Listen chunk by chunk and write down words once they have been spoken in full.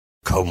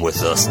Come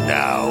with us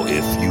now,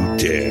 if you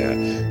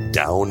dare,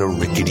 down a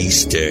rickety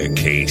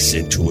staircase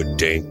into a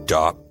dank,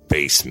 dark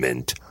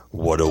basement.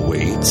 What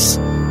awaits?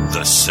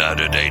 The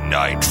Saturday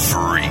Night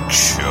Freak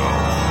Show.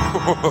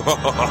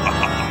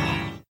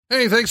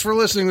 Hey, thanks for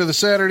listening to the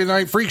Saturday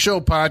Night Freak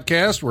Show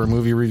podcast. We're a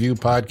movie review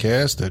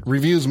podcast that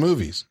reviews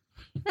movies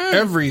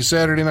every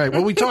Saturday night.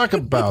 Well, we talk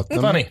about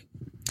them. Funny.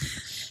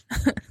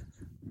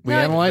 We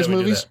analyze we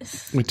do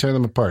movies. We tear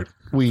them apart.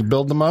 We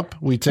build them up.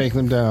 We take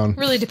them down.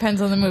 Really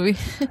depends on the movie.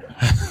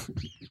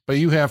 But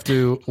you have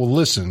to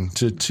listen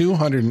to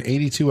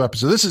 282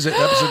 episodes. This is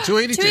episode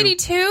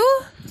 282. 282?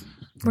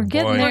 We're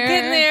getting there. We're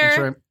getting there. That's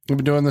right. We've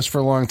been doing this for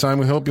a long time.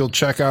 We hope you'll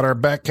check out our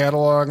back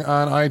catalog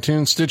on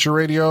iTunes, Stitcher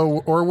Radio,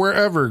 or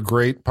wherever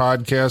great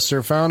podcasts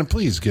are found. And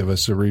please give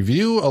us a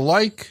review, a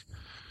like,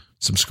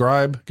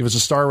 subscribe, give us a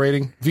star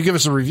rating. If you give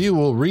us a review,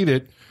 we'll read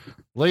it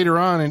later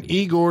on in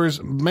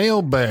Igor's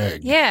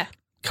mailbag. Yeah.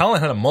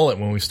 Colin had a mullet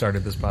when we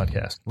started this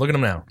podcast. Look at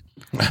him now.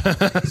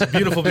 He's a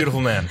beautiful,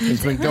 beautiful man.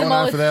 It's been going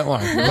on for that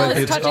long, but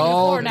it's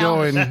all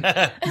going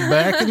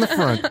back in the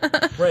front.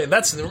 Right,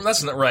 that's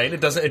not right.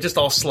 It doesn't. It just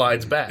all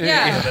slides back.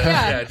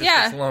 Yeah, It just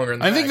gets longer. In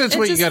the I think back. that's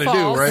what you got to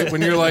do, right?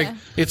 When you're like,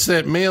 it's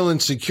that male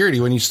insecurity.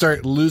 When you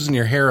start losing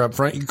your hair up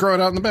front, you grow it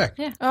out in the back.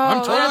 Yeah.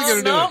 I'm totally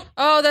going to do it.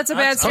 Oh, that's a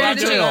bad I'm not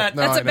strategy. doing that.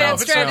 That's a bad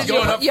strategy.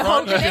 You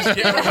Hogan just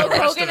get rid of the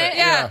rest of it.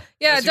 Yeah.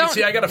 As you can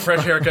see, I got a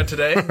fresh haircut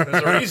today.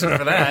 There's a reason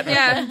for that.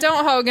 Yeah,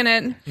 don't Hogan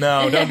it.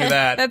 No, don't do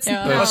that. That's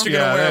Unless you're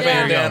going to wear a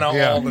bandana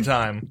all the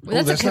time.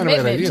 That's a that's not a bad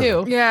commitment,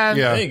 idea. too. Yeah.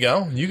 There you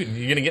go. You're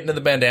going to get into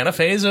the bandana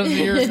phase of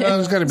your...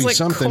 There's got to be It's like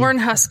something. corn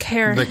husk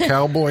hair. The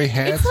cowboy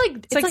hat. It's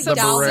like the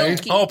doll beret.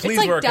 silky. Oh, please it's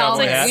like wear a doll,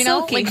 cowboy hat. You know,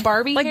 silky. like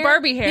Barbie Like hair.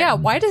 Barbie hair. Yeah,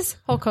 why does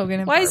Hulk Hogan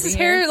have Why Barbie is his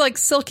hair like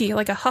silky,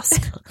 like a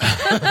husk?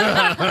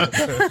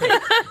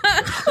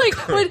 Like,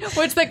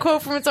 what's that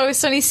quote from It's Always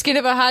Sunny? Skin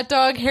of a hot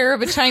dog, hair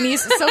of a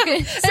Chinese,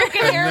 silken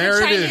hair of There a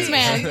it Chinese is.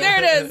 man.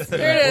 There it is.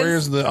 There it is.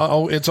 Where's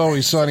the It's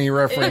Always Sunny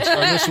reference on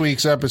this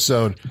week's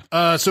episode?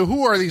 So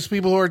who are these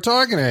people who are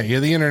talking at you?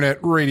 The internet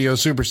radio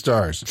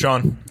superstars.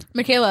 Sean.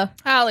 Michaela.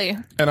 Holly.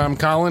 And I'm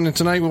Colin, and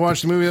tonight we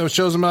watched a movie that was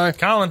chosen by...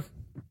 Colin,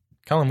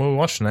 what we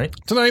watched tonight?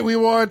 Tonight we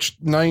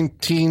watched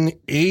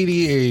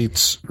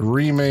 1988's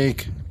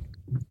remake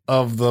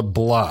of The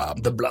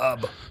Blob. The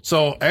Blob.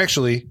 So,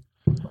 actually,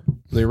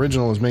 the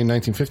original was made in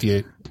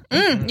 1958.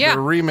 Yeah.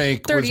 The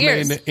remake 30 was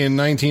years. made in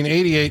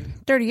 1988.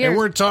 30 years. And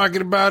we're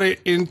talking about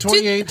it in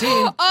 2018.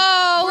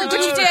 Oh, look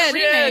what you did.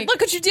 remake.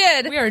 Look what you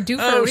did. We are due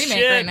for a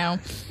remake right now.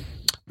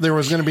 There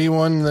was going to be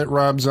one that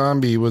Rob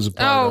Zombie was a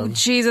part Oh, of.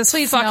 Jesus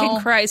fucking no.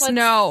 Christ. Let's-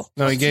 No.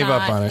 No, he gave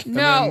up on it. And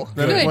No.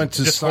 then it Good. went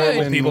to Just horrible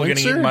Simon people getting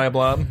Windsor. eaten by a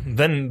blob.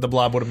 Then the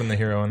blob would have been the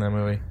hero in that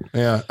movie.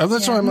 Yeah. And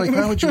that's why I'm like,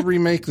 how would you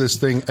remake this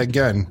thing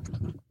again?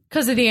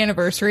 Because of the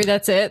anniversary,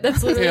 that's it.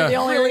 That's literally Yeah. the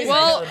only reason.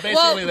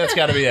 Basically, that's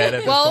got to be it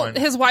at this point.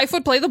 His wife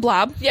would play the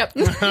blob. Yep.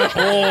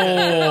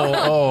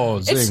 Oh,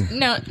 zing.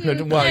 No,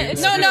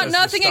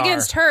 Nothing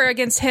against her,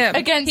 against him.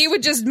 He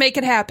would just make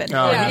it happen.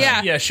 Oh,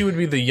 yeah. Yeah, she would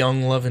be the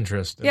young love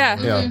interest. Yeah.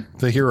 Yeah,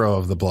 the hero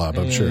of The Blob,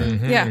 I'm sure.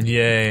 Yeah.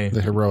 Yay.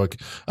 The heroic.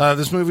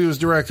 This movie was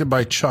directed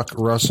by Chuck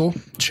Russell.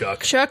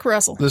 Chuck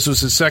Russell. This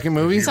was his second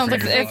movie. sounds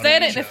like If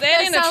that ain't that a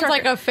sounds trucker,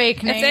 like a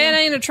fake name. if that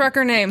ain't a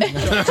trucker name.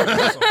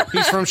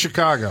 He's from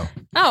Chicago.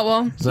 Oh,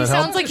 well. Does that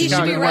Sounds help? like he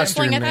should be Chicago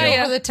wrestling at Western the name.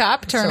 Over the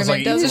Top Sounds tournament, like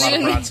eating a doesn't lot of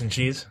he? brats and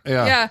cheese.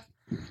 Yeah.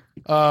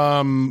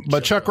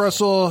 But Chuck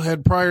Russell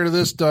had prior to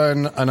this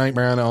done A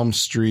Nightmare on Elm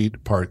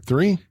Street Part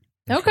 3.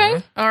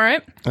 Okay. All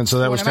right. And so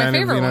that was of my kind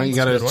of, favorite you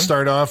got to Good one.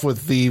 start off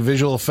with the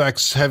visual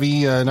effects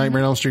heavy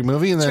Nightmare on Elm Street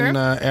movie. And then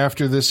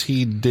after this,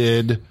 he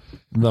did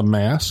The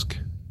Mask,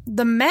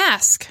 The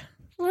Mask.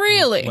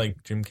 Really?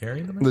 Like Jim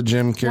Carrey? the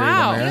Jim Carrey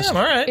Wow. The Mask.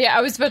 All right. Yeah, I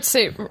was about to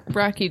say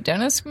Rocky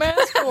Dennis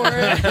mask or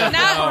not Mask.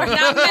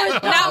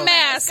 Not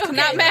Mask. The The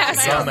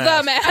Mask.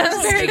 Mask. I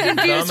was very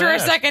confused for a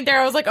Mask. second there.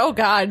 I was like, oh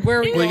God, where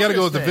are we Well, you got to going?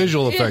 go with the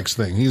visual effects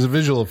thing. He's a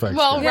visual effects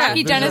Well, guy.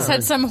 Rocky Dennis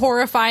had some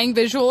horrifying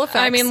visual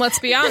effects. I mean, let's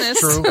be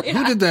honest. True.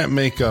 Who did that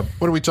makeup?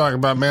 What are we talking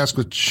about? Mask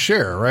with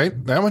Cher,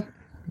 right? That one?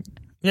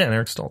 Yeah, and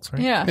Eric Stoltz,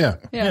 right? yeah.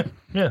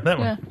 Yeah, that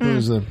one. Who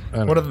was the... I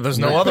don't What know. are, there's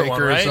no Nick other Baker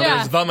one, or right? something? Yeah.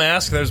 There's The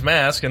Mask, there's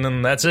Mask, and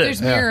then that's it.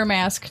 There's Mirror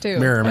Mask too.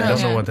 Mirror Mask. I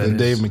don't know what that the is.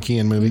 Dave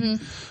McKean movie.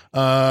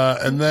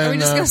 And then Are we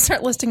just going to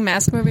start listing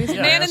mask movies?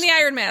 Man in the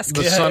Iron Mask.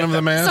 The Son of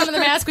the Mask. Son of the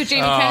Mask with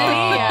Jamie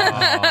Kennedy.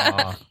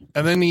 Yeah.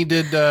 And then he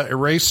did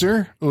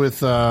Eraser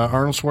with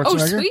Arnold Oh,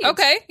 Schwarzenegger. sweet.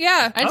 Okay,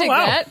 yeah. I dig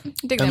wow. that.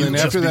 Dig And that. then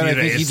after that, I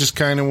think he erased. just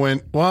kind of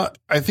went, well,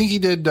 I think he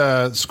did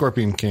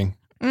Scorpion King.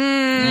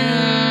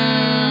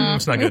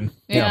 It's not good.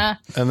 Yeah.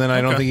 And then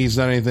I don't think he's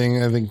done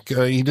anything. I think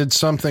he did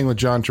something with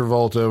John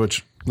Travolta,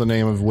 which the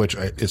name of which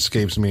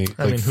escapes me.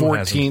 mean, who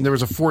 14. There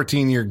was a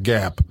 14-year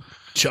gap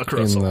Chuck in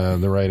Russell.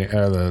 the writing,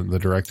 the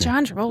directing.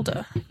 John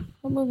Travolta.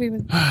 What movie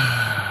was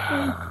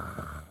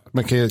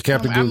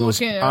Captain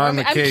Google's on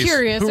the I'm case.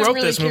 curious. Who I'm wrote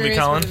really this movie, curious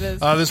Colin? what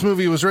it is. This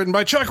movie was written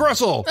by Chuck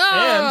Russell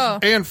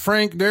and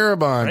Frank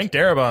Darabont. Frank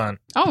Darabont.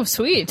 Oh,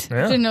 sweet.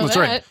 Yeah. Didn't know That's that.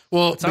 right.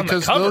 Well, on the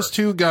because cover. those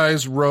two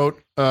guys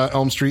wrote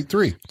Elm Street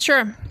 3.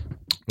 Sure.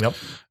 Yep.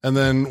 And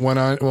then went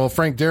on. Well,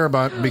 Frank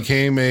Darabont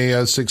became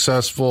a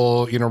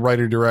successful,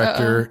 writer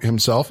director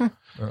himself.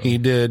 He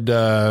did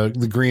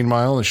The Green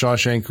Mile, The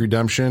Shawshank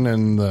Redemption,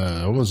 and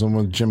what was the one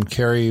with Jim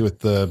Carrey with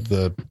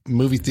the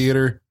movie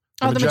theater?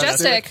 Oh, the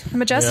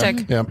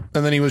Majestic. Yeah.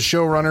 And then he was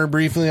showrunner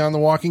briefly on The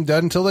Walking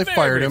Dead until they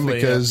fired him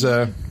because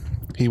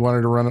he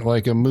wanted to run it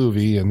like a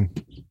movie, and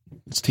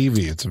it's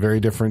TV. It's a very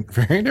different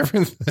thing.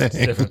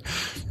 Different.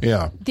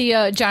 Yeah.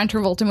 The John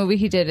Travolta movie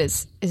he did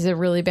is a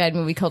really bad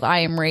movie called I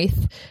Am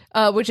Wraith,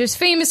 which is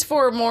famous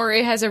for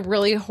it has a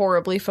really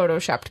horribly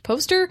photoshopped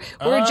poster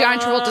where John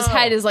Travolta's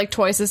head is like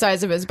twice the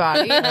size of his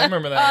body. I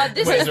remember that.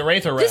 Wait, is it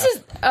Wraith or Wrath? This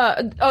is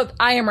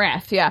I Am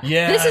Wrath. Yeah.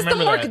 Yeah, This is I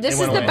remember that. This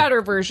is the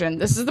better version.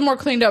 This is the more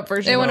cleaned up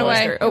version. It went of the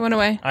away. poster. It went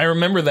away. I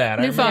remember that.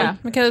 New phone. Yeah.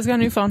 Michaela's got a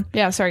new phone.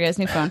 Yeah. Sorry, guys.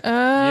 New phone. Oh,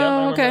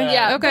 remember okay. that.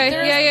 Yeah. Okay.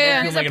 But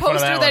Yeah. There's Making a fun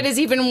of poster that that one. is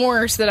even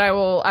worse that I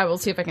will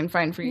see if I can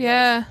find for you.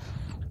 Yeah.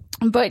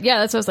 But yeah,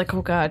 that's what I was like,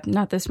 oh god,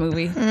 not this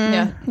movie.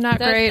 Yeah, not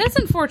great. That's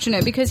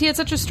unfortunate because he had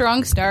such a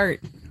strong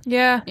start.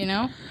 Yeah.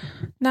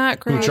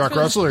 Not great. Chuck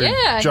Russell or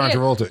Yeah, John yeah.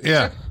 Travolta?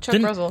 Yeah.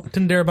 Chuck Russell.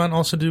 Didn't Darabont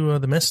also do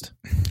The Mist?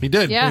 He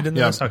did. Yeah. He did The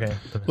Yeah. Mist? Okay.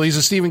 Well, he's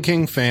a Stephen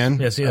King fan.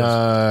 Yes, he is.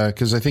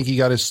 Because I think he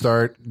got his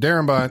start.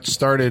 Darabont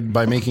started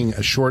by making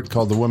a short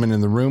called The Woman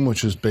in the Room,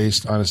 which is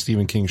based on a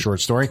Stephen King short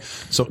story.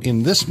 So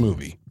in this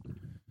movie,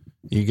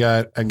 you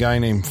got a guy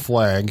named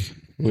Flag,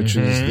 which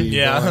is the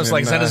Yeah, I was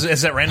like, villain,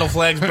 is that Randall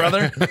Flagg's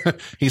brother?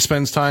 he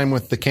spends time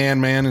with the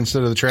can man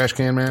instead of the trash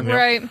can man.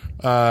 Right.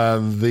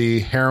 The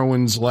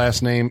heroine's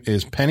last name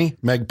is Penny,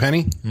 Meg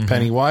Penny,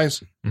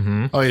 Pennywise.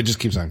 Mm-hmm. Oh, yeah, it just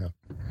keeps on going.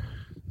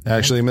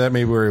 Actually, that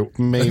may be where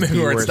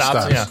it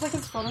stops.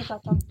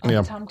 Yeah.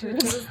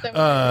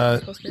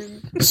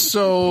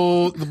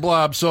 So the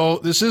Blob. So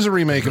this is a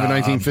remake of a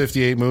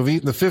 1958 movie.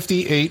 The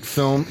 58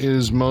 film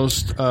is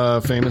most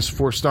famous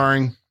for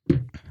starring,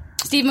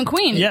 Steve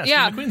McQueen. Yeah,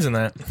 Yeah. Steve McQueen's in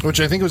that. which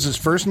I think was his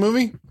first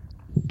movie.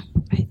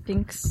 I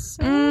think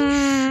so.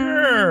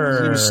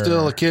 Sure. He was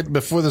still a kid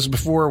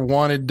before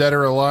Wanted, Dead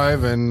or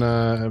Alive, and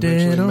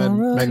eventually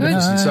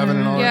Magnificent Seven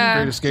and all that. Yeah.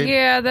 Great Escape.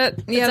 Yeah,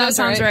 that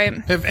sounds right.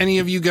 Have any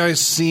of you guys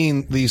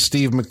seen the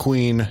Steve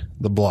McQueen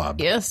The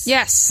Blob? Yes.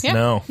 Yes. Yeah.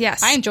 No,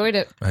 Yes. I enjoyed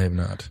it. I have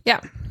not. Yeah.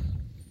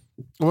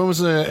 When was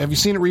have you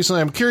seen it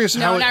recently? I'm curious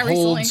how it not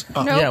holds recently.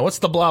 up. Nope. Yeah, what's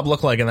the Blob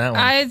look like in that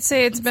one? I'd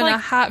say it's been like- a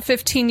hot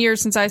 15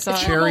 years since I saw it.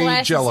 Cherry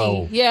Molasses-y.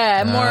 Jello.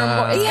 Yeah, more and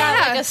more. It's got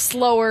Yeah. like a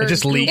slower. It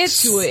just leaks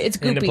It's- to it. It's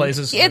goopy. into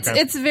places. It's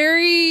Okay. it's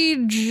very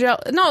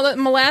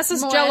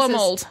molasses Jello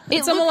mold.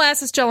 It's a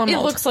molasses Jello mold.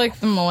 It looks like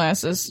the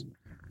molasses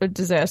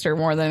disaster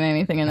more than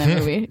anything in that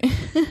movie.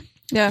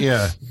 yeah.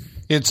 Yeah.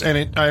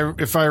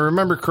 If I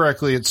remember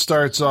correctly, it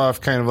starts off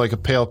kind of like a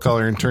pale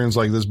color and turns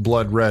like this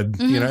blood red.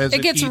 As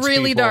It gets eats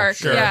really people. dark.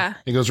 Sure. Yeah.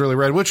 It goes really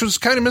red, which was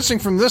kind of missing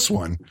from this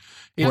one.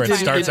 Where it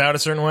starts out a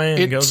certain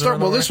way and goes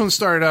another way? This one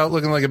started out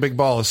looking like a big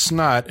ball of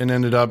snot and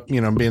ended up,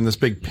 being this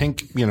big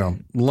pink,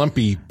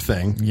 lumpy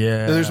thing.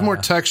 Yeah. There's more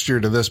texture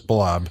to this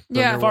blob. Than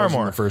Yeah. there Far was in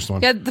more. the first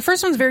one. Yeah, the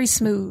first one's very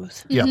smooth.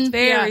 Yeah.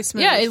 Very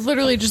smooth. Yeah, it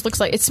literally just looks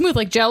like it's smooth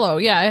like Jello.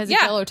 Yeah, it has a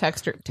Yeah. Jello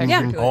texture.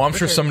 Yeah. To it, Oh, I'm for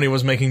sure somebody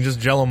was making just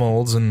Jello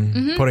molds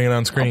and putting it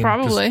on screen.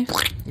 Probably.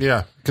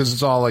 Yeah. Because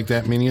it's all like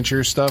that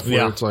miniature stuff where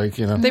Yeah. it's like,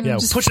 They Yeah,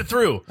 just, push it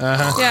through.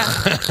 yeah.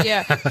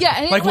 Yeah, yeah,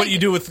 and like it, what you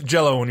do with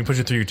Jello when you push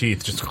it through your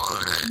teeth. Just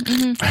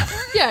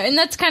Yeah, and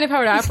that's kind of how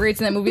it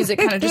operates in that movie. Is it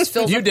kind of just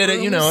fills. You up did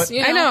it, you know rooms,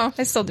 it. I know.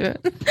 I still do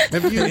it.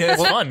 Have you, yeah,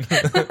 it's fun.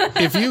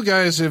 if you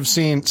guys have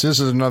seen, this is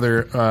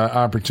another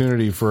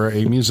opportunity for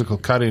a musical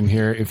cut in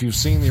here. If you've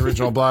seen the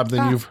original Blob,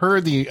 then you've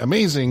heard the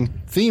amazing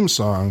theme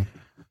song,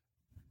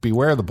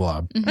 Beware the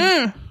Blob,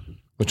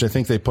 which I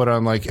think they put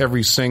on like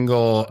every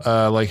single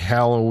like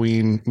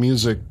Halloween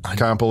music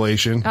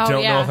compilation. Oh, Don't know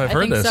yeah, if I've I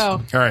heard think this. So.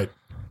 All right.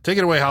 Take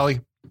it away,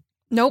 Holly.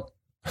 Nope.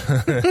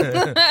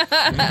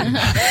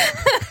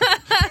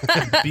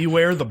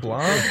 Beware the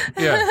Blob.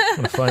 Yeah. I'm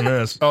gonna find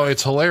this. Oh,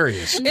 it's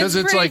hilarious because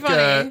it's pretty like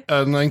funny.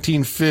 a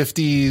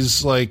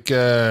 1950s, like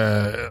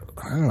I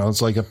don't know,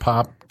 it's like a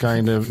pop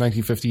kind of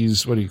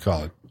 1950s. What do you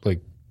call it?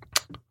 Like,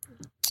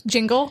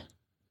 Jingle.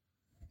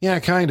 yeah,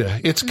 kind of.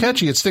 It's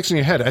catchy. It sticks in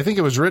your head. I think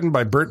it was written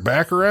by Burt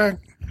Bacharach.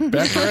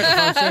 Bacharach, if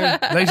I'm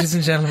saying. Ladies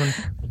and gentlemen,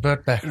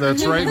 Burt Bacharach.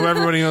 That's right. Who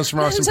everybody knows from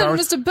Austin Said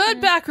Powers. Mr.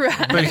 Bud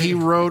Baccarat. But he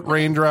wrote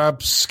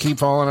 "Raindrops Keep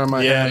Falling on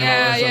My Yeah. Head."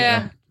 Yeah, or yeah.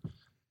 something.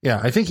 Yeah,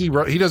 I think he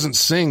wrote. He doesn't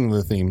sing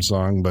the theme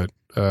song, but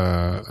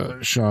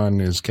Sean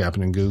is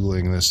Captain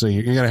Googling this, so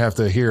you're going to have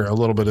to hear a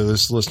little bit of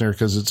this, listener,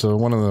 because it's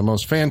one of the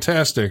most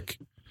fantastic.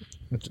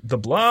 The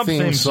Blob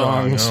Theme theme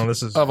song. songs Oh,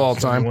 this is of all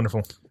time.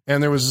 Wonderful.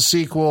 And there was a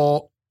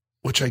sequel,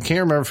 which I can't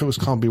remember if it was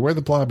called "Beware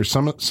the Blob" or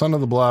 "Son of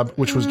the Blob,"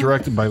 which was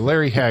directed by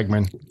Larry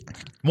Hagman.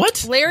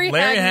 What? Larry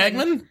Hagman?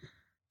 Hagman?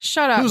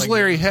 Shut up. Who's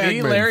Larry The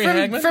Hagman? Larry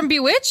Hagman? From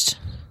Bewitched?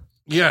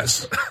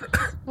 Yes,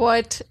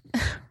 What?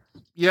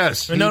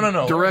 yes. No.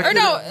 He directed Or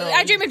no, it.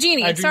 I Dream of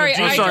Jeannie. I Dream Sorry. of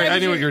Jeannie. Oh, sorry, I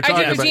knew what you were talking I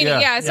Dream about. of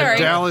Jeannie. Yeah, sorry.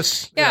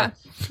 Dallas. Yeah.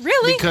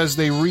 Really? Because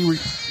they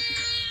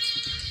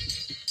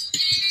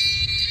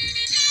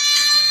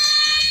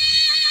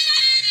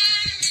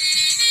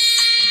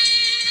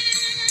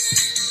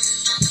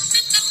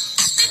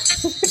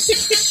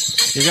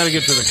You got to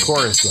get to the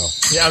chorus,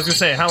 though. Yeah, I was going to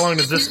say, how long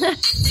does this...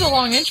 It's a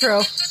long intro.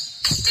 I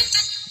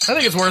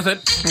think it's worth it.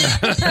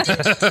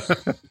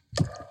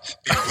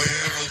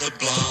 Beware of the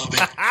blob. It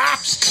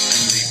leaps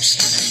and leaps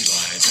and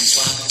glides and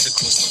slides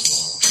across the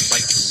floor,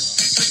 right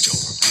through the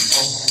door,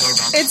 all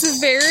around. It's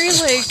very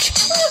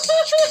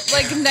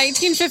like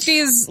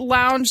 1950s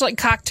lounge, like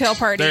cocktail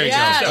party. There you go.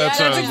 That's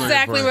That's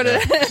exactly what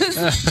it is.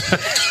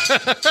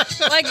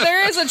 Like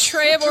there is a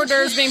tray of hors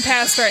d'oeuvres being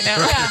passed right now.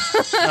 Yeah.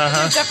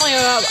 There's definitely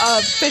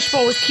a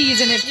fishbowl with keys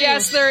in it. Too.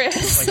 Yes, there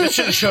is. Like, this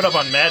should have showed up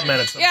on Mad Men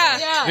at some point.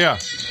 Yeah.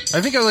 I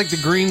think I like the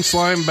green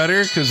slime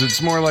better because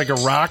it's more like a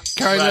rock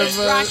kind of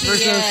Rocky,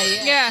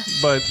 version. Yeah.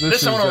 But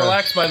This I want to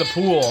relax by the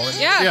pool.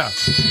 Yeah. Yeah.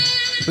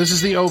 This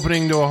is the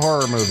opening to a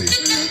horror movie,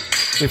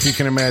 if you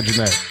can imagine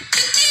that.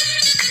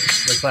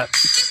 Like that.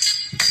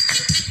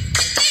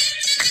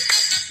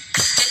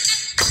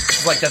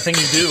 It's like that thing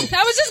you do.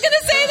 I was just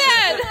gonna say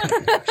that.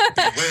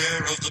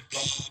 Beware of the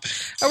blob.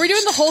 Are we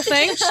doing the whole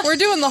thing? We're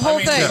doing the whole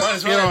thing. might Yeah,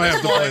 as you well don't at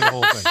have to this play the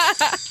whole thing.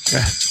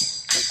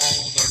 All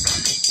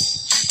around the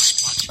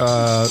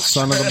wall, a splotch.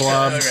 Son of the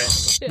Blob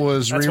Okay.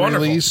 was That's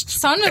re-released.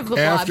 Son of the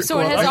Blob, so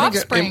it has I think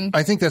offspring.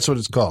 I think that's what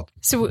it's called.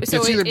 So It's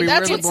either Beware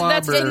That's the what's Blob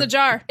that's or, in the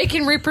jar. it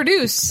can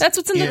reproduce. That's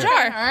what's in the Yeah. all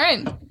jar.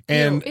 right.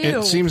 and Ew.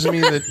 it seems to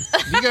me that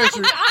you guys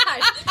are.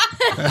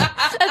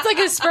 That's like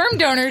a sperm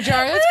donor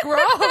jar. That's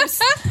gross.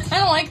 I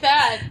don't like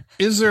that.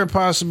 Is there a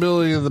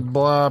possibility the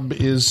Blob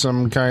is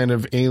some kind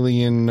of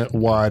alien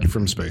wad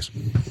from space?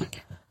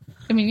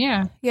 I mean,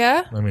 yeah,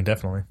 Yeah. I mean,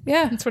 definitely.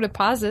 Yeah. that's what it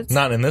posits.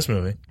 Not in this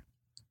movie.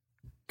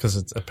 Because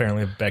it's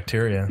apparently a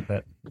bacteria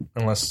that,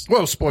 unless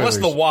Spoilers.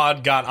 the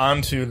wad got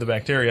onto the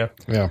bacteria,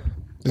 Yeah,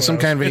 it's some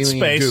kind of it's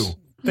alien space. goo.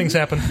 Things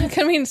happen.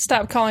 Can we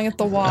stop calling it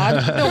the wad?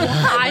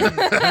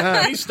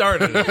 He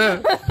started it.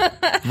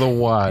 The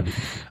wad.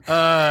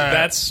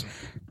 That's.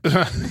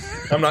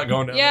 I'm not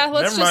going down. Yeah, there.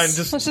 let's Never mind.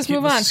 just- let's just keep-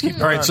 move on. keep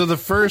All right, on. so the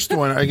first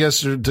one, I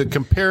guess, to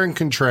compare and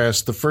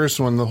contrast, the first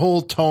one, the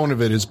whole tone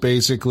of it is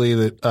basically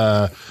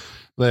that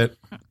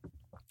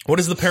What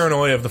is the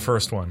paranoia of the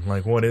first one?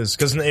 Like, what is...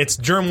 Because it's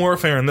germ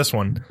warfare in this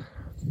one.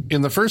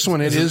 in the first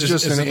one, it is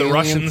just is an it the alien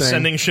Russians thing.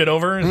 sending shit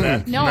over? Is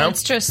that, No,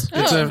 it's just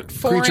It's a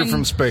foreign- creature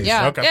from space.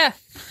 Yeah. Okay. Yeah.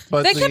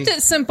 But They kept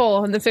it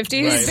simple in the 50s.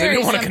 Right. They Very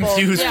didn't want to simple.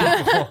 confuse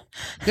Yeah. people.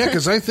 Yeah,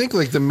 because I think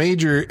like the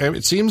major,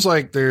 it seems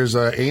like there's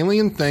a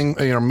alien thing,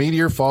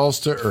 meteor falls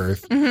to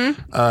Earth.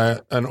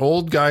 An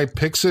old guy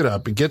picks it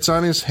up. It gets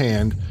on his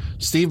hand.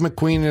 Steve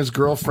McQueen and his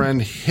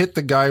girlfriend hit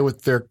the guy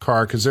with their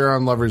car because they're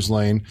on Lover's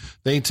Lane.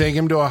 They take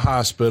him to a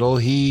hospital.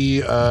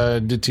 He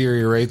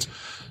deteriorates.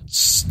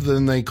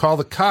 Then they call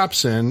the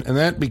cops in, and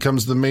that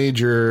becomes the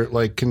major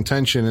like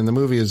contention in the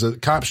movie is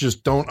that cops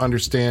just don't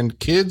understand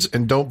kids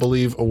and don't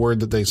believe a word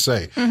that they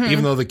say,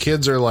 even though the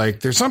kids are like,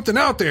 "There's something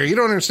out there, you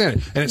don't understand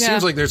it." And it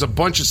seems like there's a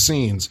bunch of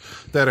scenes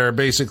that are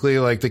basically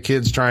like the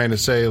kids trying to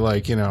say,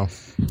 like,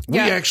 we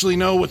actually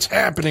know what's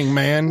happening,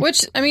 man.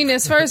 Which, I mean,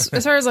 as far as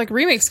like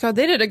remakes go,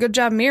 they did a good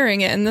job mirroring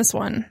it in this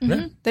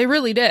one. They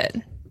really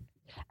did.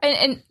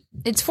 And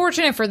it's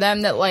fortunate for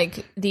them that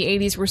like the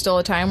 80s were still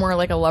a time where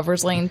like a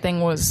Lover's Lane thing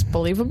was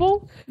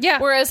believable. Yeah.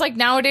 Whereas like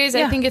nowadays,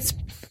 Yeah. I think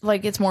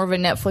it's more of a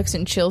Netflix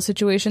and chill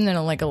situation than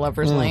like a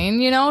Lover's Lane,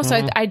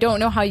 So I don't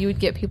know how you would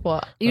get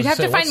people. You'd have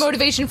to find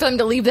motivation for them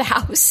to leave the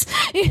house,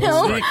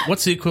 Like,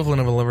 what's the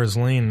equivalent of a Lover's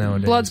Lane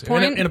nowadays? Blood's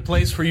Point? In a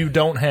place where you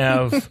don't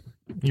have...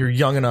 You're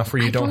young enough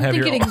where you don't have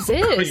think your it own...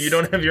 exists. You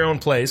don't have your own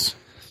place.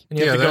 And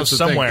you Yeah, have to go that's the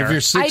thing. somewhere. If you're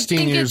I 16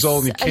 think years it's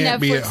old and you a can't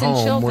be at Netflix and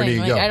chill home, where do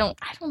thing. you go?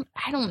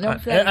 I don't know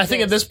if that I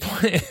think at exists.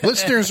 this point,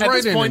 Listeners, at write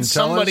this in point, and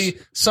tell us.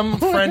 some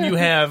friend you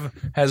have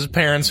has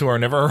parents who are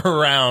never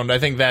around. I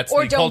think that's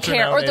or the don't culture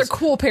care, or nowadays. they're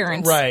cool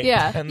parents, Right?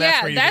 Yeah, and that's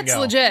Yeah, where you that's can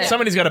go. legit.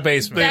 Somebody's got a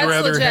basement, They'd That's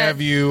rather legit.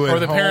 have you at or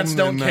the parents home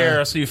don't than,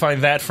 care, so you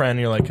find that friend.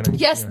 You're like,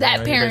 Yes,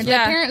 that parent. Yeah.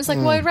 That parent's like,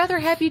 well, I'd rather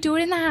have you do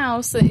it in the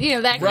house. That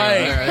kind Right.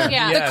 of thing.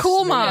 Yeah. Yes. The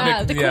cool mom.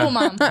 Yeah, the cool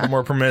mom.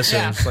 more permissive.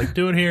 Yeah. It's like,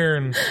 do it here,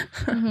 and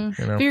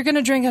If you're going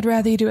to drink, I'd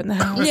rather you do it in the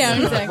house. Yeah,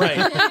 exactly.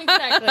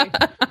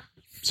 Exactly.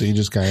 So you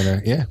just kind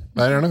of,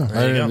 I don't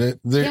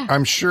know.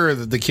 I'm sure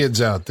that the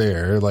kids out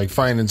there are like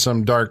finding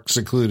some dark,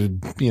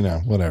 secluded,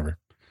 whatever,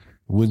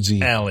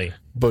 woodsy, alley.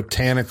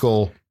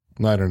 botanical,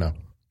 I don't know,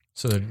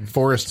 So the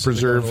forest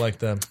preserve. like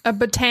the A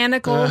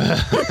botanical.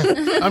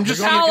 I'm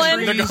just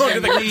Colin. they're going to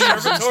the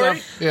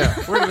conservatory. Yeah,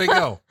 where do they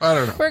go? I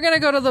don't know. We're going to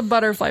go to the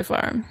butterfly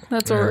farm.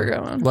 That's where we're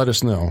going. Let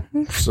us know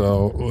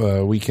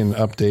so we can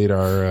update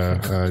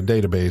our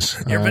database.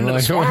 You ever been to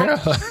the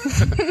swamp?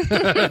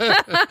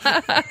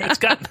 It's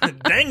got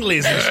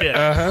danglies and shit.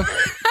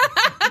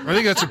 I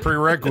think that's a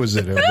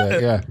prerequisite of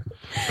that.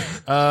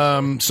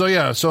 Yeah.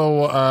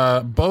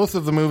 So both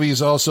of the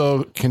movies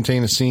also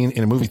contain a scene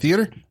in a movie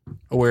theater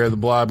where the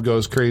blob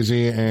goes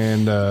crazy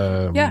and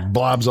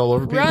blobs all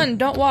over people. Run,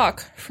 don't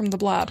walk from the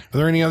blob. Are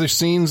there any other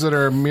scenes that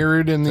are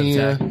mirrored in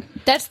the?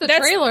 That's the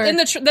trailer.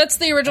 That's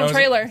the original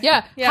trailer.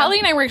 Yeah. Holly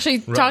and I were actually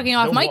talking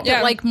off mic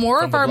that like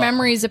more of our Blob.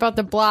 memories about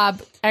the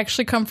blob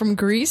actually come from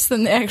Grease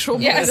than the actual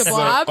movie Yes. The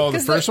Blob. the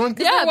first one?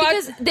 Yeah,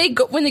 Watch-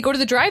 because when they go to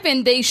the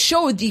drive-in, they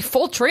show the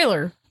full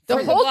trailer The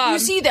For the whole Blob. you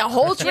see the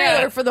whole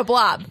trailer Yeah. for the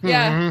Blob.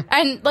 Yeah.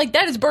 And like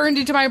that is burned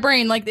into my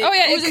brain. Like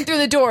oozing through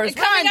the doors.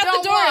 Coming out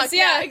don't the doors, walk.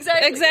 yeah,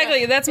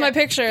 exactly. Yeah. That's my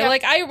picture. Yeah.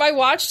 Like I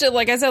watched it,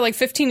 like I said, like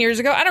 15 years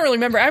ago. I don't really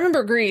remember. I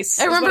remember Grease.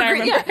 I is remember, what I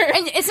remember. yeah.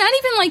 And it's not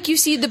even like you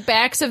see the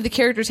backs of the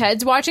characters'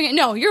 heads watching it.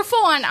 No, you're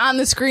full on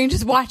the screen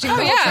just watching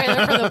the yeah.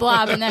 trailer for the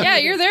Blob. And then Yeah,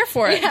 you're there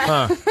for it.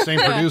 Same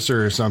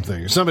producer or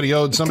something. Somebody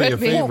owed somebody Could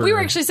a be. favor. Well, we were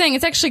actually saying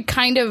it's actually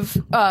kind of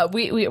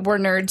we're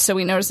nerds, so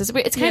we noticed this.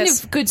 But it's kind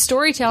Yes. of good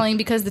storytelling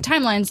because the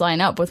timelines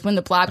line up with when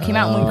the Blob came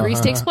out and when Grease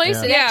takes place.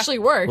 yeah. It Yeah. actually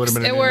works. Would've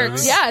been a It new works.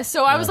 movie. Yeah,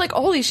 so I was like,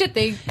 holy shit,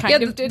 they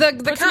kind of did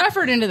put some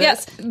effort into this.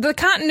 Yes, the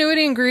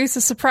continuity in Grease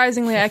is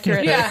surprisingly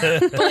accurate. Yeah,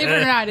 believe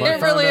it or not, It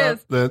is. really is.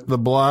 The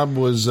Blob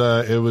was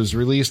it was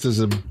released as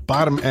a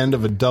bottom end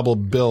of a double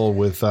bill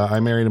with I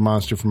Married a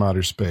Monster from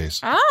Outer Space.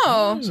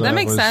 Oh, So that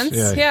makes was-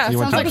 sense. Yeah. you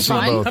went sounds to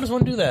like see fun. both. How does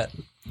one do that?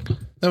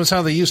 That was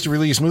how they used to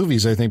release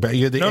movies, I think. But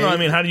No, I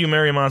mean, how do you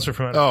marry a monster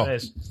from outer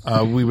space?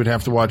 we would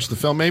have to watch the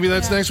film. Maybe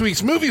that's next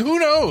week's movie. Who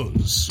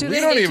knows? We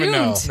don't stay even know.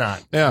 tuned. It's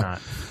not. Yeah.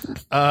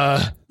 It's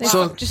not.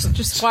 So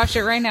Just watch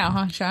it right now,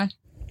 huh, Sean?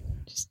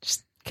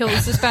 Just kill the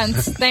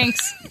suspense.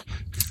 Thanks.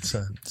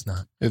 It's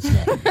not. it's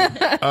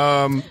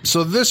not.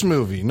 So this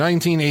movie,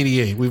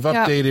 1988, we've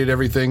updated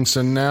everything.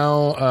 So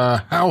now,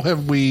 how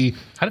have we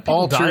How did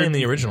people die in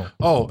the original?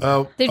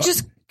 They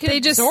just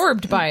get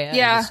absorbed by it.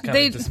 Yeah,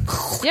 they.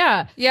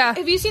 Yeah. Yeah.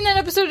 Have you seen that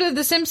episode of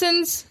The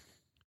Simpsons?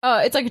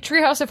 It's like a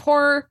Treehouse of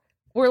Horror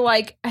where,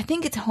 like, I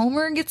think it's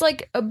Homer gets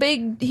like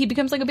he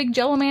becomes like a big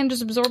Jello man,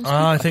 just absorbs people.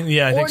 I think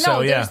Or so.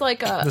 no, Yeah, there's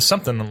like a- there's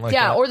something like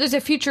Yeah, that. or there's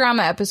a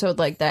Futurama episode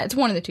like that. It's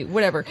one of the two,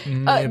 whatever.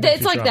 Maybe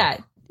It's like Futurama.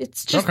 that.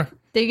 It's just Okay.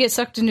 they get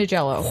sucked into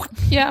Jello.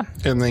 Yeah.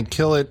 and they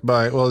kill it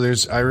by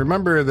I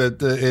remember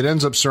that it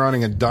ends up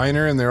surrounding a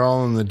diner, and they're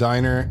all in the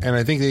diner, and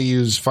I think they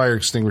use fire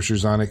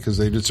extinguishers on it because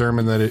they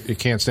determine that it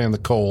can't stand the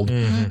cold,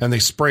 and they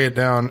spray it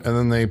down, and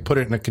then they put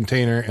it in a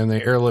container and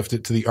they airlift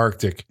it to the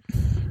Arctic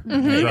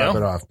and There you drop go.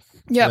 it off.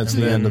 Yep. That's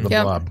the end of the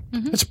Yep. Blob.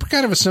 It's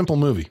kind of a simple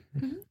movie.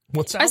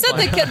 What's I said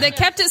they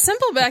kept it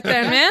simple back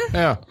then, man.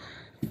 Yeah,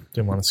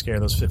 Didn't want to scare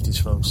those 50s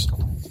folks.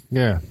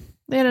 yeah,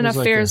 They had enough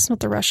like fears with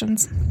the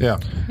Russians. yeah.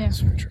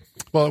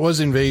 Well, it was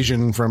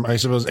invasion from, I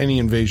suppose, any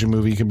invasion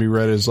movie can be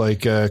read as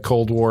like a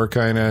Cold War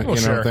kind of,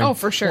 sure. thing. Oh,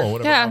 for sure. Well,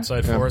 whatever Yeah.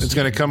 outside Yeah, force. it's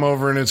going to come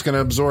over and it's going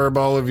to absorb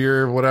all of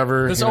your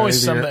whatever. There's you know,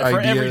 always your something for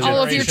every ideas.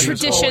 All of your generation,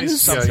 there's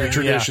always traditions. Yeah, your something.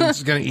 traditions.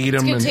 It's going to eat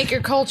them. You And take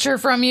your culture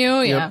from you.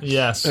 Yeah.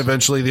 Yes.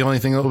 eventually, the only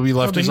thing that will be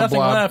left There'll is be a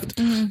nothing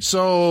blob. left.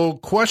 So,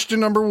 question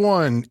number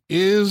one: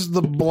 is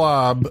the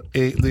Blob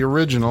the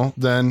original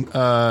then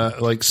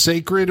like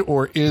sacred,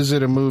 or is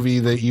it a movie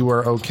that you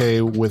are okay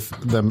with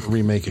them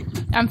remaking?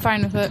 I'm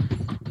fine with it.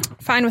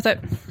 Fine with it.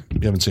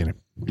 You haven't seen it.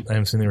 I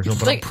haven't seen the original,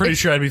 but Like, I'm pretty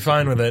sure I'd be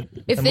fine with it.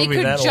 If A they movie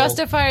could that old,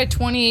 justify a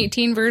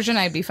 2018 version,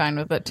 I'd be fine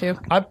with it too.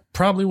 I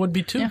probably would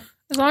be too.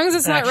 As long as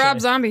it's not Actually.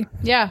 Rob Zombie.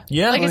 Yeah.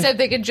 Yeah, Like I like- said,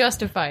 they could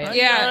justify it.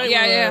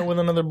 Yeah. With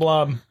another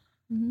Blob.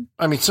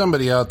 I mean,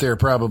 somebody out there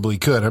probably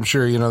could. I'm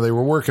sure, they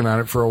were working on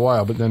it for a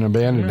while, but then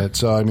abandoned it.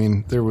 So, I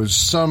mean, there was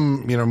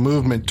some,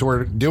 movement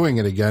toward doing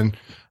it again.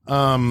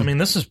 I mean,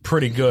 this is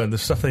pretty good. The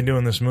stuff they do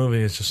in this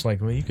movie is just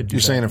like, well, you could do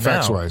You're that saying now.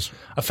 effects-wise.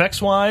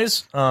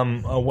 Effects-wise,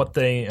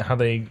 how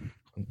they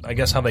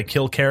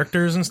kill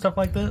characters and stuff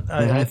like that.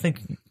 I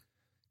think,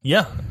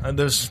 yeah, I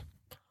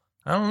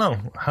don't know.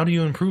 How do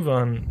you improve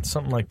on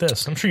something like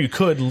this? I'm sure you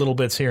could, little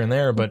bits here and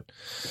there, but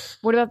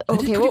What about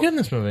they did pretty good in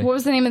this movie. what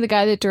was the name of the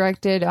guy that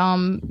directed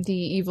the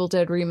Evil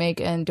Dead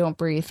remake and Don't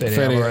Breathe? Fede Fede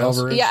Alvarez.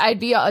 Alvarez. Yeah, I'd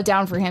be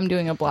down for him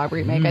doing a Blob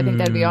remake. I think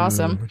that'd be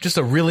awesome. Just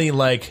a really,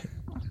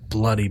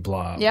 bloody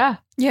Blob. Yeah.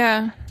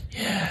 Yeah.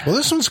 Well,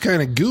 this one's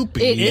kind of goopy.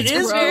 It It's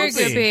is very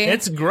goopy. goopy.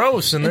 It's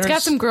gross, and It's there's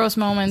got some gross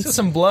moments.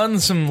 some blood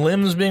and some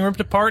limbs being ripped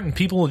apart, and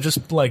people just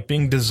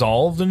being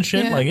dissolved and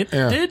shit. Yeah. It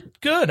did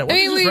good. What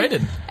mean, was this we-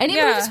 rated? And it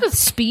Yeah. moves with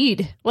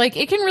speed. Like,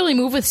 it can really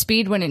move with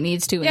speed when it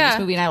needs to in Yeah. this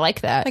movie, and I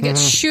like that. Like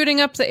it's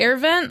shooting up the air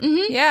vent.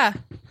 Yeah.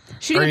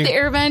 Shooting up the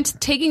air vent,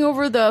 taking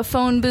over the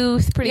phone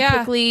booth pretty Yeah.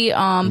 quickly.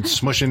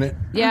 Smushing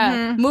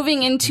it.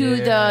 Moving into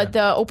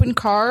the open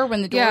car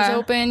when the doors Yeah.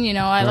 open.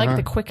 I like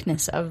the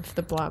quickness of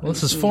the Blob. Well,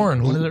 this is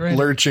foreign. What is it rated?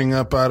 Lurching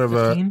up out of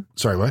 15? a...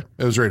 Sorry, what?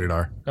 It was rated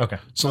R. Okay.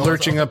 So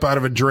lurching up out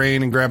of a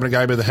drain and grabbing a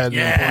guy by the head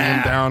and pulling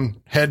him down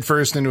head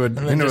first into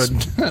then like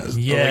just-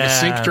 a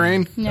sink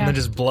drain. And then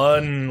just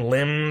blood and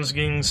limbs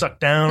getting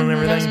sucked down and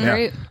That's everything.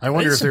 great. I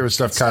wonder It's if there was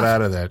stuff cut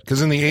out of that.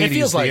 Because in the 80s,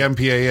 feels the like-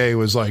 MPAA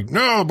was like,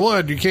 no,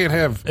 blood, you can't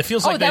have... It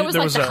feels Oh, like that they- was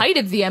there like was the a, height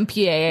of the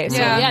MPAA. So,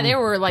 Yeah. yeah, they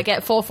were like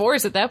at full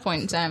force at that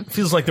point in time.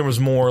 feels like there was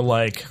more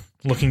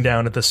looking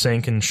down at the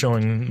sink and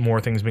showing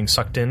more things being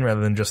sucked in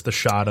rather than just the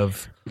shot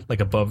of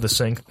above the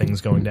sink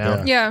things going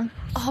down. Yeah.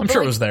 I'm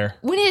sure it was there.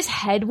 When his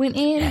head went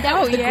in, that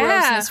was the yeah.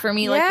 grossness for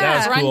me. Like Yeah. the That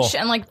was crunch cool.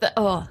 and like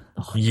the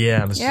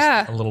Yeah, this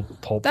Yeah. is a little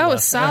pulp. That was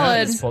left.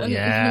 solid. Pulp-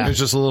 Yeah. There's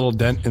just a little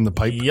dent in the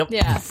pipe. Yep.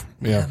 Yeah.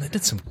 Yeah. They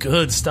did some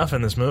good stuff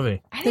in this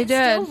movie. It did.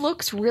 still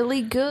looks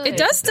really good. It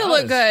does still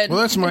look good. Well,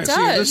 that's my. It See,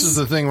 does. this is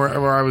the thing where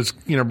I was,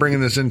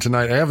 bringing this in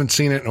tonight. I haven't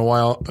seen it in a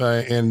while,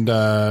 and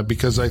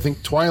because I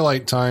think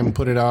Twilight Time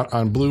put it out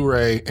on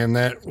Blu-ray, and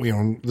that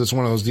that's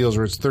one of those deals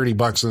where it's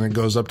 $30 and it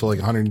goes up to like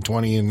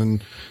 120, and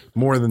then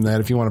more than that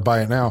if you want to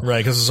buy it now. Right,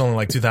 because there's only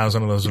like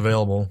 2,000 of those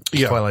available.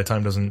 Yeah. Twilight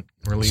Time doesn't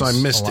release So I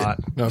missed a it. lot.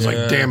 I was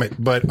like, damn it.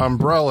 But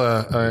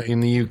Umbrella in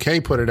the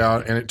UK put it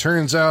out, and it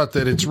turns out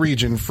that it's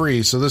region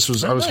free. So this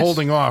was, I was nice.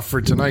 holding off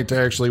for tonight to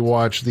actually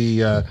watch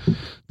the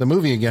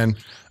movie again.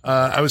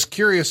 I was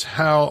curious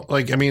how,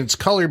 it's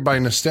colored by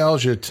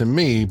nostalgia to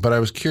me, but I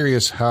was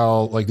curious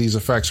how, these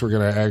effects were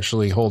going to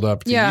actually hold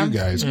up to Yeah. you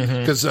guys. Mm-hmm.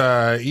 Because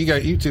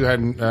you two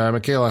hadn't,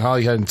 Michaela and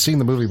Holly hadn't seen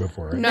the movie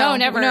before, right? No,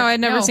 never. No, I'd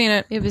never seen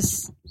it. It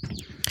was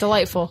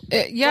delightful.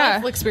 Yeah.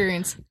 Delightful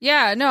experience.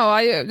 Yeah, no,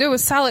 it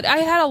was solid. I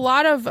had a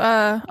lot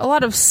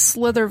of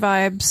Slither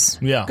vibes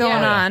Yeah. going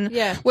Yeah. on,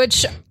 Yeah.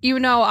 which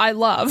I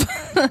love.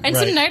 And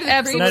some Night of the Absolutely.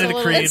 Creeps. Night of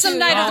the Creeps. And some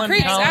Night of the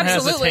Creeps, Colin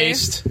absolutely.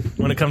 has a taste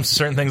when it comes to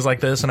certain things like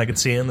this, and I could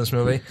see it in this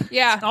movie.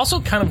 Yeah. It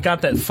also kind of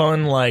got that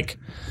fun,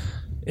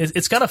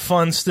 it's got a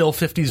fun, still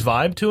 50s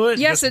vibe to it.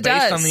 Yes, just it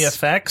based does. on the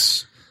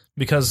effects.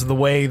 Because of the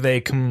way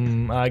they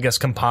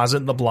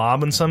composite the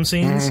blob in some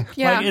scenes,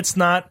 Yeah. it's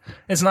not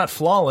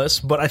flawless,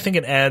 but I think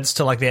it adds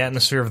to the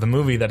atmosphere of the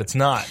movie that it's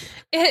not.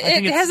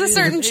 It has a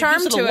certain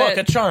charm gives to it a look,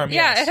 it. a charm.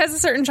 Yeah, yes. it has a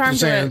certain charm I'm to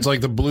saying it. it's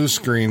like the blue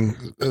screen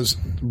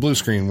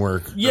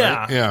work. Yeah,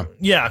 right? Yeah.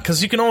 yeah.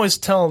 Because you can always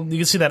tell, you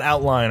can see that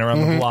outline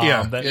around the blob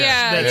Yeah. that,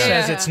 Yeah, that yeah.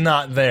 says it's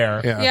not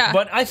there. Yeah. Yeah.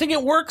 But I think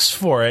it works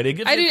for it. It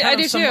gives I it do- kind I of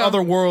do some too.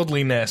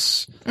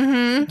 otherworldliness,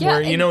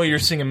 where and- you're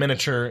seeing a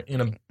miniature in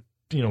a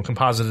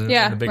composited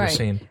Yeah, in a bigger right.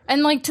 scene.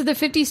 And to the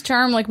 50s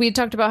charm, we had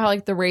talked about how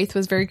the Wraith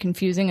was very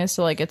confusing as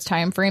to its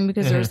time frame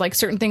because there was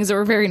certain things that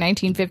were very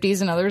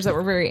 1950s and others that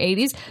were very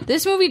 80s.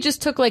 This movie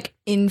just took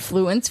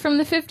influence from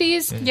the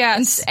 50s.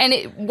 Yes. And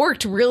it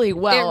worked really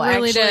well. It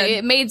really actually. did.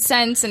 It made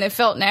sense and it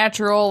felt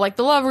natural.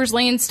 The Lover's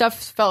Lane stuff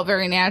felt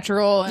very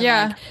natural. And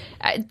Yeah.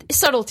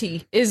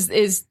 Subtlety is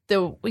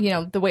the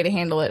the way to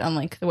handle it,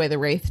 unlike the way the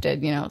Wraith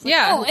did. It's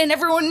Yeah. oh, and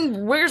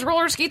everyone wears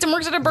roller skates and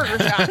works at a burger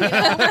shop.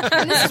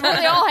 And this is where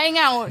they all hang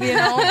out.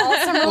 All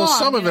summer Well, long.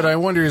 some of it, I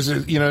wonder, is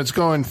it's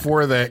going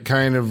for that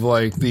kind of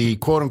the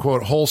quote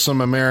unquote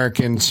wholesome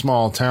American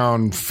small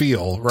town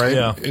feel, right?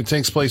 Yeah. It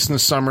takes place in the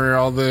summer.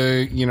 All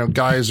the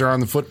guys are on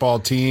the football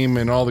team,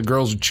 and all the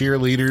girls are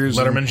cheerleaders.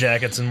 Letterman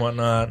jackets and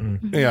whatnot,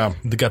 and Yeah.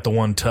 they got the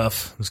one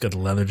tough who's got the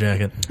leather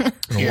jacket and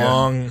a Yeah.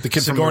 long The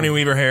kid from Sigourney the-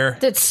 Weaver hair.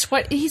 That's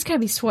sweat. He's got to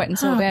be sweating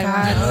so bad. God.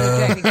 When he's on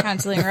the jacket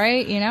constantly,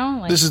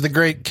 right? This is the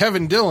great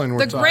Kevin Dillon we're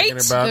The talking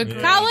great about.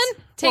 Colin?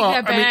 take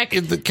that back.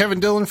 the Kevin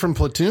Dillon from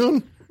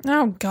Platoon?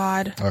 Oh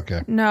God,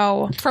 Okay.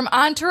 no. From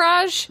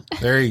Entourage.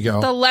 There you go.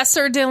 The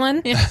lesser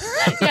Dylan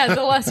Yeah,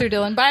 the lesser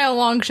Dylan by a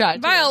long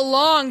shot. by a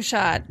long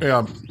shot.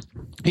 Yeah.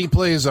 He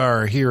plays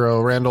our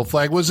hero, Randall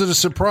Flagg. Was it a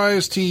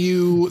surprise to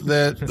you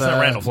that... It's not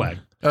Randall Flagg.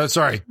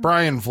 Sorry,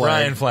 Brian Flagg.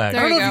 Brian Flagg. I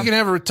don't There know you if go. you can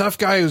have a tough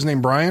guy who's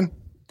named Brian.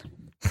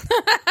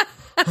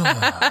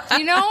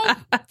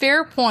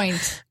 Fair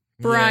point.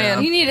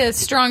 Brian. You need a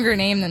stronger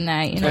name than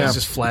that. It's Yeah.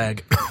 just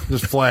Flagg.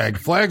 Just Flagg.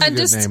 Flagg's a And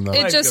good just name, though.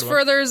 it just Good one.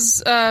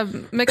 furthers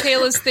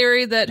Michaela's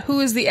theory that who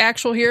is the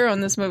actual hero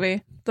in this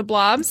movie? The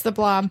Blob? It's the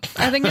Blob.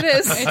 I think it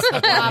is.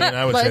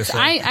 I would say But so.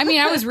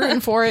 I was rooting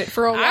for it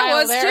for a while. I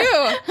was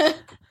there. too.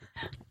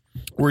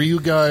 Were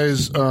you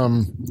guys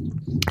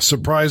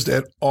surprised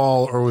at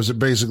all, or was it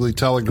basically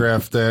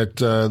telegraphed that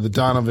the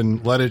Donovan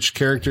Lettich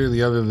character,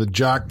 the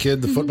jock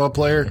kid, the football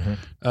player,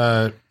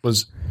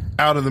 was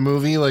out of the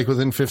movie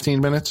within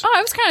 15 minutes? Oh,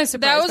 I was kind of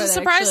surprised. That was by a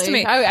surprise to actually.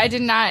 me. I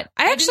did not.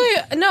 I actually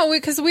no,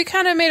 because we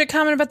kind of made a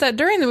comment about that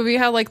during the movie,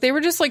 how they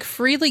were just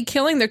freely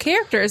killing their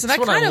characters, and That's I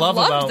what I kind of love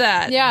about loved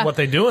that. Yeah. what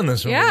they do in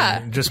this movie.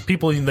 Yeah. Just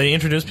people, they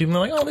introduce people,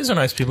 and they're like, oh, these are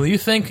nice people. You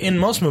think in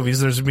most movies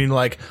there's been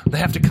they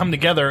have to come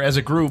together as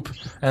a group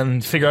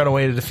and figure out a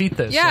way to defeat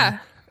this. Yeah.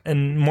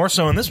 And more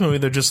so in this movie,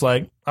 they're just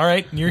like, all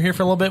right, you're here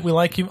for a little bit. We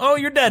like you. Oh,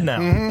 you're dead now.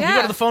 You go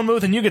Yeah. to the phone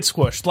booth and you get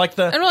squished.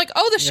 And we're like,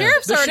 oh, the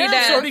sheriff's The already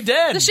sheriff's dead. already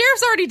dead. The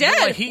sheriff's already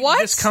dead. He what?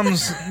 just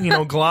comes,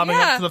 globbing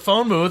Yeah. up to the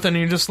phone booth, and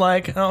you're just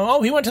like,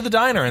 oh, he went to the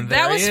diner, and there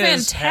That was he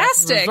is, half the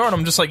fantastic. resort.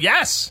 I'm just like,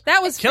 yes,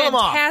 That was kill him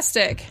off.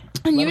 fantastic.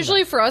 And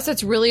usually for us,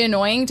 it's really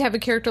annoying to have a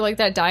character like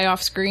that die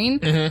off screen.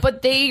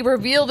 But they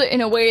revealed it in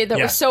a way that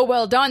Yeah. was so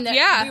well done that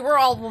Yeah. we were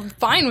all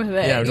fine with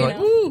it. Yeah, I was you like,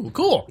 know? ooh,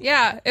 cool.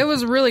 Yeah, it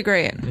was really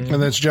great.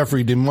 And that's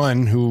Jeffrey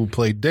DeMunn, who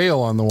played Dale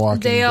on The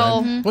Walking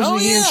Dale. Dead. Wasn't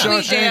he in yeah.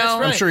 Shawshank? Sweet Dale.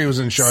 I'm sure he was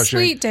in Shawshank.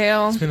 Sweet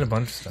Dale. Been a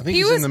bunch of stuff. I think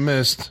He he's in was- The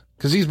Mist,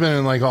 because he's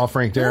been in all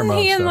Frank Darabont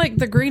Wasn't he in stuff.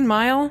 the Green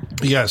Mile?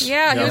 Yes.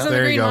 Yeah, he was in the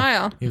there you Green go.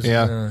 Mile. He was,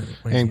 Yeah,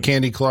 and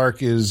Candy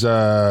Clark is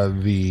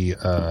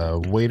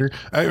the waiter,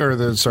 or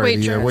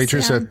the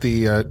waitress yeah.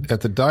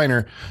 at the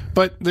diner.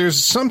 But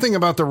there's something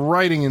about the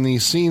writing in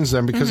these scenes,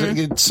 then, because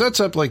it sets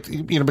up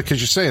because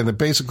you're saying that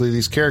basically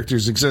these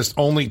characters exist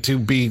only to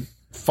be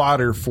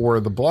fodder for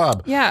the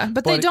Blob. Yeah,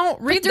 but they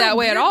don't read they're that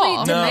way at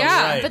all. No,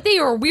 yeah. right. But they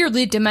are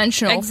weirdly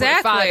dimensional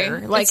Exactly. for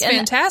fodder. It's and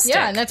fantastic.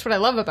 Yeah, and that's what I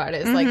love about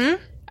it. Is like,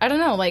 I don't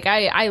know, like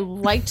I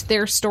liked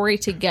their story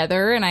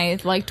together, and I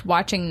liked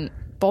watching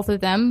both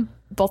of them,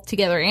 both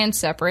together and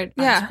separate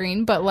on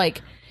screen. But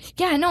like,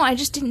 yeah, no, I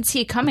just didn't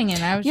see it coming,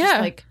 and I was just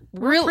like,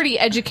 we're pretty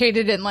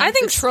educated in like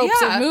the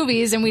tropes of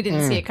movies, and we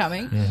didn't see it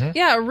coming.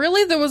 Yeah,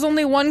 really, there was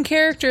only one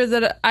character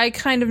that I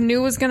kind of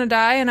knew was going to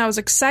die, and I was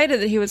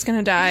excited that he was going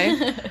to die.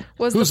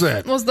 Who's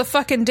that? Was the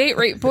fucking date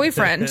rape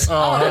boyfriend.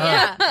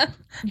 Yeah,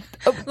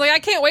 Like, I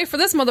can't wait for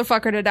this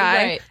motherfucker to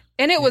die. Right.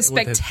 And it was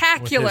With his-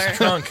 spectacular. with his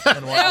trunk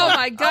and whatnot. Oh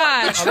my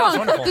god.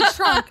 the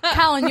trunk,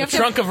 Colin. You have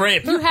Trunk to of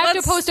rape. you have to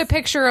Let's- post a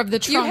picture of the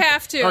You trunk.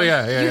 have to. Oh,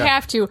 yeah. You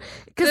have to,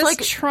 because This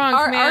like trunk,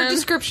 our man.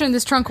 description of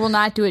this trunk will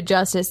not do it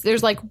justice.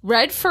 There's like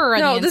red fur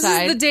on No, the this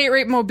inside, is the date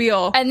rape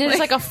mobile. and there's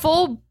like a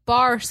full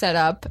bar set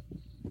up.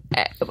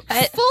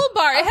 full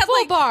bar. It had full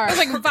like bar. It was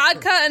like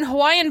vodka and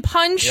Hawaiian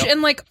punch Yep.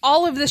 and like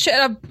all of the shit.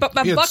 A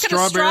bucket of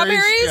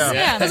strawberries.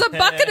 Yeah. There's a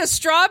bucket of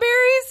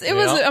strawberries. It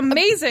was Yeah.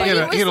 amazing. He had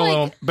it a, was he had a like-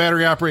 little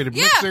battery-operated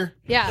mixer.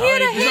 Yeah, He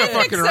had a He's not hand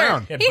fucking mixer.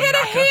 around. He had a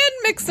Banaka. hand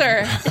mixer.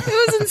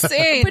 It was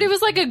insane. but it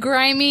was like a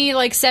grimy,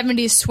 like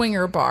 70s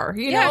swinger bar.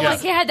 You know, Yeah.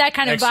 like it had that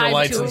kind of Extra vibe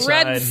lights to it. inside.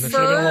 Red There should have been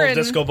fur a little and-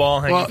 disco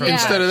ball hanging Well, from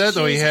instead of that,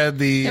 though, he had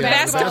the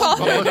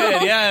basketball. It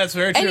did, yeah, that's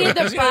very true. And he had the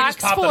Because, you know, you box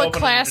just pop full it of open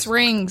and class just-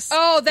 rings.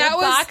 Oh, that the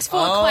was box full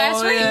of class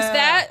Oh, rings. yeah.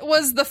 that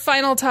was the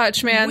final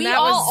touch, man. We that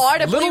all was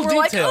audibly Little were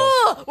like, details.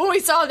 "Oh!" when we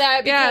saw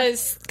that yeah,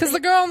 because because the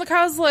girl in the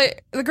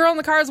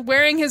car is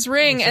wearing his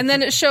ring, and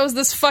then it shows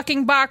this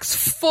fucking box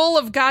full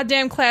of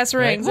goddamn class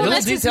rings. Little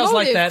that's his details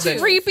like motive, that too. that,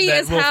 Creepy that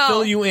as will hell.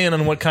 fill you in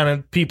on what kind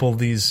of people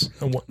these.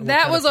 What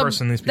That kind was of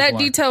person these people that are.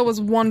 detail was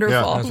wonderful.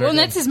 Yeah. That's well, and good.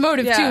 that's his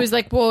motive Yeah. too. Is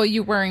like, well,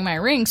 you wearing my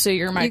ring, so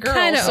you're my You girl.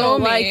 kinda so owe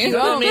me. like you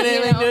owe me. Doesn't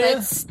mean You know,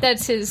 anything.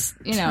 that's his.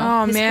 You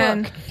know, Oh his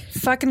man, book.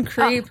 fucking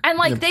creep. And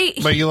like they,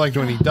 But you liked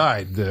when he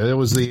died. It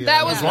was the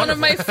That was one of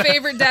my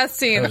favorite death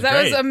scenes. That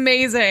was great.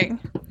 amazing.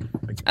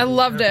 I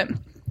loved it.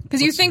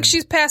 Because you think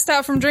she's passed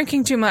out from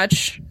drinking too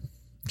much.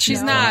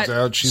 She's not. Turns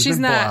out she's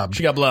been not. blobbed.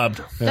 She got blubbed.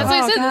 that's what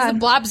I Oh, said. God.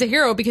 Blob's a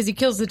hero because he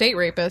kills the date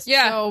rapist.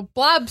 Yeah. So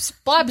Blob's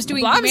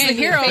doing Blob's the humanity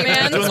hero, a favor man.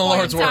 at this Doing the point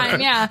Lord's in work.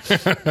 time,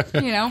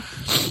 yeah. You know,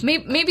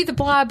 maybe the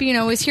Blob, you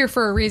know, is here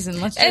for a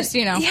reason. Let's just,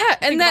 you know, yeah,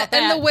 and think about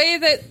and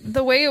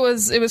the way it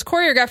was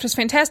choreographed was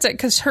fantastic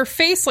because her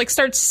face like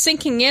starts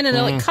sinking in and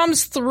it like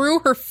comes through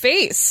her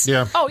face.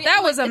 Yeah. Oh, yeah, That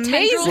like was the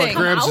tendrils amazing.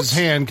 come Grabs out. his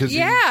hand because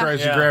Yeah. he tries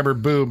to Yeah. grab her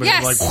boob and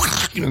Yes. it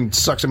like and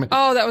sucks him in.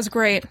 Oh, that was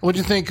great. What'd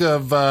you think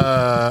of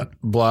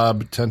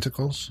Blob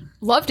tentacles?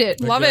 Loved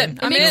it. Love it.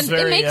 I'm makes- in.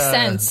 it makes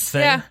sense.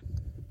 Thing. Yeah,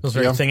 It was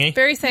very Yeah. thingy.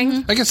 very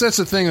thing. I guess that's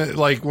the thing that,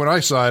 like, when I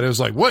saw it, it was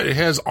like, what? It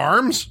has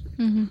arms?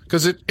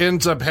 Because it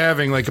ends up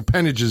having, like,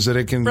 appendages that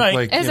it can, Right.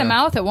 like, It has you a know.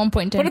 mouth at one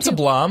point. But it's a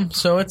blob,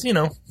 so it's, you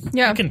know,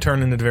 Yeah. it can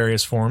turn into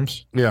various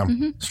forms, Yeah.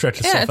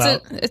 stretch Yeah, itself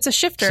out. it's a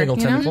shifter. Single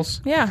you know? tentacles.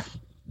 Yeah.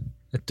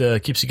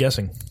 It keeps you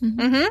guessing.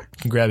 Mm-hmm.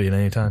 Can grab you at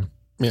any time.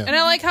 Yeah. And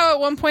I like how at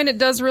one point it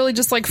does really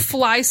just like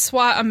fly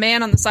swat a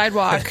man on the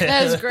sidewalk.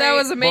 That was great. That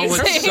was Well, amazing.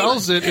 what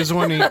sells it is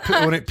when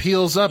it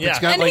peels up, Yeah. it's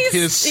got, And like, he's-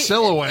 his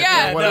silhouette.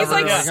 Yeah, or whatever. he's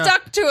like Yeah.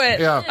 stuck to it.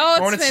 Yeah. Oh,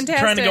 Or when it's it's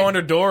fantastic. trying to go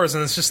under doors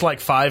and it's just like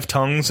 5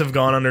 tongues have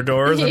gone under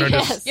doors and are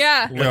Yes. just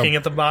Yeah. licking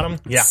at the bottom.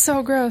 Yeah.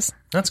 So gross.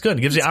 That's good.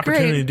 It gives you It's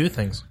opportunity great. to do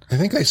things. I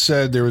think I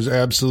said there was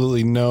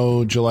absolutely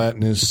no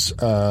gelatinous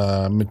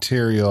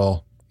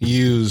material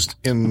used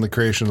in the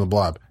creation of the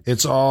blob.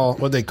 It's all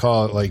what they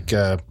call it, like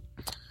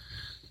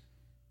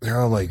they're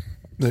all like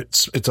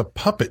it's a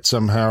puppet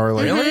somehow, or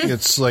like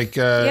it's like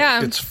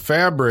Yeah. it's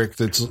fabric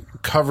that's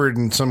covered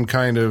in some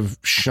kind of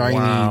shiny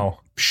Wow.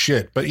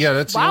 shit. But yeah,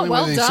 that's the Wow, only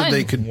well way they said done.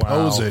 they could Wow.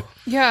 pose it.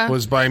 Yeah.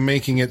 Was by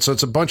making it so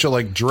it's a bunch of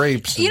like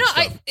drapes. And You know,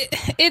 stuff.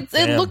 it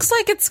Damn. looks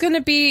like it's going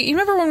to be. You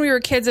remember when we were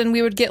kids and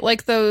we would get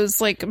like those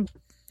like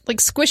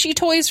squishy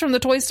toys from the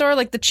toy store,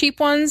 like the cheap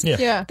ones? Yeah.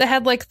 Yeah. That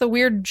had like the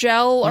weird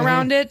gel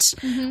around it,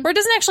 where it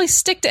doesn't actually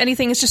stick to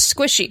anything. It's just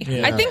squishy.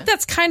 Yeah. I think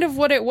that's kind of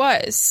what it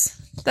was.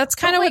 That's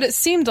kind of like, what it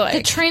seemed the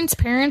like.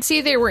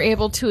 transparency they were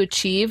able to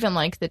achieve and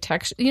like the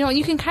texture, you know,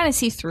 you can kind of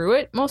see through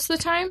it most of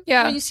the time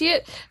Yeah. when you see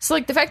it. So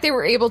like the fact they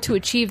were able to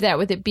achieve that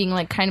with it being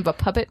like kind of a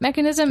puppet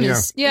mechanism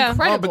is Yeah.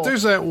 incredible. Oh, but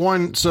there's that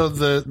one. So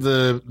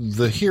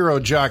the hero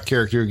jock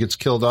character who gets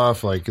killed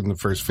off like in the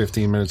first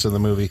 15 minutes of the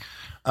movie.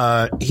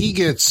 He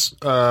gets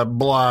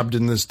blobbed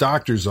in this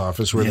doctor's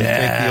office where they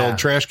take the old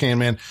trash can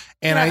man,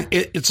 and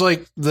it's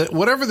like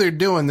whatever they're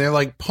doing, they're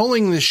like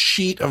pulling this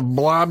sheet of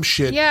blob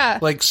shit,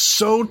 like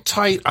so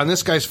tight on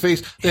this guy's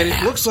face that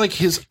it looks like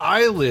his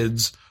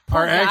eyelids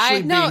are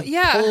actually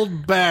being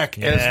pulled back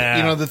as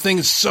you know the thing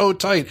is so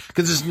tight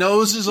because his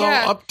nose is all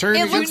upturned.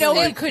 you against know the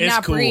he light. could It's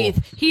not cool. breathe.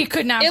 He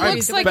could not It breathe.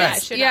 looks to like put it's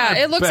that shit yeah. on.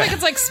 It looks Bet. like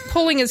it's like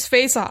pulling his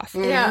face off.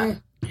 Yeah.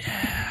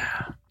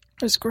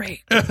 It was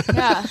great.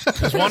 Yeah.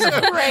 It's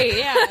wonderful. Great.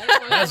 Yeah.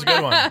 That's a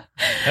good one.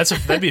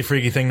 That'd be a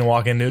freaky thing to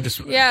walk into. Just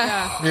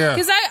Yeah. Yeah.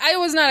 Because I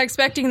was not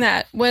expecting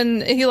that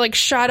when he like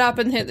shot up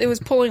and it was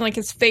pulling like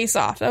his face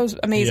off. That was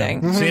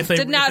amazing. Yeah. See, if they,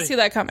 Did not if see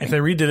that coming. If they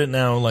redid it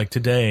now, like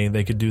today,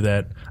 they could do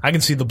that. I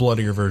can see the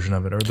bloodier version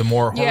of it, or the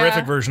more Yeah.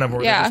 horrific version of it,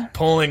 where they're just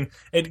pulling.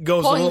 It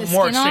goes Pulling a the little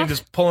more skin extreme, off?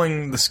 just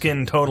pulling the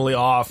skin totally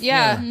off.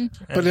 Yeah.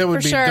 But that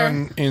would For be sure.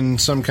 done in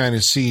some kind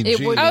of CG. It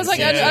would I was like,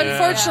 Yeah.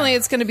 unfortunately,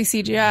 it's going to be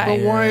CGI. But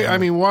why? I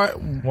mean, why?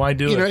 Why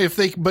do You it? know, if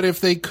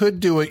they could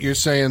do it, you're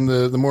saying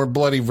the more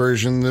bloody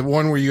version, the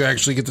one where you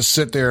actually get to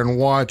sit there and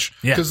watch,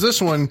 Yeah. because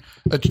this one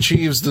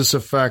achieves this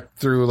effect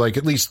through like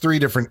at least 3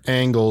 different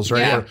angles, right?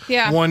 Yeah, Where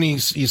yeah. One, you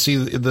see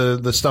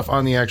the stuff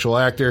on the actual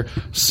actor.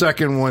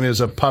 Second one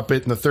is a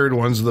puppet, and the third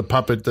one's the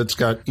puppet that's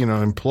got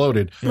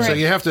imploded. So Right.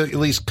 you have to at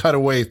least cut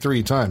away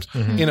 3 times.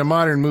 In a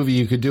modern movie,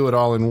 you could do it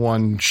all in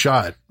one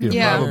shot,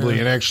 Yeah. probably,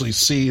 and actually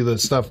see the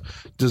stuff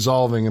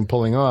dissolving and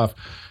pulling off.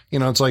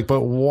 It's like,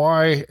 but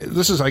why?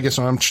 This is, I guess,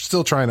 what I'm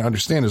still trying to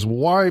understand is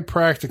why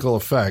practical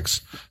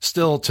effects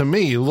still, to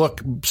me,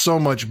 look so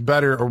much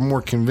better or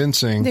more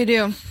convincing They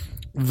do.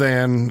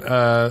 than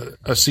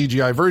a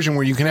CGI version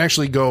where you can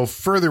actually go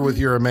further with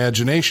your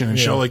imagination and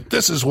show, like,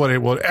 this is what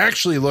it would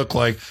actually look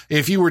like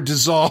if you were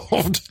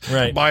dissolved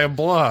Right. by a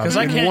blob. Because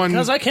I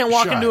can't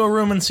walk shot. into a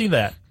room and see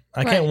that.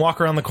 I can't walk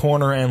around the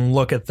corner and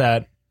look at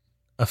that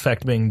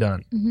effect being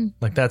done.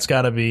 Like that's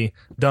got to be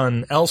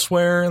done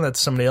elsewhere. That's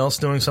somebody else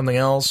doing something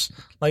else.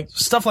 Like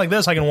stuff like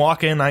this, I can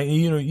walk in.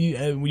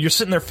 You're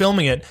sitting there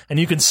filming it, and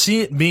you can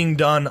see it being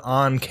done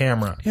on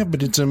camera. Yeah,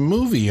 but it's a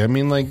movie. I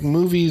mean, like,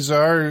 movies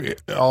are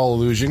all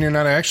illusion. You're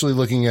not actually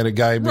looking at a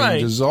guy being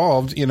Right.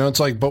 dissolved. It's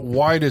like, but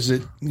why does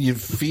it you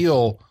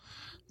feel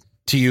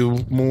to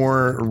you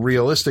more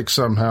realistic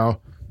somehow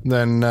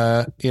than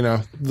than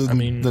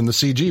the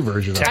CG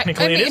version of it?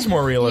 Technically, I mean, it is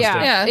more realistic.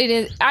 Yeah. It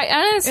is. I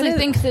honestly It is.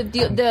 think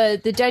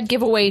that the dead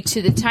giveaway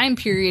to the time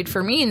period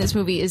for me in this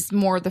movie is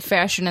more the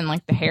fashion and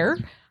like the hair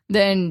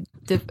than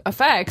the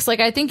effects. Like,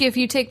 I think if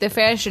you take the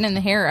fashion and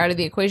the hair out of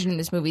the equation in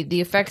this movie, the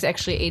effects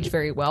actually age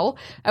very well.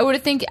 I would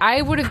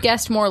have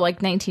guessed more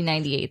like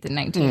 1998 than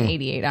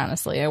 1988.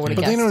 Honestly, I would have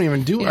But guessed. they don't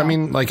even do. I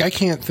mean, like, I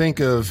can't think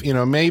of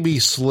maybe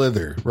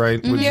Slither, right?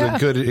 Was a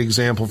good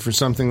example for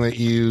something that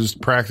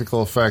used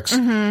practical effects.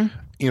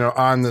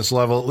 On this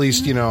level, at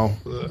least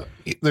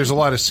there's a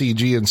lot of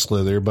CG in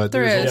Slither, but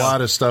There there's is. a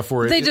lot of stuff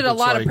where They it did a looks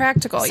lot like, of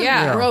practical.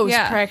 Yeah. Gross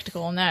Yeah.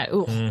 practical in that.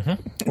 Ooh.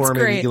 or maybe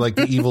great. like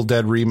the Evil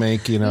Dead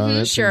remake.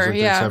 That Sure, seems like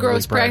yeah. that's heavily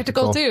Gross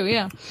practical too.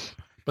 Yeah.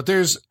 But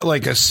there's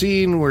like a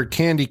scene where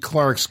Candy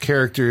Clark's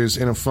character is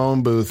in a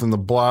phone booth and the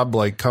blob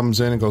like comes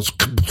in and goes,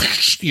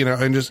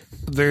 and just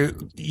there.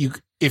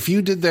 If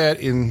you did that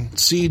in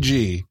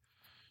CG,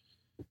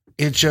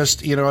 it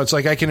just, it's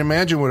like I can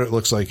imagine what it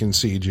looks like in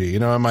CG,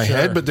 in my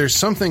head. But there's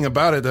something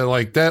about it that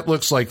like that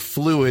looks like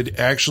fluid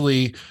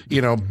actually,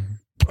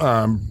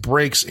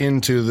 breaks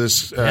into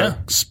this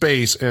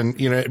space and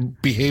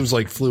it behaves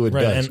like fluid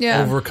Right, does. and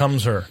Yeah.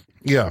 overcomes her.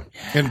 Yeah,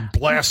 and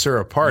blasts her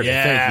apart. I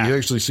Yeah. think you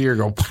actually see her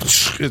go.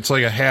 It's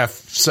like a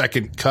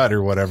half-second cut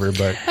or whatever.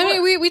 But I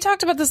mean, we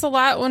talked about this a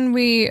lot when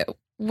we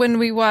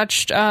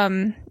watched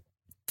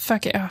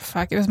fuck it. Oh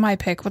fuck! It was my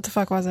pick. What the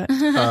fuck was it?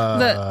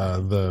 Dawn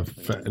of the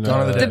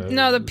Dead.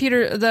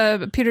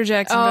 The Peter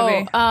Jackson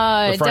movie. The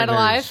Dead Frighteners.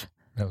 Alive.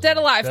 Dead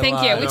Alive.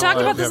 Thank you. We talked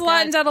about this a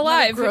lot in Dead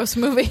Alive. Gross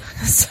movie.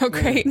 So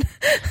great.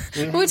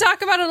 We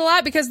talk about it a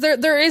lot because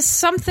there is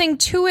something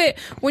to it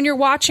when you're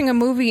watching a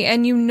movie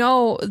and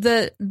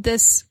that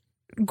this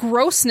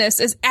grossness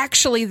is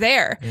actually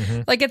there.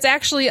 Like it's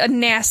actually a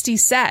nasty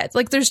set.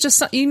 Like there's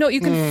just you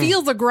can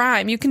feel the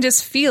grime. You can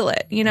just feel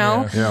it,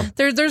 Yeah.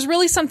 There's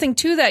really something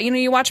to that.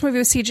 You watch a movie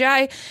with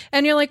CGI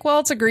and you're like, well,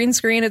 it's a green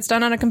screen, it's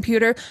done on a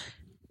computer.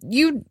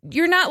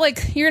 You're not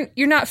like you're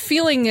not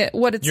feeling it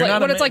what it's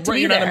like to be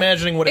You're there. not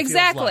imagining what it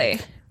exactly. feels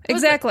like.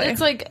 Exactly.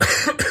 It's like,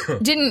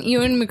 didn't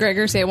Ewan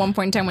McGregor say at one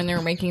point in time when they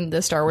were making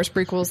the Star Wars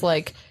prequels,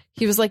 like,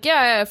 he was like,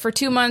 yeah, for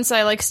 2 months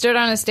I like stood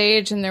on a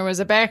stage and there was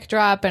a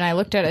backdrop and I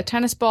looked at a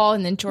tennis ball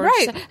and then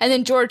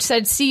George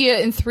said, see you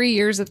in 3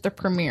 years at the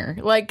premiere.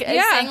 Like,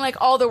 saying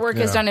like all the work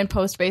is done in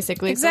post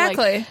basically.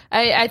 Exactly. So,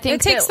 like, I think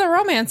it takes the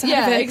romance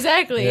out of it.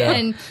 exactly. Yeah.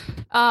 And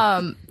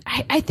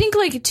I think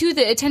like too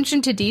the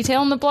attention to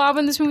detail in the Blob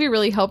in this movie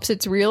really helps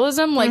its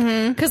realism, like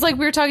because like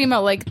we were talking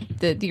about like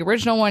the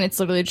original one, it's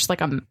literally just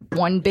like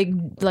one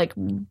big like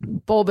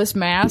bulbous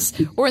mass,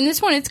 or in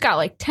this one it's got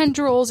like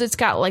tendrils, it's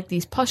got like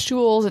these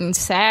pustules and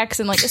sacs,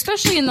 and like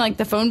especially in like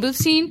the phone booth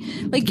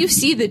scene, like you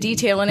see the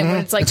detail in it when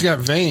it's like it's got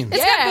veins.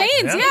 It's got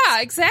veins. Yeah,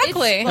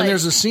 exactly. It's And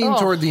there's a scene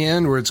toward the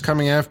end where it's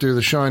coming after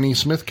the Shawn E.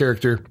 Smith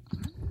character,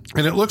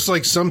 and it looks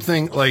like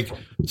something like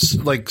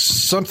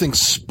something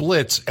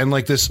splits, and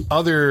like this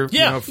other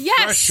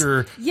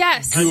fresher.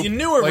 Yes. A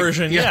newer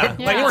version, yeah.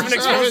 Like it wasn't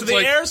exposed to the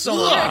Like, air so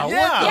long. ugh,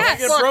 Like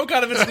it broke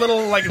out of its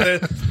little like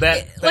that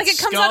Like it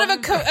comes out of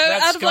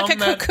like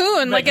a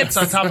cocoon, like it's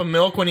on top of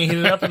milk when you heat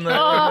it up in the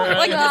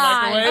like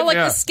microwave. Oh, like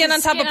Yeah. the skin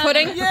on top of Skin on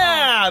pudding? the-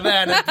 Yeah,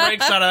 then it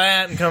breaks out of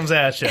that and comes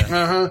at you.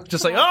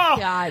 Just like, oh,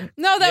 God.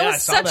 No, that Yeah, I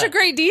was saw such that. a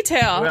great detail.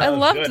 Yeah, I it was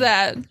loved good.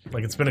 that.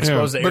 like it's been Yeah,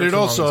 exposed to air but it too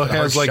long, also it's got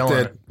a has hard like shell on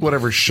that it.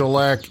 whatever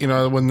shellac, you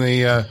know, when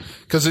they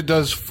because it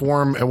does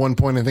form at one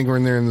point. I think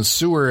when they're in the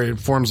sewer, it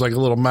forms like a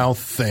little mouth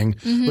thing,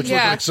 which looked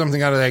Yeah. like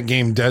something out of that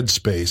game Dead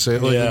Space.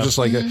 It looked Yeah. just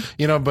like a,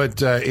 you know,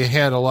 but it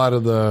had a lot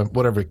of the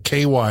whatever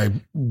KY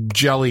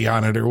jelly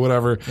on it or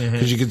whatever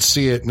because you could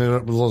see it and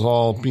it was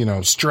all, you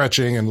know,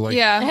 stretching and like It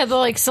Yeah. had the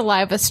like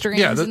saliva streams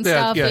yeah, and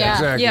stuff. yeah,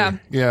 exactly,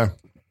 Yeah.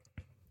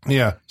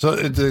 yeah. So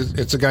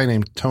it's a guy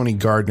named Tony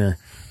Gardner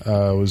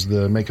was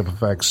the makeup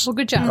effects Well,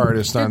 good job.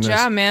 artist on Good this.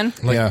 job, man.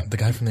 Like Yeah. the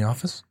guy from The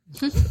Office?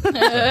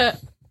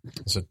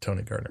 It's a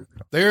Tony Gardner.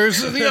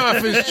 There's the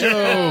Office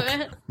joke.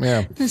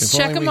 Yeah, Let's If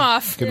check only him we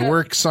off. Could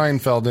work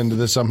Seinfeld into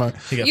this somehow.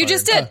 He got You fired.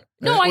 just did.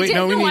 No, I Wait, did.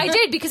 no, we No, need- I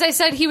did because I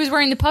said he was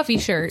wearing the puffy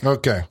shirt.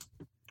 Okay,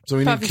 so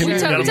we need Puffy shirt.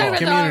 community, We talked about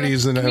the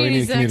communities and we need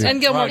communities community.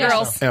 And Gilmore Right.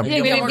 Girls. Yeah. We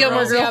need Gilmore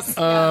Girls.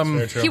 Yep.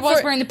 Very true. He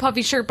was wearing the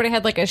puffy shirt, but it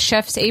had like a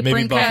chef's apron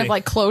kind Buffy. of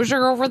like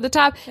closure over the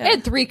top. It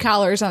had 3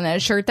 collars on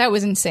that shirt. That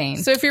was insane.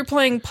 So if you're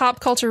playing pop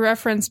culture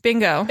reference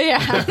bingo,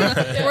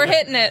 yeah. we're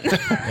hitting it.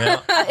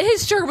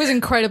 His shirt was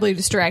incredibly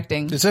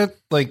distracting. Is that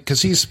like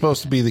because he's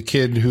supposed to be the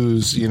kid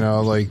who's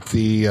like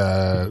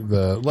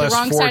the less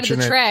Wrong fortunate, side of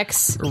the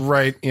tracks.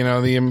 right? You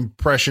know, the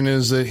impression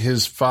is that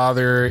his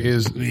father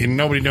is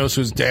nobody knows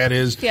who his dad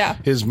is. Yeah.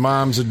 His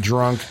mom's a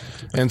drunk,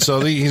 and so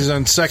he's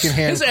on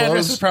secondhand His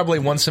address is clothes. probably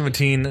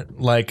 117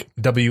 like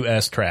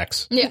WS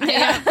tracks.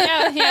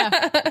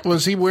 Yeah.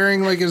 Was he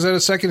wearing is that a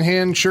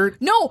secondhand shirt?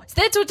 No,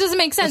 that's what doesn't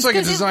make sense. It's like a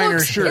 'cause designer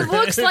looks, shirt. It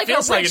looks It like a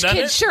feels like rich it, doesn't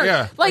kid's it? shirt.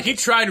 Yeah. Like he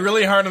tried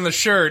really hard on the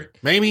shirt.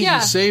 Maybe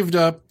Yeah. he saved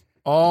up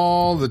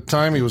all the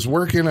time he was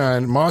working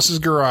on Moss's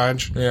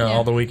garage, Yeah,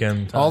 all the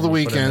weekend. all the Put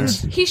it in there.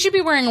 weekends. He should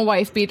be wearing a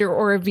wife beater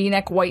or a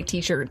V-neck white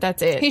T-shirt.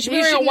 That's it. He should be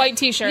wearing a shouldn't- white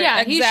T-shirt.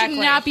 Yeah, he Exactly.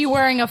 should not be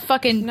wearing a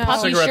fucking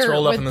puffy Cigarettes shirt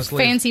rolled up in the with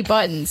sleeve. fancy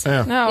buttons.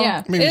 Yeah. No.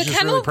 Yeah. Maybe he's It just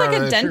kind of really looked like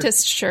proud of a that shirt.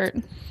 dentist shirt.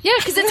 Yeah,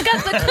 because it's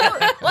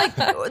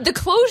got the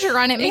closure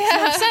on it makes no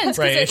Yeah. sense. 'cause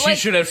Right, it, and she like,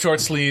 should have short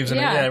sleeves.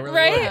 And Yeah, it really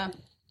right?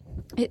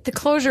 would. the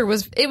closure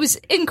was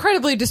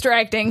incredibly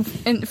distracting,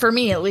 and for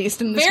me at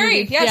least. In this Very,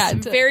 movie. yes,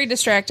 Yeah, very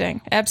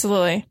distracting.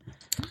 Absolutely.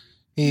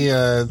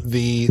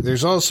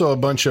 There's also a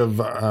bunch of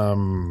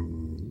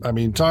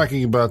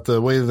talking about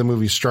the way the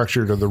movie's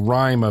structured or the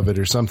rhyme of it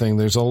or something.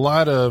 There's a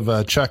lot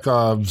of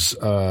Chekhov's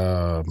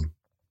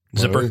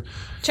Zipper.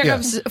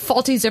 Chekhov's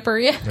faulty zipper.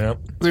 Yeah.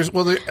 Yep.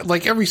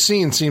 Like every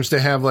scene seems to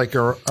have like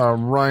a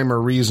rhyme or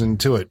reason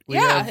to it.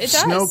 Yeah, it does.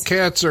 Snow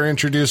cats are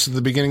introduced at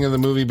the beginning of the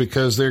movie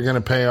because they're going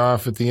to pay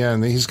off at the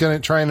end. He's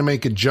trying to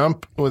make a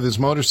jump with his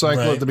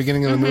motorcycle Right. at the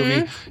beginning of the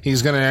movie.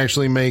 He's going to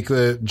actually make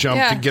the jump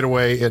Yeah. to get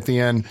away at the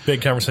end.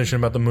 Big conversation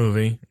about the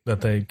movie that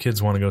the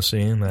kids want to go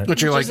see. And that.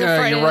 But you're Which like, is a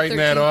Friday you're the writing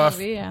that 13th off.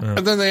 movie, yeah.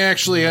 And then they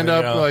actually end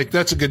up go. like,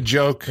 that's a good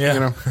joke. Yeah. You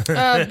know?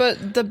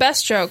 But the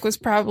best joke was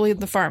probably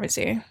the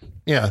pharmacy.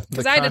 Yeah.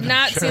 Because I did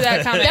not see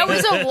that coming. That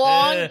was a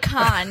long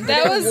con.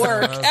 That was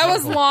that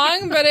was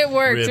long, but it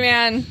worked, Rib.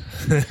 man.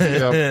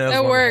 Yeah.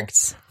 It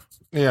worked.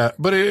 Yeah,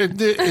 but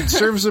it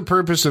serves the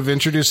purpose of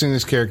introducing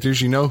these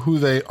characters. You know who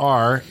they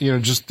are,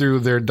 just through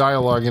their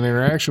dialogue and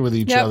interaction with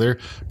each Yep. other.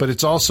 But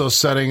it's also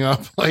setting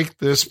up like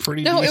this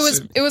pretty. No,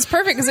 decent- it was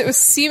perfect because it was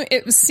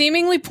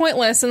seemingly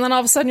pointless, and then all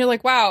of a sudden you're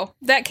like, wow,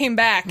 that came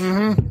back.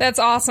 That's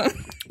awesome.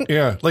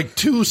 yeah, like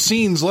 2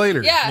 scenes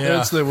later.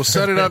 Yeah. We'll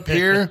set it up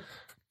here,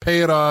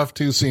 pay it off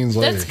 2 scenes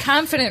later. That's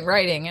confident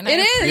writing, and It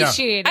I is.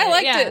 appreciate it. I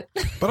liked Yeah. it.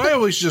 But I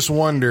always just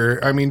wonder,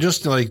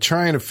 just like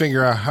trying to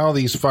figure out how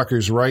these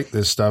fuckers write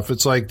this stuff.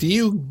 It's like, do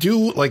you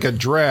do like a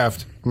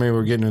draft? Maybe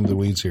we're getting into the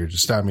weeds here.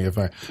 Just stop me if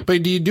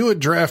but do you do a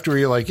draft where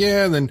you're like,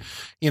 yeah, and then,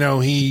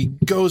 he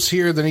goes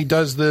here, then he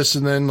does this,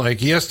 and then like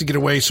he has to get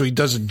away, so he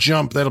does a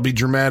jump. That'll be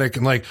dramatic.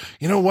 And like,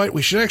 you know what?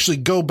 We should actually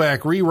go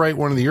back, rewrite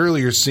one of the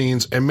earlier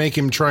scenes and make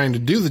him trying to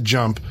do the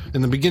jump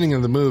in the beginning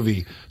of the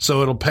movie.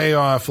 So it'll pay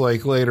off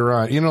like later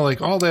on,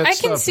 like all that I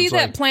stuff. can see It's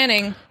that like,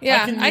 planning.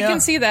 Yeah, I yeah. can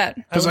see that.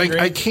 because would agree.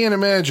 I can't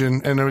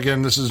imagine, and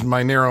again, this is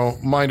my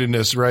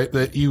narrow-mindedness, right?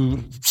 That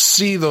you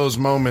see those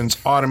moments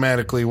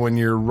automatically when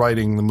you're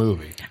writing the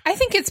movie. I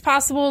think it's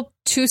possible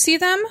to see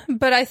them,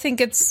 but I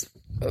think it's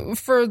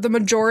for the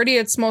majority,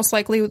 it's most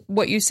likely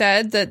what you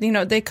said that,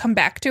 they come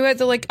back to it.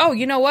 They're like, oh,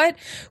 you know what?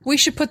 We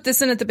should put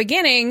this in at the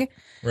beginning.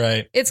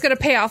 Right. It's going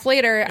to pay off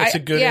later. It's a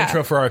good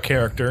intro for our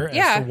character. As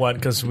Yeah. to what,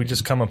 because we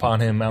just come upon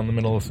him out in the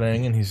middle of the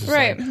thing, and he's just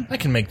Right. like, I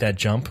can make that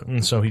jump.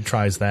 And so he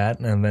tries that,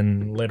 and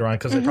then later on,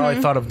 because they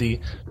probably thought of the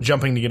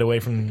jumping to get away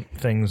from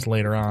things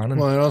later on. And,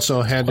 Well, it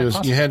also had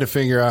you had to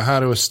figure out how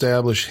to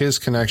establish his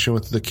connection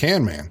with the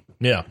Can Man.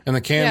 yeah. And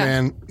the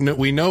Can Man,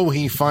 we know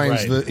he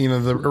finds Right.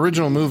 the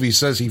original movie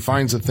says he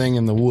finds a thing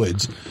in the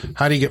woods.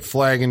 How do you get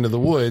Flag into the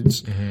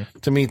woods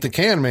to meet the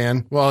Can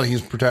Man? Well,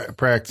 he's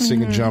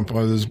practicing a jump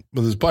with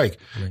his bike.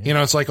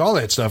 It's like all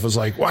that stuff is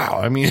like,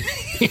 wow. I mean,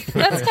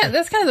 that's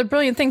kind of the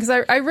brilliant thing,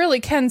 because I really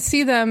can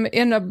see them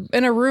in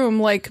a room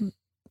like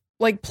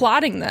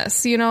plotting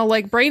this,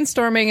 like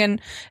brainstorming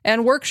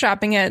and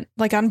workshopping it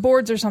like on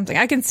boards or something.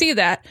 I can see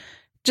that.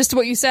 Just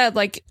what you said,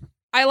 like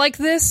I like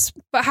this,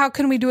 but how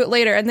can we do it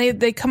later? And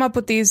they come up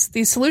with these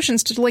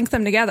solutions to link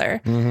them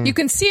together. You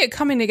can see it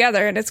coming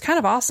together, and it's kind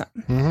of awesome.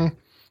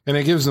 And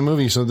it gives the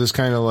movie this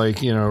kind of like,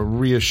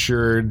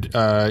 reassured,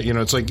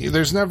 it's like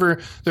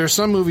there's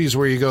some movies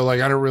where you go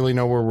like, I don't really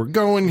know where we're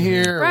going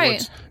here. Or Right.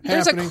 what's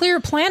There's a happening. clear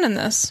plan in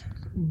this.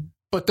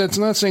 But that's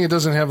not saying it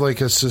doesn't have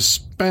like a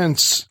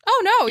suspense.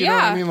 Oh, no. You know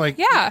what I mean? Like,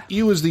 yeah.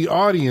 you as the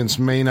audience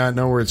may not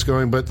know where it's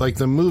going, but like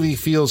the movie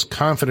feels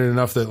confident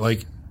enough that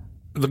like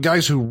the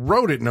guys who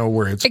wrote it know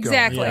where it's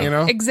Exactly.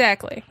 going.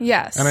 Exactly.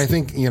 Yes. And I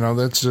think,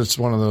 that's just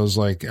one of those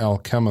like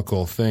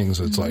alchemical things.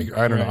 It's like,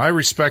 I don't know. I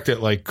respect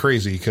it like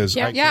crazy because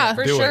I yeah, can't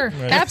for do sure.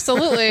 it.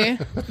 Absolutely.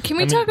 Can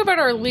we talk about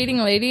our leading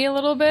lady a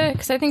little bit?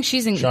 Because I think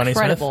she's Johnny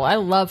incredible. Smith? I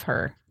love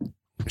her.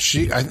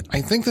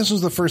 I think this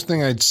was the first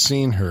thing I'd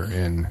seen her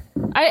in.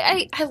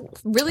 I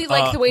really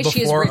like the way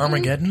she is before written.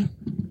 Armageddon.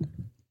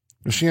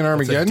 Was she in It's a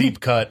Armageddon? deep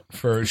cut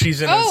for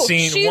she's in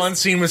one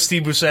scene with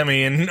Steve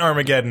Buscemi in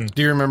Armageddon.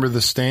 Do you remember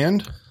The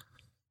Stand?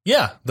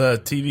 Yeah, the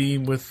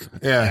TV with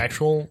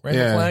actual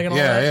rainbow flag and all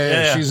that.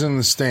 Yeah. She's in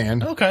The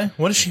Stand. Okay,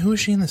 what is she? Who is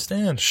she in The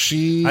Stand?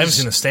 She's. I haven't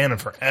seen The Stand in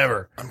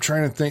forever. I'm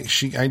trying to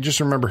think. I just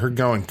remember her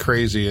going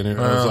crazy, and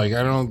I was like,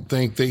 I don't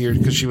think that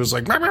because she was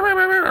like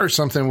or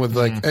something with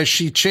like as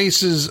she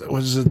chases.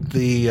 Was it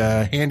the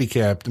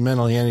handicapped,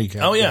 mental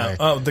handicapped? Oh yeah,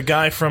 guy? the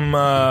guy from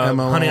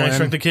Honey I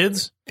Shrunk the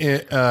Kids.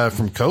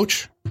 From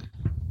Coach.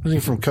 Was he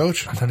from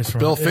Coach? I thought he's from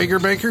Bill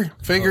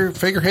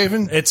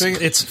Fagerhaven. It's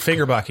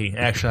Fagerbacky.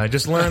 Actually, I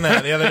just learned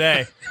that the other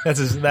day.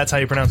 That's how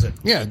you pronounce it.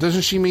 Yeah,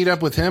 doesn't she meet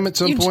up with him at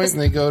some point and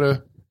they go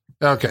to?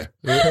 Okay,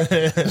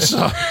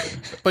 so,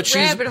 but she's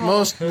Rabbit hole.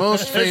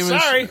 most famous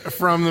Sorry.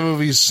 from the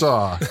movie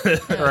Saw,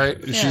 right?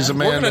 She's We're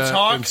Amanda gonna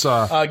talk. in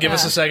Saw. Give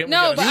us a second.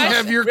 No, We but gotta- I-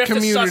 have your we have to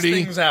suss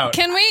community. things out.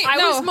 Can we? I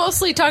no. was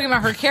mostly talking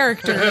about her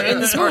character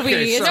in this movie.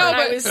 Okay, It's sorry.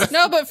 what I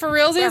was- but for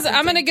realsies,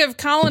 I'm going to give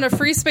Colin a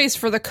free space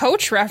for the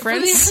Coach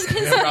reference.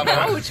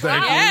 Coach,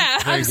 wow. Yeah.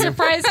 I'm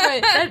surprised,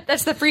 but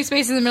that's the free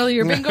space in the middle of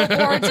your bingo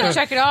board, so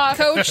check it off.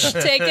 Coach,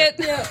 take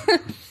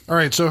it. All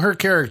right, so her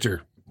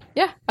character.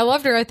 Yeah, I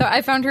loved her.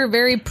 I found her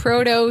very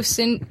proto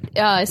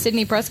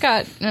Sydney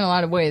Prescott in a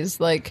lot of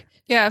ways. Like,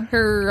 Yeah.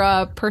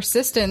 her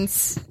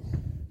persistence,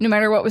 no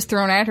matter what was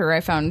thrown at her, I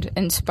found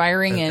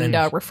inspiring and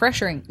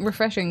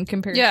refreshing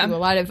compared Yeah. to a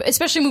lot of,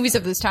 especially movies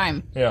of this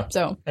time. Yeah.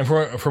 So And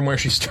from where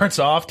she starts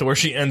off to where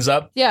she ends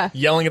up,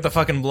 yelling at the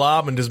fucking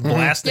blob and just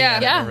blasting. Yeah. at it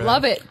and yeah, everything.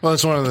 love it. Well,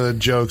 it's one of the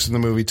jokes in the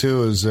movie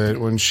too. Is that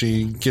when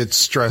she gets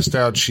stressed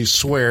out, she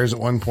swears at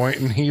one point,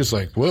 and he's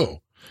like,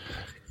 "Whoa."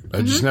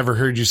 I just never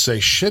heard you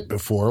say shit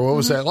before. What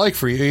was that like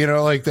for you?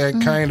 Like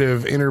that kind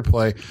of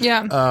interplay.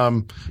 Yeah.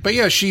 But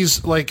yeah,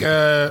 she's like,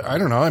 I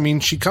don't know. I mean,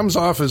 she comes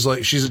off as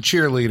like, she's a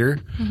cheerleader.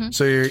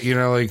 So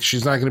like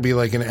she's not going to be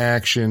like an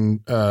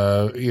action,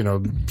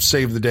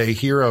 save the day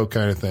hero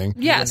kind of thing.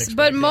 Yes,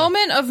 but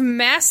moment of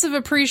massive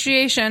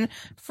appreciation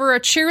for a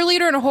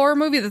cheerleader in a horror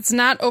movie that's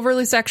not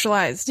overly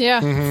sexualized. Yeah.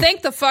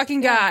 Thank the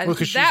fucking God. Well,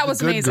 'cause she's that the was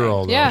good amazing.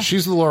 girl, though. Yeah.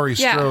 She's the Laurie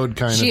Yeah. Strode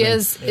kind She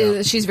of thing.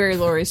 is she's very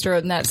Laurie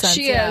Strode in that sense.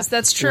 She yeah. is.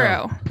 That's true.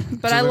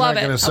 But So I they're love not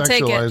it. gonna I'll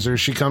take sexualize it. her.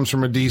 She comes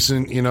from a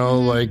decent,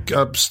 like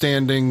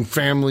upstanding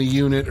family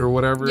unit or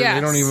whatever. Yes.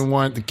 They don't even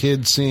want the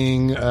kids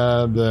seeing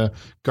the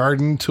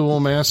Garden Tool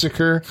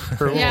Massacre.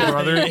 Her little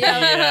brother.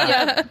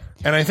 Yeah.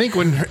 And I think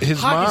when his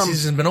Hockey mom,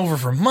 season's been over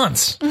for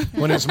months.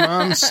 when his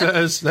mom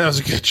says that was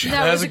a good joke.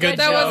 That was a good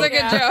That was a good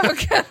Yeah.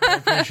 joke. I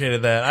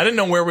appreciated that. I didn't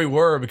know where we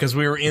were because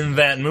we were in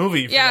that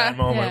movie for Yeah. that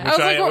moment, Yeah. I was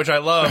like, which I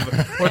love.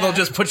 Where they'll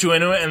just put you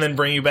into it and then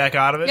bring you back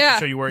out of it Yeah. to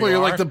show you where Well, you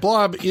you're are. like the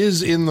blob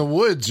is in the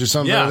woods or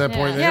something Yeah. at that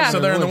point. Yeah. so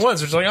they're in the woods.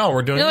 They're just like, oh,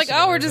 we're doing. You're this like,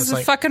 oh, we're together. just It's a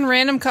like, fucking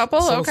random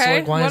couple. so it's Okay,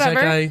 like, why whatever. is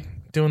that guy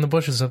doing the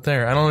bushes up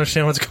there? I don't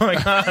understand what's going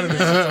on. And it's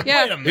just like,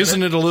 Yeah. wait a minute.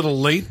 Isn't it a little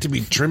late to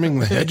be trimming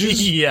the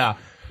hedges? Yeah,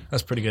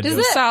 that's pretty good. Does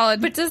joke. that,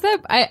 Solid. But does that?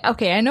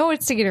 I know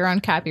it's to get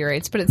around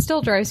copyrights, but it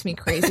still drives me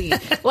crazy.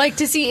 Like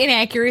to see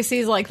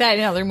inaccuracies like that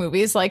in other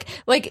movies, like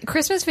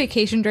Christmas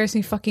Vacation drives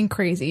me fucking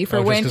crazy. For Oh,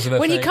 just when 'cause of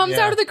that he thing? comes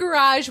Yeah. out of the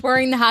garage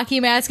wearing the hockey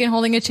mask and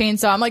holding a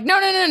chainsaw, I'm like, no,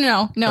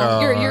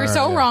 you're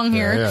so yeah, wrong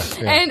here.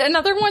 yeah. And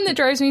another one that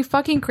drives me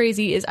fucking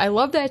crazy is I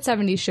love that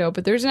 '70s show,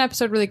 but there's an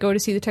episode where they go to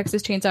see the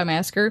Texas Chainsaw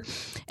Massacre,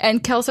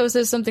 and Kelso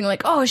says something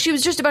like, "Oh, she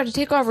was just about to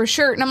take off her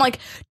shirt," and I'm like,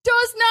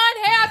 does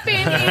not happen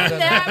in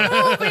that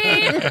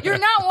movie. You're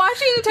not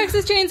watching the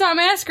Texas Chainsaw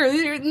Massacre.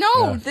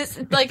 This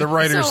like The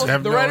writers so-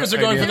 have The writers are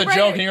going for the Right.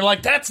 joke, and you're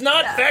like, that's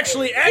not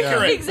factually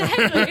accurate.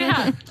 exactly.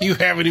 Yeah. You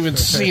haven't even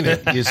seen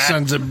it, you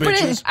sons of But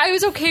bitches. I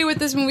was okay with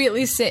this movie at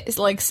least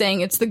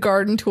saying it's the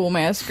Garden Tool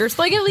Massacres.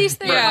 Like at least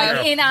they're Yeah.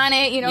 like in on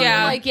it. Yeah.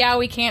 They're like, yeah,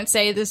 we can't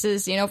say this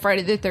is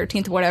Friday the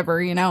 13th,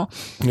 whatever. Yeah.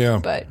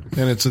 But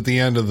And it's at the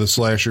end of the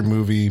slasher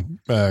movie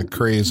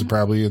craze,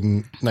 probably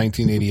in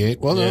 1988.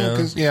 Well, no,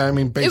 because I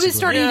mean, it basically, was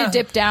starting to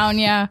dip down.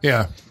 Yeah.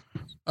 Yeah.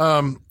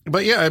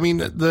 But yeah, I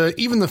mean,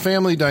 even the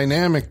family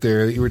dynamic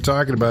there that you were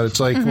talking about, it's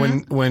like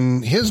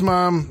when his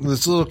mom,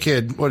 this little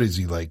kid, what is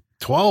he, like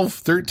 12,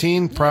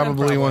 13,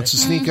 probably wants to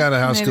sneak out of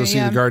the house to go Maybe, see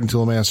the Garden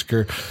Tool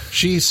Massacre.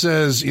 She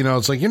says,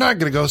 it's like, you're not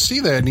going to go see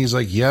that. And he's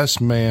like,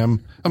 yes,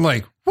 ma'am. I'm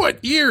like, what?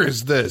 what year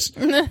is this?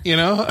 You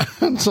know,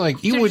 it's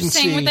like you They're wouldn't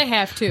just saying see. what they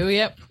have to.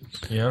 Yep.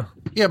 Yeah.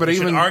 Yeah, but You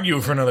should even argue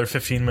for another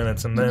 15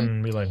 minutes and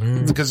then be like,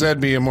 because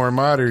that'd be a more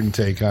modern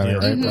take on it,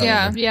 right?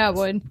 Probably. Yeah, it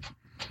would.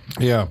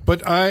 Yeah,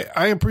 but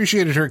I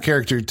appreciated her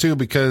character too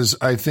because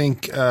I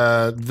think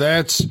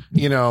that's,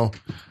 you know,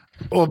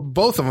 well,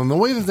 both of them, the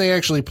way that they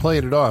actually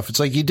played it off, it's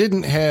like you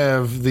didn't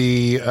have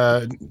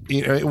the,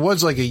 you know, it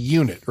was like a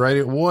unit, right?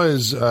 It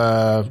was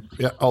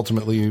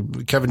ultimately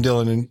Kevin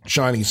Dillon and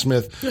Shawnee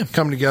Smith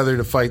come together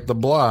to fight the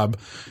Blob,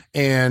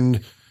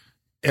 and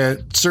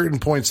at certain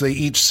points they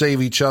each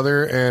save each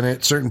other, and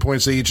at certain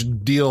points they each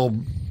deal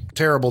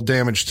terrible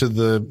damage to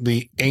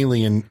the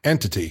alien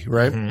entity,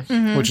 right?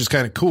 Mm-hmm. Which is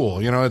kind of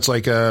cool. You know, it's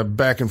like a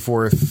back and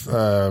forth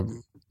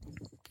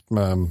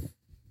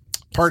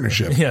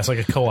partnership. yeah, it's like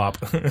a co-op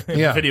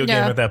video game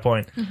at that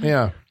point.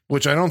 Yeah.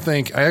 Which I don't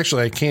think, I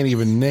can't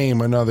even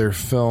name another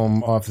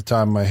film off the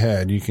top of my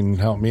head. You can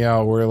help me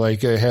out where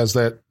like it has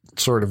that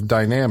sort of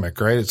dynamic,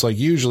 right? It's like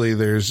usually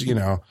there's, you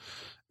know,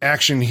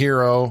 action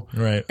hero.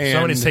 Right. And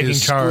Somebody's taking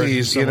his charge.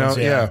 squeeze, you know,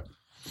 yeah.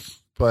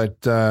 But,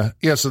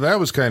 yeah, so that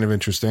was kind of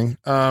interesting.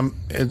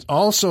 And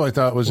also I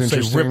thought was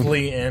interesting.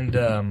 Ripley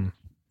and,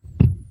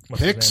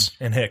 what's Hicks? his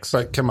name? And Hicks.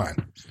 But come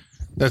on.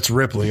 That's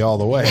Ripley all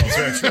the way.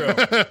 That's very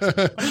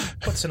true.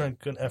 Puts in a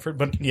good effort,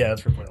 but yeah,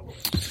 it's Ripley all the way.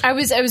 I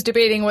was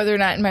debating whether or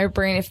not in my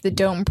brain if the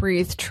Don't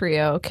Breathe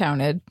trio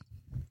counted.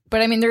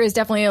 But I mean, there is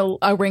definitely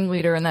a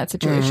ringleader in that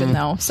situation,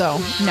 though. So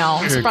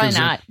no, it's Yeah, probably 'cause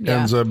not. it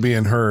ends up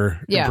being her.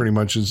 Yeah. It pretty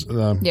much is.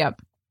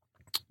 Yep.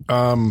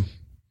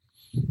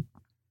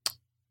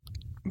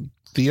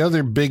 The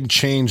other big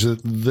change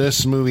that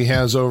this movie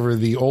has over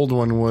the old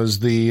one was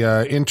the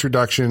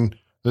introduction.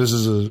 This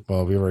is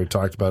well, we already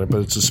talked about it,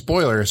 but it's a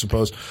spoiler, I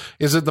suppose,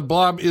 is that the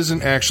Blob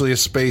isn't actually a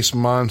space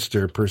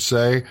monster per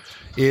se.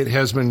 It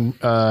has been,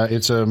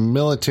 it's a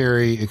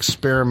military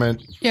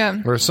experiment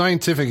or a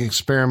scientific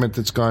experiment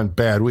that's gone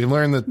bad. We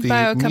learned that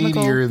the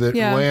meteor that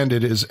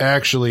landed is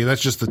actually,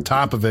 that's just the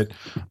top of it.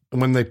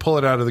 When they pull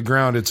it out of the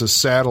ground, it's a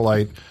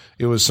satellite.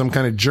 It was some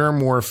kind of germ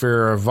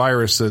warfare or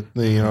virus that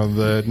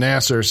the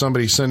NASA or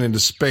somebody sent into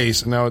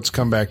space, and now it's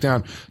come back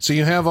down. So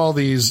you have all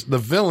these, the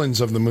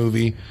villains of the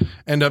movie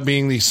end up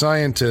being these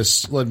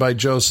scientists led by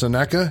Joe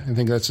Seneca. I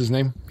think that's his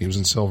name. He was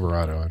in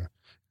Silverado.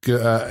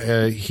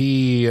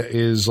 He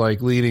is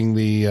like leading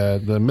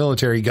the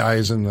military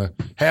guys in the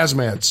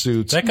hazmat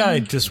suits. That guy,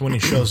 just when he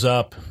shows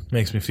up,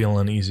 makes me feel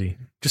uneasy.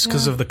 Just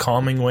because of the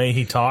calming way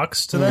he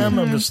talks to them,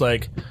 I'm just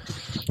like,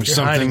 you're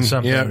hiding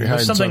something. Yeah,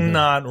 There's something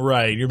not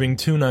right. You're being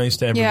too nice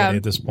to everybody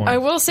at this point. I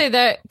will say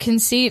that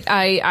conceit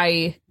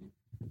I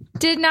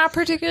did not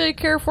particularly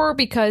care for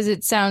because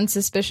it sounds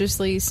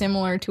suspiciously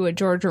similar to a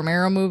George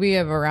Romero movie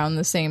of around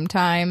the same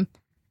time.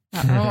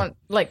 I don't want,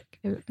 like,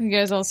 you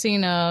guys all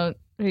seen I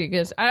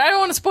don't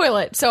want to spoil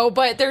it. So,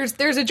 but there's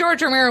a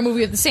George Romero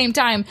movie at the same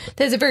time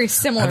that has a very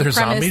similar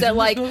premise that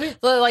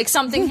like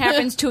something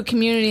happens to a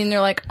community and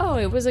they're like, oh,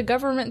 it was a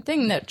government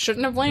thing that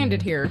shouldn't have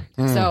landed here.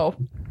 So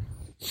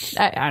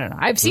I don't know.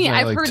 I've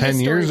like heard 10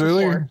 this years story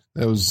earlier. before.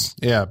 That was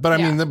but I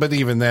mean, but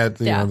even that,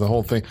 you know, the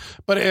whole thing.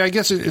 But I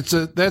guess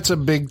that's a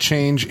big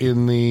change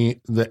in the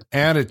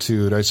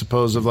attitude, I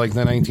suppose, of like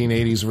the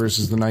 1980s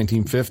versus the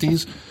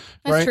 1950s.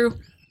 That's right? true.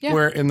 Yeah.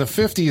 Where in the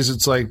 50s,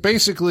 it's like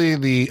basically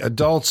the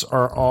adults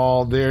are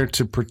all there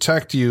to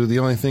protect you. The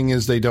only thing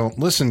is they don't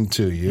listen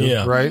to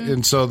you, right?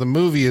 And so the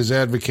movie is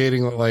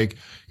advocating that, like,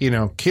 you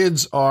know,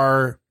 kids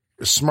are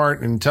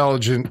smart and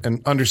intelligent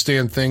and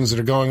understand things that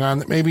are going on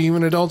that maybe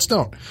even adults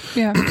don't.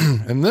 Yeah.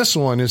 And this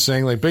one is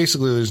saying, like,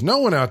 basically there's no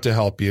one out to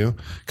help you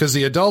because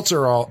the adults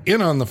are all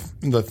in on the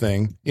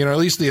thing, you know, at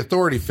least the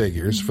authority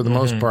figures for the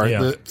most part.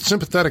 The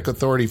sympathetic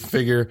authority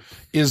figure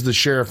is the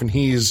sheriff, and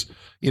he's,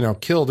 you know,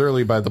 killed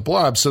early by the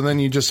Blob. So then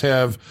you just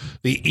have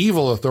the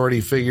evil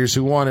authority figures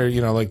who want to,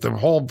 you know, like the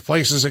whole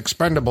place is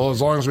expendable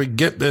as long as we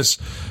get this,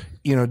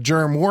 you know,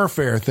 germ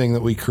warfare thing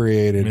that we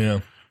created. Yeah.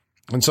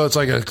 And so it's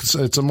like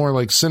it's a more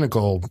like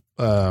cynical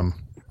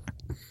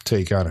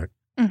take on it.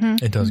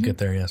 Mm-hmm. It does get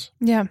there, yes.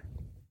 Yeah.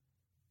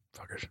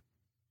 Fuckers.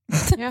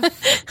 Yeah.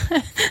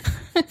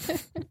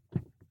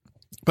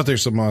 But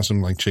there's some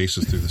awesome like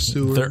chases through the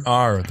sewer.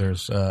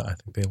 There's I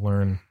think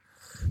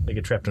they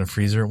get trapped in a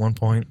freezer at one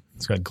point.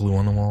 It's got glue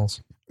on the walls.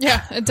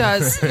 Yeah, it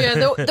does. Yeah,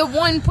 the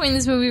one point in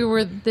this movie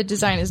where the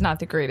design is not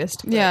the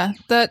greatest. Yeah,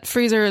 that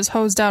freezer is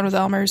hosed down with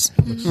Elmer's.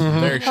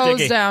 Very Hosed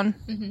sticky.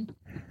 down.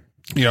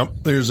 Yep.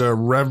 There's a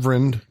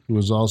reverend who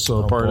was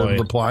also a part of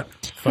the plot.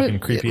 Fucking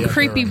creepy.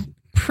 Creepy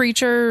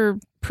preacher or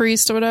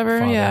priest or whatever.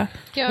 Father. Yeah.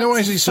 Now, why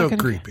is he so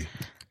creepy?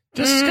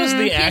 Just because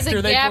the He has actor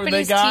a gap in they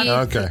his got.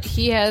 teeth. Okay.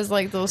 He has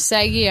like those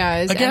saggy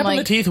eyes. A gap and, like,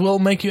 in the teeth will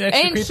make you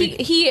extra and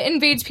creepy. he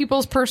invades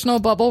people's personal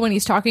bubble when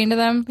he's talking to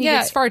them. He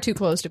gets far too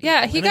close to people.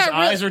 Yeah, he And his got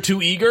eyes are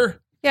too eager.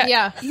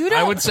 Yeah. You don't.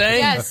 I would say.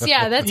 Yes,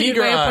 yeah, that's a good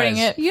way of putting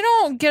it. You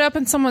don't get up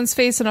in someone's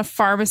face in a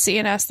pharmacy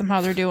and ask them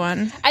how they're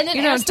doing. And then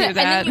you don't do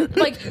that. And then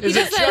you, like, Is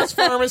it just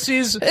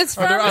pharmacies? It's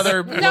Are there pharmacy-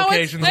 other No,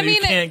 locations where you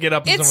can't get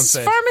up in someone's It's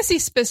face? pharmacy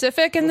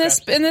specific in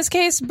this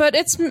case, but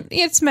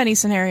it's many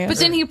scenarios. but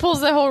then he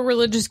pulls the whole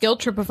religious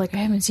guilt trip of like, I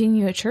haven't seen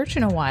you at church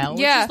in a while.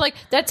 Which Yeah. is like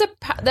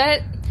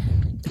that.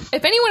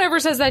 If anyone ever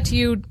says that to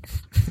you,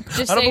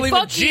 just I don't say believe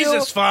fuck in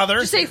Jesus, you. Father.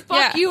 Just say fuck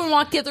Yeah. you and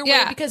walk the other way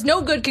Yeah. because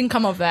no good can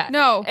come of that.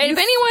 No. And if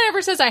anyone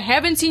ever says I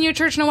haven't seen you at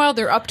church in a while,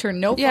 they're up to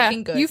no yeah,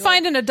 fucking good. you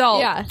find an adult.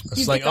 Yeah.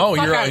 It's like, oh,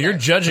 you're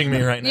judging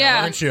me right now,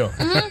 Yeah. aren't you?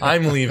 Mm-hmm.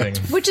 I'm leaving.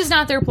 Which is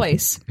not their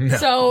place.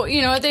 So,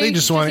 They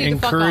just want to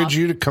encourage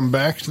you to come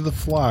back to the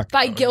flock.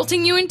 By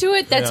guilting you into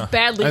it, that's Yeah.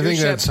 bad leadership. I think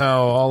that's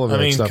how all of I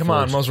that mean, stuff come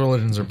on, works. most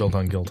religions are built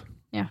on guilt.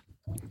 Yeah.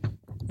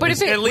 But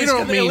if it, At least,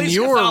 don't mean at least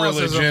your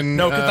Catholicism. religion,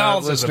 No,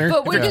 Catholicism. listener. but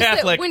If when you're does,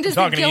 Catholic, when does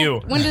talking the to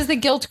guilt you. when does the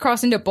guilt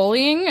cross into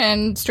bullying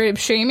and straight up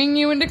shaming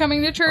you into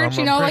coming to church? I'm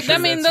You know, pretty like sure I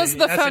mean, that's those are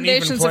the that's an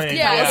even foundations of playing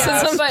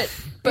yeah, field.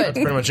 but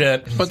Pretty much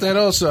it. But that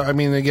also, I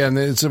mean, again,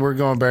 we're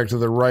going back to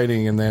the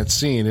writing in that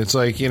scene. It's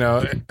like, it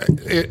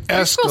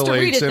supposed to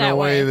read escalates it in that a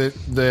way way.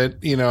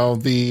 that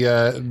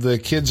the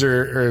kids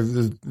or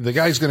the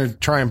guy's going to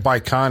try and buy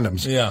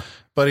condoms. Yeah.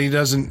 But he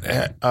doesn't,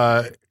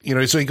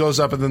 so he goes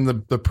up and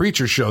then the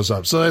preacher shows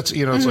up. So that's,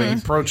 it's like he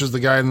approaches the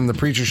guy and then the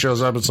preacher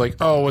shows up. It's like,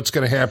 oh, what's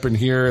going to happen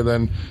here?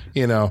 Then,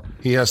 he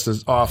has to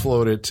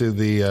offload it to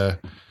the,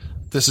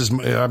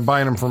 I'm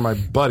buying them for my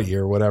buddy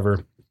or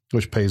whatever,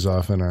 which pays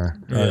off in our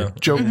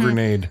joke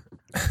grenade.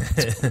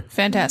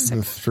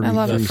 Fantastic. For I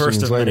love The it.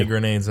 first of many later.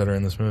 grenades that are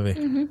in this movie.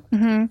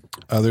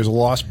 There's a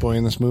lost boy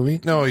in this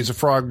movie. No, he's a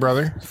frog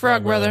brother.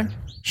 Frog Brother.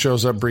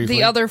 Shows up briefly.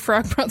 The other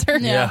Frog Brother.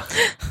 Yeah.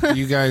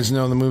 You guys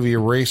know the movie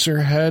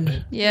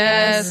Eraserhead?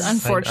 Yes.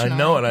 unfortunately, I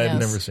know it. I've yes.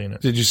 never seen it.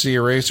 Did you see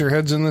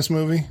Eraserhead's in this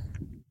movie?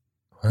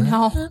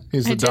 No,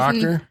 He's I the didn't.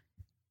 doctor.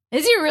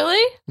 Is he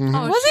really?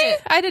 Oh, Was he?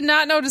 shit. I did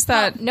not notice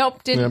that.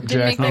 Nope, didn't Yep, didn't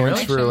Jack make that Nance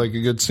for connection. like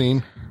a good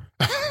scene.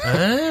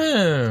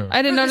 Oh.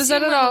 I didn't notice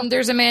that at all.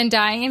 There's a man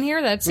dying in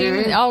here. That's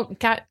oh,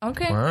 God.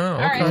 Okay. Wow, All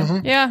right.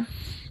 Mm-hmm. Yeah.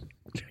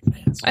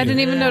 I didn't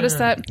even notice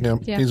that. Yeah.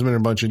 Yeah. He's been in a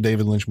bunch of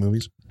David Lynch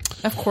movies.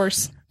 Of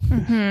course.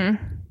 It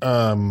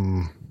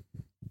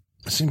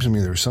seems to me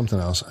there was something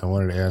else I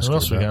wanted to ask What you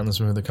else we about. got in this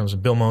movie that comes?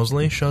 Bill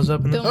Moseley shows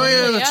up in Bill the Oh yeah,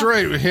 Moseley, that's yeah.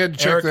 right. We had to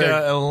check Erica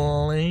that.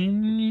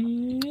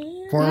 Elaine,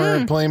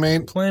 Former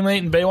Playmate.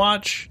 Playmate in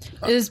Baywatch.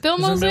 Is Bill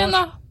He's in Moseley on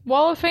Baywatch? the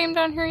Wall of Fame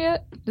down here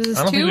yet? Is this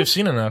I don't think two? we've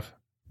seen enough.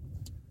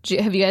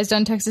 Have you guys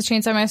done Texas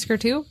Chainsaw Massacre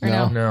 2? Or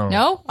no? No.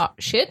 No? Oh,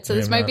 shit. So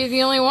this have might not. be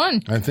the only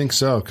one. I think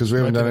so because we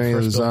haven't Might be done the any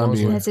of the first Bill zombie,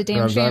 Moseley. That's a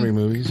damn zombie shame.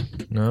 movies.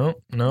 No,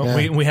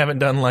 Yeah. we haven't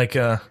done like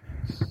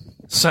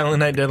Silent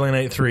Night, Deadly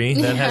Night 3.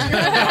 That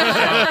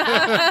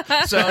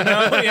has so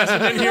no, he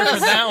hasn't been here for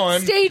that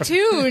one. Stay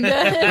tuned.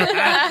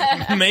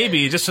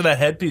 Maybe just for that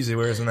headpiece he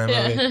wears in that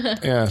movie.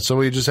 Yeah, so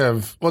we just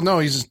have. Well, no,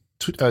 he's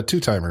a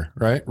two-timer,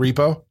 right?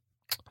 Repo,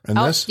 and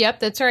Oh, this. yep,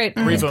 that's right.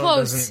 He's Repo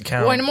close. doesn't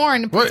count. One more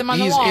and put What? them on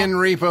the He's wall. in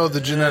Repo,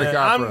 the genetic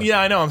opera.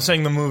 I know. I'm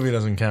saying the movie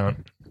doesn't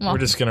count. Well, We're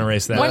just gonna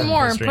erase that. one from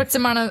more and history. puts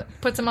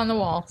him on the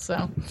wall.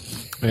 So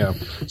Yeah.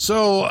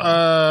 So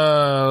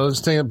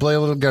let's play a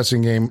little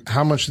guessing game.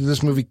 How much did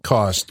this movie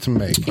cost to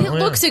make? it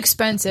looks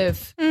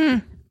expensive.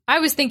 I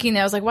was thinking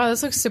that. I was like, wow,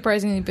 this looks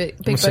surprisingly big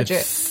I'm gonna say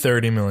budget.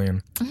 30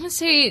 million. I'm gonna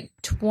say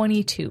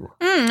 22.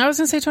 I was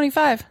going to say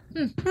 25.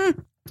 All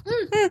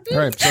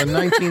right. So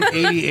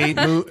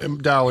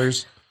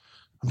 $1988.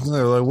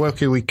 Like, what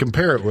can we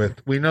compare it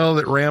with? We know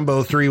that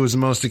Rambo 3 was the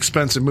most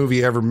expensive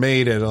movie ever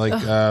made at like,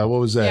 what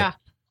was that? Yeah.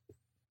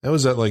 That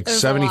was at like It was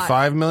a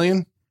 75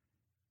 million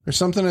or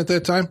something at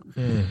that time.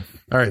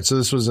 All right. So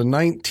this was a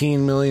 $19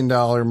 million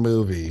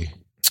movie,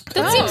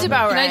 That seems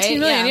about right. 19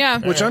 million, yeah.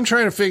 which I'm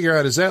trying to figure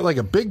out. Is that like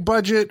a big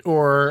budget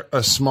or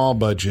a small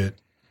budget?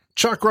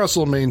 Chuck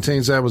Russell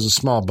maintains that was a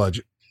small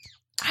budget.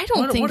 I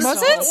don't think was so.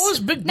 it? What was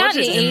big Not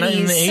budget in the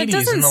in the 80s. 80s? It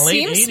doesn't in the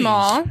late seem 80s?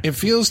 small. It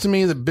feels to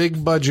me the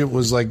big budget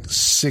was like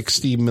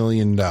 $60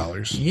 million.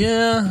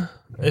 Yeah.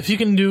 If you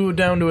can do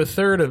down to a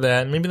third of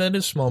that, maybe that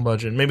is small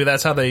budget. Maybe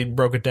that's how they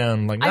broke it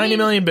down. Like 90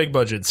 million big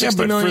budget,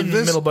 60 million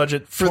middle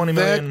budget, for 20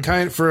 million. that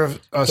kind for a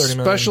 30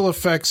 million. special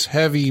effects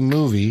heavy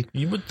movie,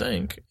 You would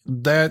think.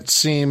 that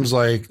seems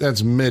like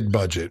that's mid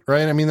budget,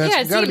 right? I mean, that's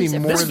Yeah, it got to be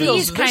seems more This than feels-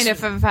 these kind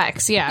of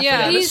effects. Yeah,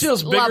 Yeah, for This these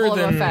feels bigger level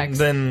of effects.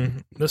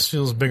 than this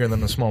feels bigger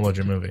than a small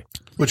budget movie.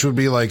 which would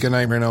be like a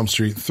Nightmare on Elm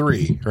Street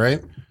 3,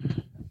 right?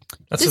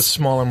 That's a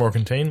smaller, more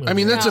contained movie. I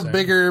mean, that's I'd a say.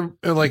 bigger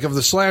like of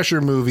the slasher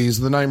movies.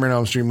 The Nightmare on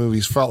Elm Street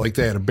movies felt like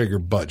they had a bigger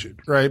budget,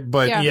 right?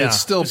 But Yeah. Yeah. it's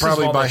still This is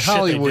probably all by the shit they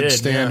Hollywood did,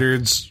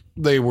 standards,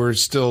 they were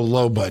still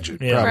low budget,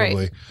 Yeah. probably.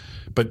 Right.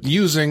 But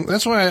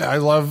that's why I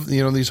love,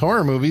 these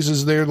horror movies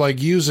is they're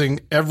like using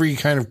every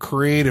kind of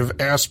creative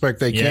aspect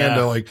they can Yeah.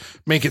 to like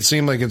make it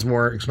seem like it's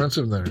more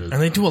expensive than it is. And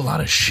they do a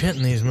lot of shit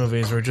in these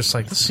movies where just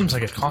like, this seems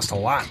like it cost a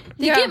lot.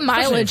 They Yeah, get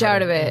mileage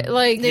out of it.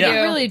 Like they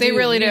Yeah. really do. They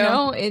really do. You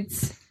know,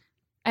 it's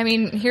I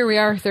mean, here we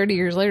are 30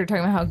 years later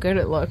talking about how good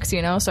it looks,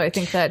 you know? So I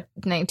think that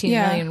 19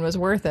 million was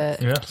worth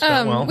it. Yeah,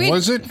 spent well.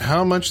 Was it?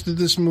 How much did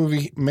this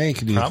movie make,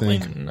 do you Probably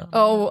think? no.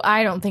 Oh,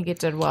 I don't think it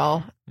did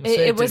well.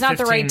 Say It was did not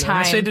the right 15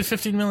 time. Say it did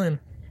 15 million.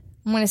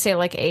 I'm going to say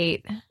like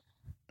 8.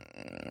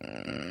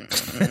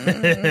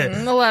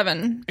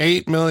 11.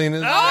 $8 million.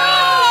 $8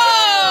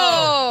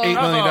 Oh!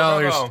 million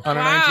Bravo. on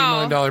a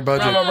 $19 million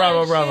budget.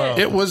 Bravo.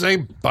 It was a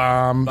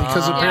bomb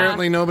because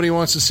apparently nobody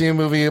wants to see a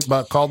movie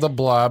called The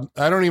Blob.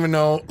 I don't even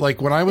know.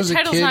 Like when I was The a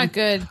title's kid, not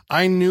good.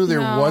 I knew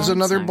there No, was it's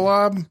another not.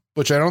 Blob,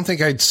 which I don't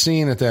think I'd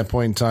seen at that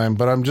point in time.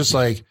 But I'm just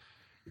like,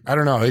 I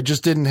don't know. It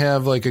just didn't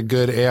have like a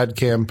good ad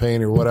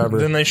campaign or whatever.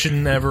 Then they should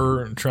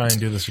never try and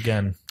do this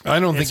again. I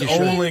don't It's think you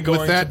should. only going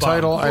With that to bomb.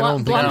 title, I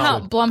don't think you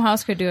should.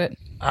 Blumhouse could do it.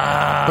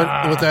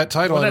 But with that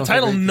title, Well, I that don't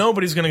title, think they-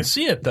 nobody's going to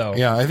see it though.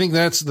 yeah, I think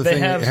that's the They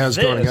thing that have has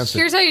going this. against it.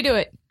 Here's how you do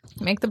it.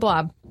 Make the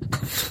Blob.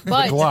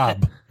 But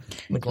Glob.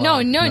 No.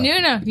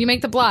 You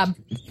make the Blob,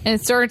 and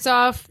it starts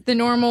off the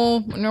normal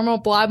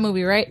Blob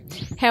movie, right?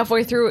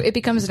 Halfway through, it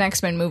becomes an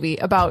X-Men movie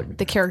about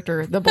the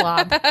character, the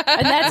Blob,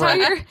 and that's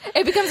how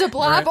it becomes a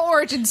Blob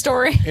origin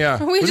story. Yeah,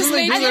 We Wasn't just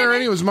they made do that it-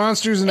 already? It was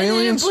monsters and And then it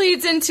aliens.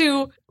 bleeds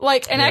into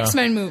like an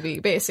X-Men movie,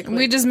 basically.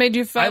 We just made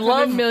you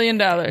 $500 million.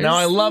 Now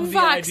I love the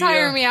Fox, idea.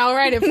 hire me. I'll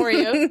write it for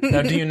you.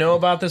 Now, do you know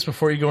about this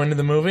before you go into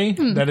the movie?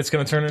 That it's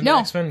going to turn into No.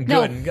 X-Men?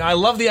 No. Good. I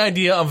love the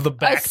idea of the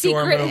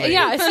backdoor movie.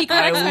 Yeah, a secret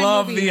X-Men I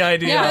love movie. the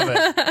idea of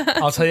it.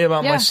 I'll tell you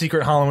about my Yeah.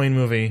 secret Halloween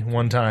movie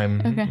one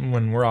time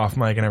when we're off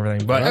mic and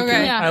everything. But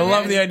Okay. Yeah. I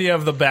love the idea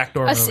of the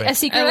backdoor movie. A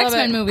secret I love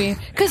X-Men it. movie.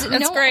 Because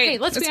That's great. Okay,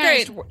 let's That's be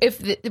honest.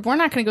 great. If we're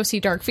not going to go see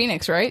Dark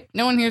Phoenix, right?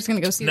 No one here is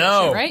going to go see that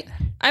No. shit, right?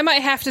 I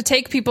might have to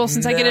take people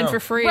since I get in No. for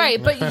free.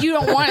 Right, but you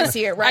don't want to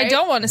see it, right? I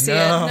don't want to see it.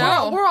 No.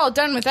 No. We're all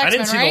done with X-Men,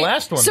 didn't see the right?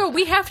 last one. So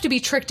we have to be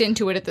tricked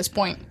into it at this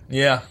point.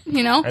 Yeah.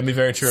 You know? That'd be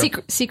very true.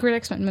 Secret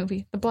X-Men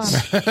movie, The Blob.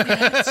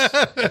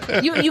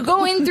 you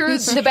go in through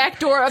the back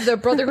door of the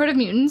Brotherhood of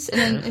Mutants,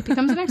 and then it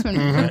becomes an X-Men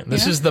movie.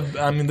 This is the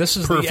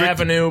Perfect. the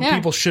avenue Yeah.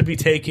 people should be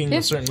taking Yeah.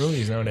 with certain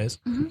movies nowadays.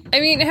 I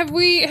mean, have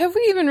we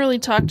even really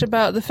talked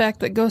about the fact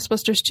that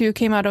Ghostbusters 2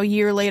 came out a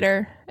year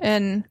later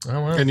and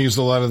Oh, wow. And used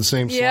a lot of the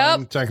same slime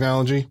Yep.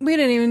 technology. we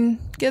didn't even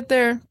get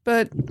there,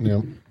 but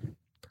Yeah.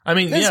 I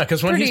mean, That's yeah,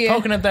 because when he's pretty-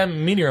 poking at that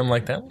meteor, I'm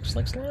like, that looks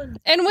like slime.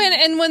 and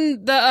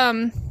when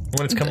the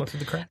When it's coming through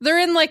the crack. they're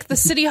in like the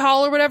city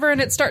hall or whatever and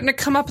it's starting to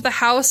come up the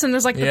house and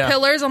there's like the Yeah.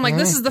 pillars, I'm like,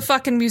 this is the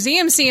fucking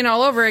museum scene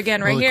all over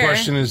again right Well, the here.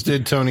 question is,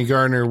 did Tony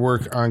Gardner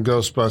work on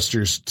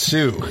Ghostbusters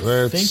 2?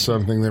 That's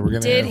something that we're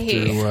going to Did have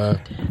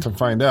he? to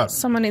find out.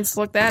 Someone needs to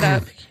look that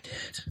up.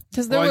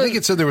 Because Well, I think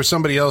it said there was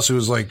somebody else who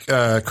was like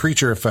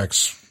creature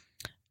effects.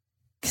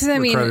 Because I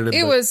mean, credited,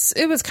 it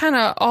but- was kind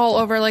of all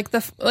over, like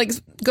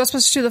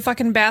Ghostbusters 2, the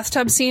fucking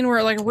bathtub scene where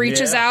it like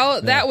reaches Yeah.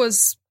 out. That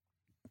was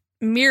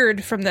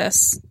mirrored from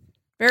this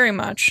very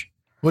much.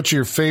 What's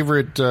your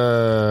favorite?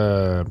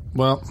 How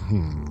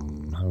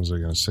was I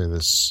going to say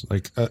this?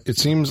 Like, it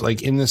seems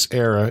like in this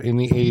era, in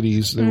the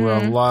 80s, there were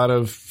a lot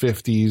of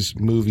 50s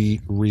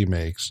movie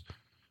remakes.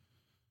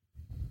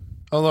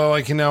 Although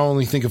I can now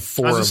only think of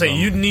 4 I was going of to say, them.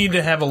 you'd need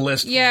to have a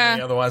list. Yeah. For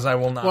me, otherwise I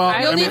will not. Well,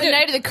 I You'll mean, need the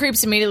Night of the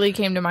Creeps immediately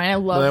came to mind. I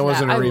love that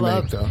wasn't a I remake,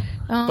 loved- though.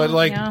 Oh, But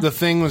like, yeah. The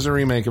Thing was a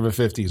remake of a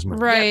 50s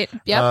movie. Right.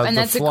 Yep, and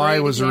The that's Fly a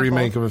great was a example.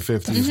 remake of a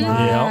 50s movie.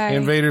 Yeah.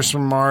 Invaders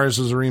from Mars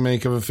was a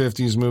remake of a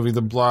 50s movie.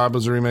 The Blob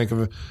was a remake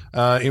of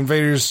a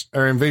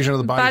Invasion of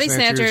the Body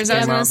Snatchers I was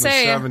came gonna out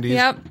say, in the 70s.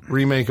 yep.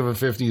 Remake of a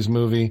 50s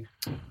movie.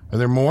 Are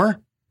there more?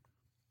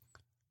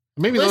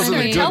 Maybe those are the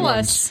Listener, good tell ones.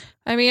 us.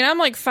 I mean, I'm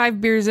like 5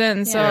 beers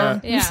in,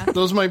 so Yeah.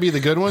 Those might be the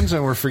good ones,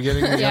 and we're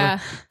forgetting the Yeah.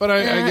 other. But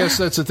I guess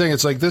that's the thing.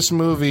 It's like this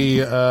movie,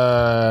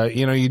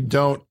 you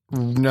don't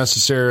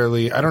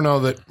necessarily, I don't know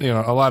that,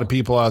 a lot of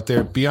people out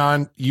there,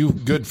 beyond you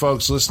good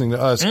folks listening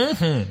to us,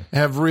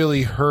 have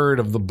really heard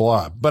of The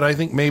Blob. But I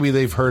think maybe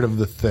they've heard of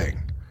The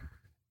Thing.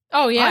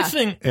 Oh, yeah. I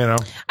think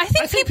I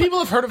think people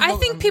have heard of. I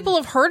think people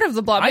have heard of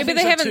the Blob. I Maybe think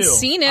they so, haven't too.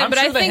 seen it, I'm but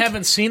sure I think they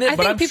haven't seen it. I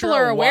but think I'm people sure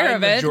are a aware wide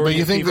of it. majority But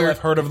you of think people they're- have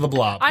heard of the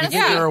Blob. Honestly,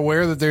 You think they're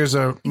aware that there's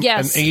an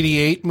Yes.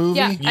 88 movie?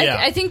 Yeah, Yeah.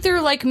 I think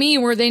they're like me,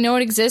 where they know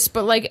it exists,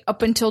 but like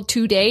up until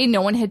today,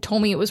 no one had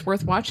told me it was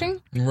worth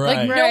watching. Right.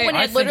 Like no Right. one I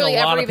had think literally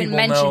a lot ever of even people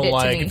mentioned know, it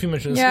like, to me. if you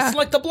mention this, Yeah. it's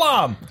like the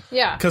Blob.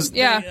 Yeah, Because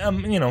Yeah.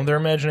 their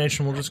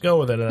imagination will just go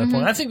with it at that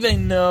point. I think they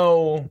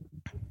know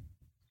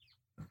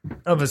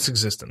of its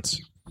existence.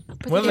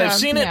 Whether yeah, they've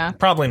seen it, yeah.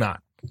 probably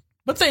not.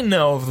 But they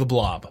know of the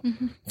Blob.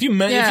 If you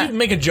Yeah. if you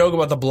make a joke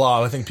about the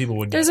Blob, I think people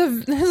would get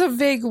it. there's a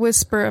vague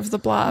whisper of the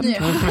Blob.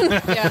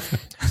 yeah.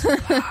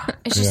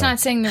 It's just not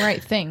saying the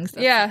right things.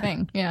 That's Yeah. the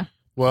thing. Yeah.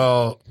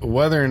 Well,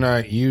 whether or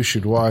not you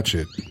should watch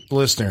it,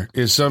 listener,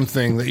 is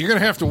something that you're going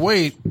to have to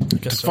wait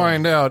to so.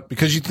 find out,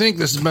 because you think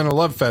this has been a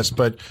love fest,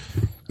 but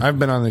I've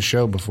been on this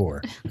show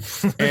before.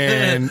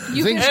 And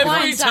You things can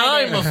Every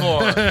time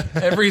before.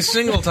 Every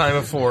single time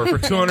before for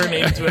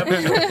 282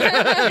 episodes.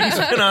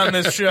 He's been on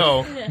this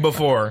show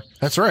before.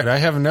 That's right. I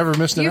have never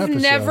missed an You've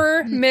episode.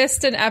 never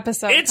missed an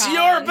episode. It's Colin.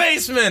 your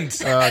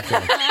basement. Okay.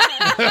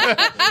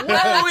 Where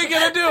are we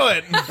going to do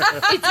it?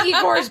 It's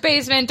Igor's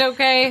basement,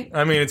 okay?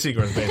 I mean, it's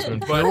Igor's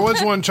basement. There But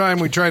was one time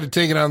we tried to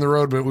take it on the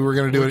road, but we were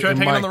going to do we it tried in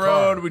taking my it on the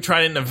car. road. We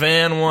tried it in a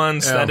van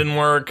once. Yeah. That didn't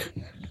work.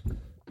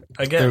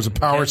 Again, There was a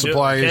power can't do it-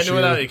 supply Can't issue. do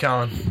without you,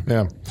 Colin.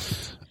 Yeah.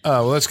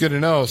 Well, that's good to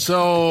know.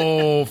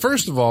 So,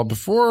 first of all,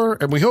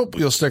 and we hope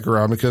you'll stick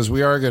around because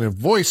we are going to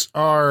voice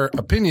our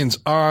opinions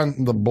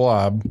on the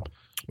Blob.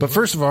 But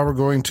first of all, we're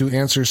going to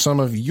answer some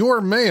of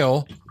your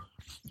mail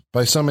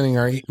by summoning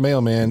our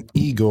mailman,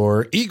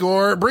 Igor.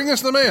 Igor, bring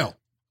us the mail.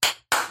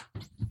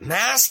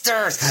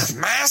 Masters,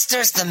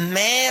 the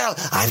mail.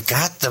 I've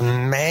got the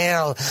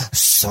mail.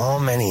 So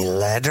many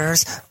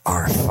letters.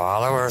 Our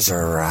followers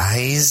are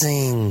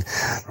rising.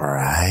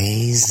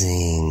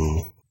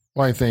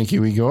 Why, thank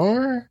you,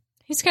 Igor.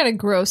 He's got a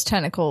gross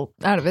tentacle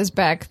out of his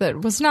back that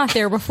was not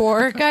there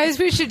before. Guys,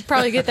 we should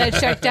probably get that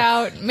checked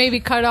out, maybe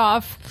cut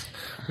off.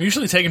 We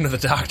usually take him to the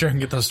doctor and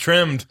get those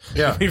trimmed.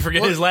 Yeah. We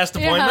forget his last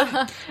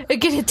appointment. Yeah.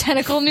 Get a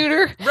tentacle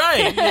neuter.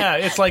 Right. Yeah.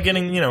 It's like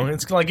getting,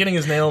 it's like getting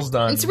his nails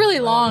done. It's really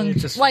long. You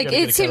just Like gotta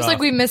get it seems cut like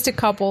off. we missed a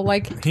couple.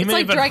 Like He it's may like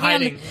have been dragging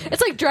hiding.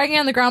 it's like dragging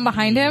on the ground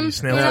behind him.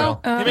 Snail you know?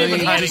 trail. He may have been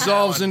He hiding.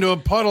 dissolves into a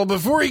puddle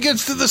before he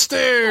gets to the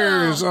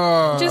stairs.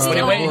 Oh, Just Wait,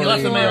 don't he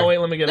left the Igor. mail. Wait,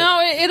 let me get it.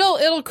 No,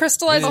 it'll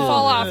crystallize and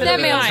fall off. That It'll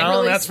be mail's fine.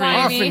 really that's for you.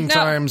 slimy.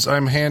 Oftentimes,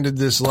 I'm handed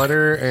this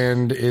letter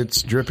and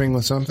it's dripping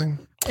with something.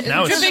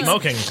 Now it's Drippings-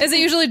 smoking. Is it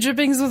usually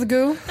drippings with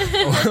goo?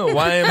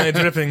 Why am I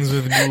drippings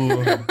with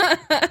goo?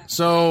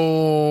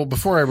 So,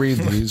 before I read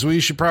these, we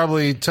should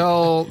probably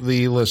tell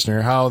the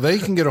listener how they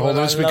can get a hold of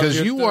us I love because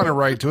you you too. want to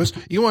write to us.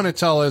 You want to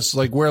tell us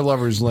like where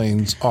Lovers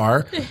Lanes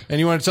are, and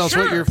you want to tell us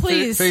what Sure, your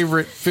please.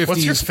 favorite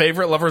What's your 50s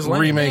favorite Lover's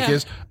Lane? remake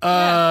is.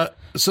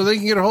 So they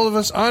can get a hold of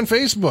us on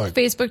Facebook,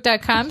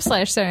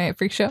 Facebook.com/Saturday Night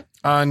Freak Show.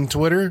 on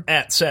Twitter,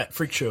 At Sat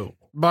Freak Show.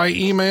 by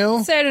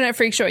email, Saturday Night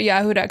Freak Show at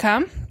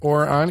yahoo.com.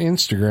 or on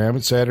Instagram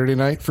at Saturday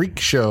Night Freak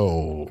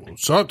Show.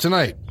 So up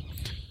tonight,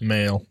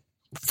 Mail.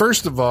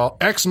 first of all,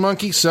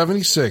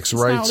 XMonkey76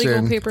 Not writes legal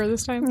in paper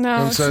this time. No.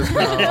 and says,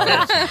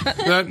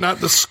 no, not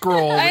the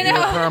scroll that you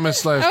know.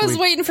 promised last I was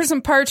week. waiting for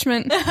some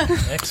parchment.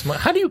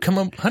 How do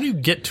you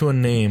get to a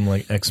name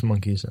like X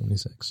Monkey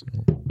 76?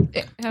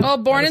 Oh,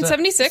 born in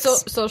 76.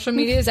 Social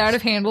media is out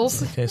of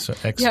handles. Okay, so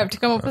X. You have to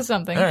come up with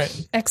something. All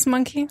right. X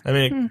monkey. I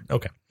mean,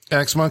 okay.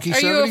 XMonkey76. Are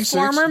you a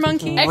former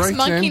monkey? writes Ex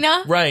monkey in-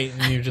 na. Right.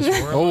 You just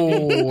were.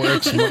 Oh,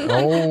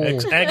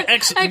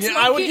 X,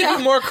 I would give you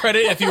more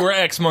credit if you were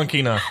X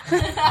Monkey now.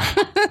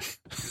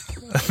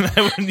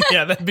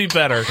 That'd be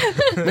better.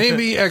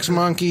 maybe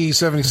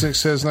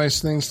XMonkey76 has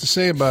nice things to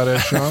say about it,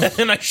 Sean.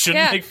 And I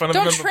shouldn't Yeah. make fun of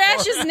Don't him.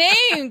 trash his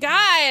name.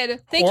 God.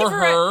 Thank Or you for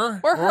her.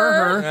 Or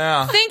her.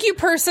 Yeah. Thank you,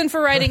 person,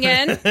 for writing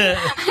in.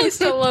 I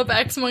still love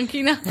Ex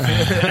Monkey na.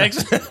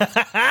 X,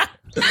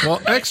 Well,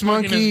 is good.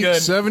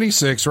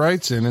 XMonkey76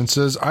 writes in and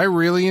says, I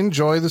really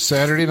enjoy the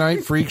Saturday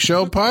Night Freak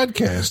Show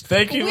podcast.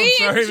 Thank you. We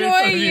I'm sorry to make enjoy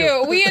fun of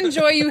you. We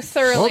enjoy you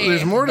thoroughly. Well,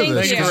 there's more to Thank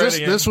this you. because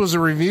Thank you. this was a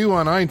review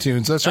on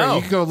iTunes. That's right. Oh.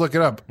 You can go look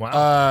it up.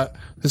 Wow.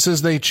 This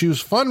says they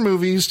choose fun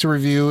movies to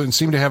review and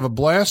seem to have a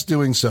blast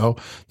doing so.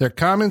 Their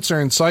comments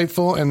are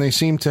insightful and they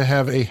seem to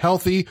have a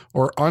healthy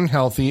or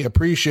unhealthy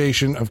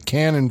appreciation of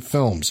canon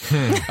films.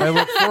 I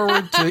look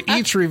forward to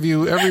each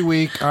review every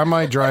week on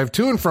my drive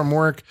to and from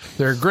work.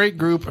 They're a great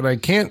group and I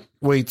can't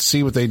wait to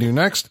see what they do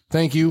next.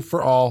 Thank you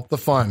for all the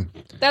fun.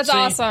 That's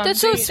awesome.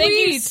 That's so Thank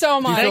you sweet. so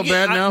much. feel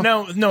bad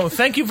now? No.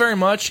 Thank you very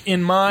much.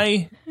 In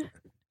my.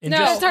 No,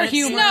 That's our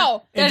humor.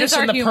 No. And That just is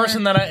our in the humor.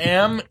 person that I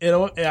am,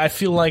 I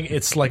feel like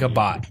it's like a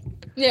bot.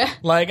 Yeah.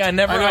 Like I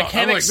never, I,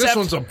 can't I'm like, accept. this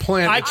one's a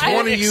plant. I It's can't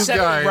one of you accept-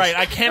 guys. Right,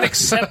 I can't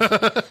accept.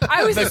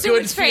 I was The assuming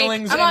good it's fake.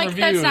 feelings I'm and like,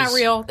 that's not reviews.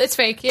 real. It's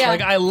fake. Yeah.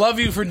 Like I love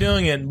you for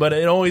doing it, but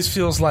it always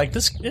feels like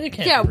this. It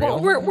can't yeah. be real.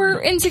 Well,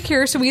 we're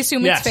insecure, so we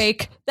assume Yes. it's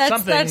fake.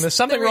 There's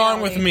something the wrong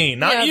reality. with me,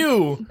 not Yeah.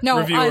 you, No,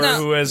 reviewer no.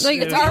 who has Like,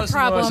 it's who's our listened to us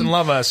problem. and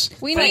love us.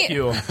 We Thank need-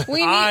 you.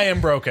 we I need-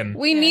 am broken.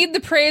 We need the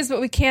praise, but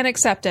we can't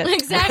accept it.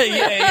 Exactly.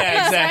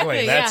 yeah,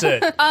 exactly. That's yeah.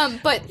 it.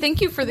 But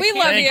thank you for the. We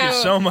love Thank you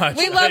so much.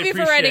 We I love you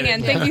for appreciate writing it.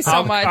 in. Thank you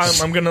so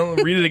much. I'm gonna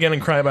read it again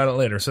and cry about it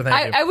later. So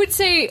thank you. I would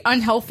say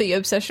unhealthy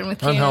obsession with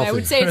canon. Unhealthy. I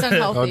would say it's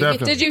unhealthy. Oh,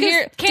 definitely. Did you Because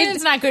hear?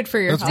 canon's not good for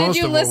your That's health. most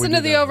Did you of what we listen to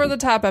do the that. Over the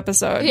Top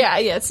episode? Yeah,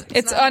 yes.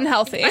 It's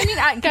unhealthy. I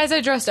mean, guys,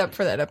 I dressed up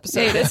for that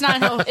episode. It's not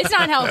healthy. It's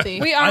not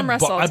healthy. We I arm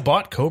wrestled.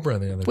 bought Cobra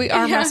the other day. We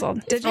arm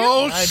wrestled. Did you?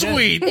 Oh, I did.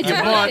 sweet. You It's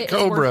worth bought it. It's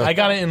Cobra. worth I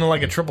got it in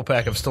like a triple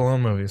pack of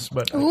Stallone movies,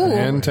 but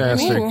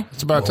Fantastic. Ooh.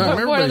 It's about time What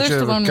everybody other should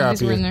have Stallone a movies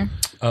copy. were in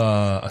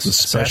there?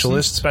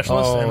 specialist,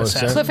 Oh, and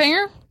assassin.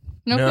 Cliffhanger?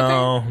 No,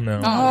 Cliffhanger?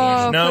 No.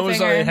 Oh, Oh, No, it was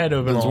Cliffhanger. it had to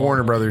have been It's all-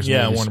 Warner Brothers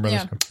Yeah, movies. Warner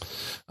Brothers.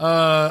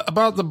 Yeah.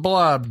 About the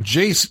Blob,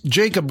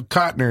 Jacob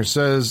Kotner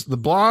says, the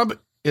Blob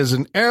is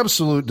an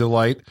absolute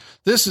delight.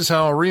 This is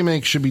how a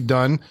remake should be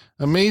done.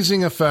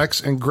 Amazing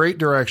effects and great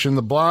direction.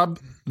 The Blob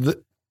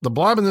The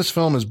blob in this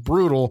film is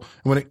brutal.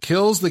 When it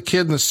kills the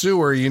kid in the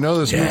sewer, you know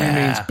this movie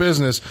means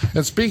business.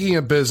 And speaking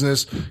of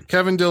business,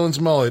 Kevin Dillon's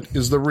mullet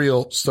is the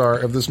real star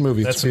of this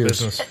movie. That's a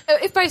business.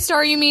 If by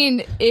star you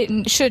mean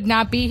it should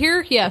not be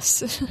here,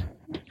 yes.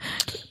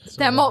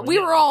 We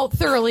were all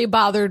thoroughly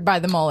bothered by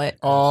the mullet.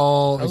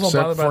 All was a little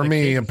except bothered by for the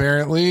me, kid.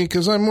 apparently,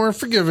 because I'm more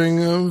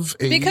forgiving of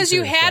 80s Because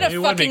you had a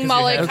You would be, fucking 'cause you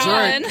mullet, had-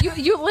 Colin. That's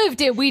You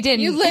lived it. We didn't.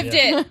 You lived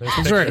it.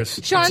 That's right.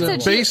 Sean It's a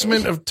said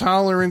basement of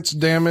tolerance,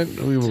 damn it.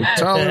 We will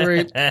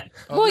tolerate.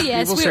 Well,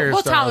 yes, people's we'll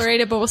hairstyles.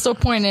 tolerate it, but we'll still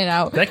point it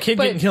out. That kid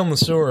But- getting killed in the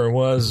sewer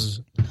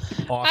was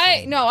awesome.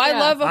 I Yeah.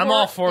 love a I'm horror,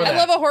 all for I that.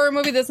 love a horror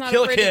movie that's not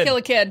Kill a afraid to kid. kill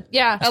a kid.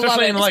 Yeah. I love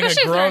Especially it. in like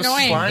Especially a if they're gross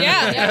annoying. slime.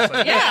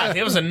 Yeah. Yeah.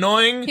 It was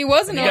annoying. He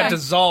was He annoying. got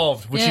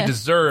dissolved, which Yeah. he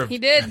deserved. He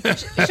did.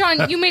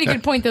 Sean, you made a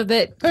good point though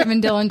that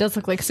Kevin Dillon does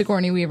look like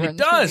Sigourney Weaver. in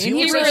this Does movie.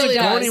 he looks really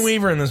like Sigourney does.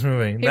 Weaver in this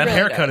movie? That really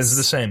haircut does. is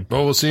the same.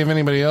 Well, we'll see if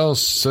anybody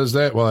else says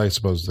that. Well, I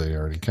suppose they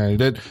already kind of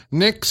did.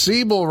 Nick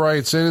Siebel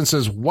writes in and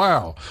says,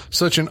 wow,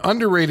 such an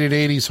underrated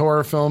 80s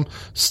horror film.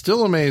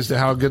 Still amazed at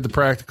how good the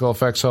practical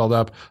effects held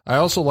up. I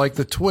also like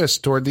the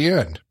twist toward the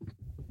end.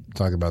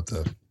 Talk about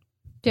the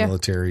Yeah.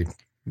 military.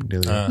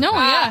 No,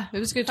 yeah, it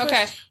was good.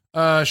 Okay.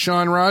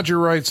 Sean Roger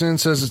writes in and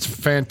says it's a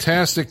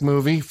fantastic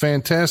movie,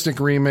 fantastic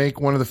remake,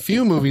 one of the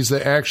few movies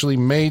that actually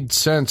made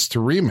sense to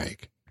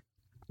remake.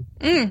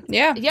 Yeah.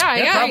 Yeah,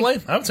 Yeah,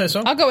 probably. I would say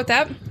so. I'll go with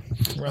that.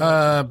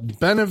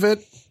 Benevit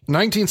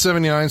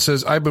 1979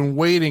 says, I've been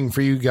waiting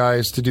for you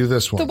guys to do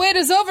this one. The wait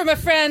is over, my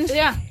friend.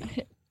 Yeah.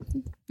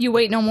 You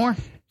wait no more.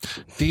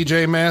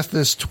 DJ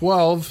Mathis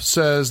 12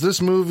 says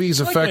this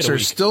movie's effects wait a are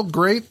week. still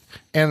great,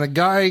 and the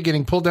guy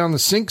getting pulled down the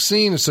sink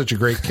scene is such a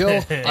great kill.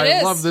 I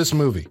is. love this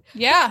movie.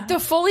 Yeah. The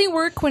Foley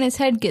work when his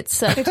head gets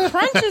sucked. The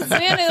Crunches,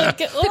 man.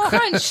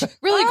 crunch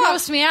really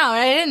grossed me out.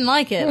 I didn't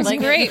like it. Like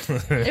great.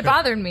 It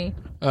bothered me.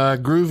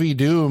 Groovy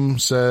Doom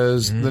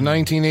says the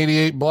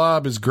 1988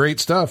 Blob is great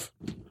stuff.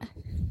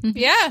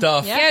 Yeah.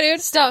 Stuff. Yeah, dude.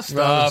 Stuff.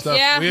 Stuff.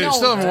 Yeah, We no,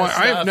 still haven't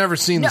I have never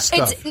seen the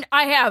stuff.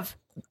 I have.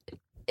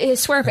 I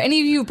swear, if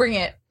any of you bring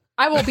it,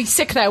 I will be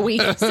sick that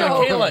week. So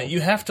Kayla, you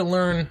have to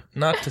learn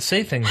not to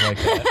say things like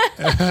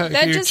that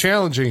That You're just,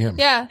 challenging him.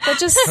 yeah, that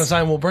just, because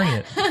I will bring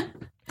it.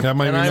 That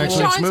might And be I next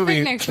will- week's Sean's movie.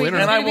 pick next week. Winner.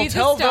 And I Gonna will be the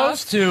tell stuff.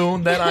 those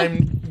two that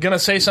I'm going to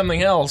say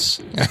something else.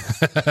 And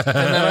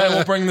then I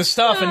will bring the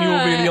stuff, and you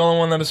will be the only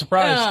one that is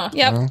surprised.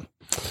 yep.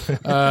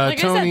 like I said,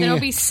 Tony, then I'll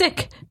be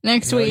sick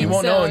next week. You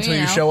won't so, know until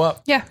you show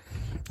up. Yeah.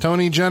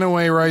 Tony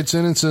Genoway writes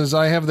in and says,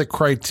 I have the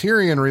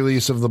Criterion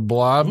release of The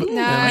Blob. and love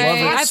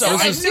it. Nice. So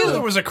I This is knew the-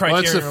 there was a well,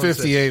 Criterion. it's the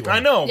 58 one. I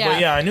know, Yeah. but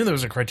yeah, I knew there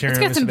was a Criterion. It's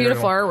got some release of the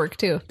beautiful original. artwork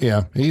too.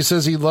 Yeah, he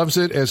says he loves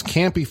it as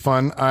campy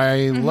fun.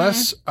 A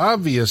less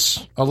obvious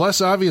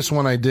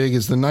one I dig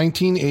is the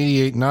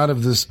 1988 Not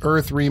of This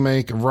Earth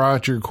remake of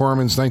Roger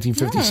Corman's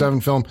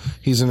 1957 film.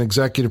 He's an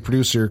executive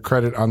producer,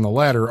 credit on the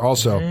latter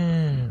also.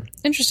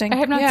 Interesting. I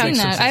have not seen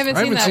that. I haven't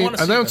seen that. wanna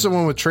see That's the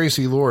one with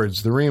Tracy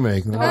Lords, the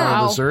remake,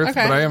 Not of This Earth,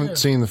 okay. but I haven't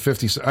seen the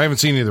 50. I haven't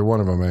seen either one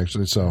of them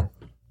actually, so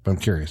I'm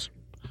curious.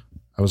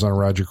 I was on a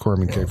Roger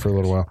Corman kick for a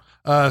little while.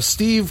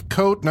 Steve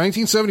Coate,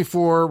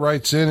 1974,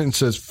 writes in and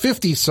says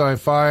 50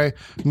 sci-fi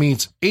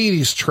meets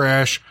 80s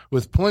trash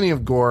with plenty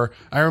of gore.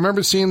 I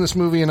remember seeing this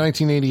movie in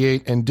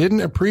 1988 and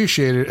didn't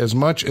appreciate it as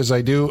much as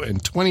I do in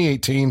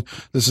 2018.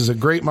 This is a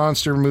great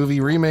monster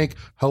movie remake,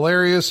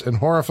 hilarious and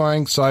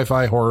horrifying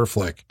sci-fi horror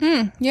flick.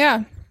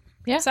 Yeah.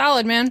 Yeah.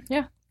 Solid, man.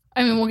 Yeah.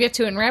 I mean, we'll get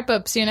to it in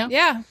wrap-ups, you know?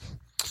 Yeah.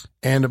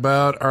 And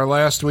about our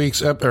last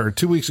week's, or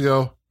 2 weeks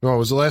ago, no,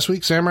 was it last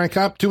week? Samurai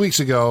Cop? 2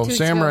 weeks ago,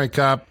 Samurai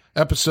Cop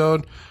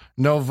episode.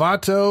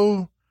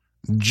 Novato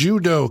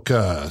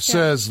Judoka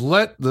says,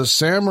 let the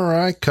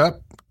Samurai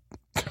Cop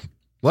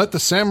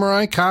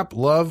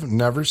love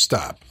never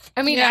stop.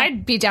 I mean, Yeah.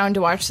 I'd be down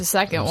to watch the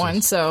second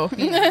one, so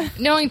you know,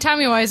 knowing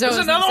Tommy Wiseau is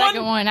in the another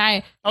second one,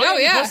 Oh,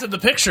 yeah. You posted the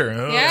picture.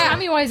 Oh. Yeah.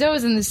 Tommy Wiseau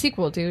is in the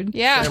sequel, dude.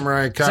 Yeah.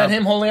 Samurai Cop. Is that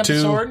him holding up 2.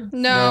 the sword?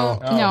 No.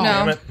 Oh, No.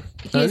 damn it.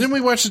 Didn't we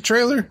watch the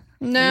trailer?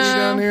 No.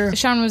 Down here?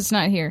 Sean was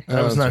not here.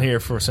 I was not here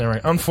for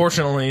Samurai.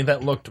 Unfortunately,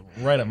 that looked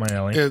right up my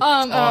alley. It's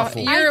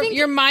awful.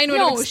 Your mind would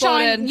have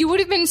exploded. Sean, you would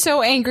have been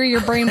so angry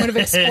your brain would have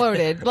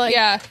exploded. Like,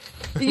 yeah.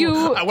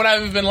 you. I would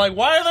have been like,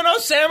 why are there no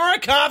samurai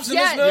cops in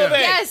this movie?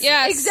 Yes,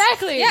 Yes.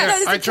 exactly. Yes.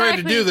 That is I tried to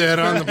exactly- do that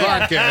on the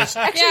podcast.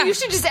 Actually, Yeah. you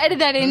should just edit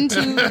that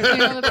into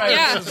the podcast.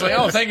 Yeah. It's like,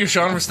 oh, thank you,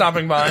 Sean, for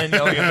stopping by and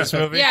yelling at this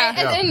movie. Yeah.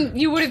 And then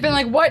you would have been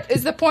like, "What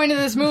is the point of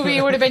this movie?"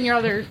 It would have been your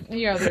other.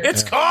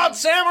 It's called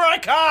Samurai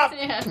Cop.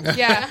 Yeah,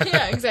 Yeah.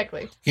 yeah,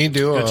 exactly. Can you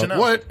do Good to know.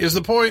 what is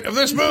the point of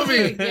this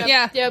movie?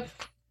 Yeah. Yep.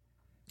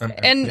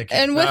 And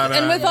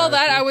with all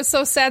that, I was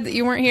so sad that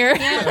you weren't here.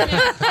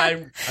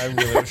 I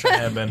really wish I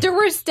had been. There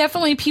was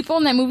definitely people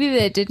in that movie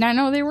that did not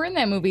know they were in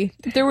that movie.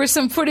 There was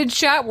some footage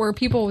shot where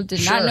people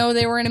did not Sure. know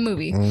they were in a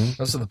movie.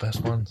 Those are the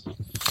best ones.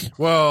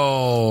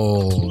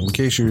 Well, in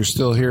case you're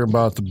still here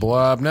about the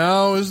Blob,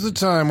 now is the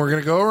time. We're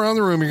going to go around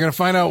the room. You're going to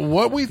find out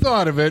what we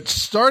thought of it,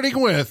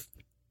 starting with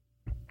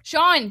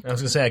Sean, I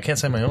was going to say, I can't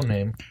say my own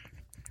name.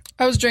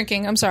 I was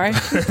drinking. I'm sorry.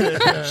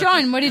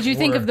 Sean, what did you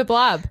think of the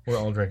Blob? We're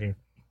all drinking.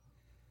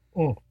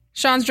 Oh.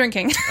 Sean's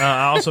drinking.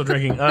 Also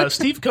drinking.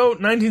 Steve Coate,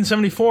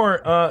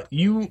 1974.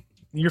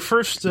 Your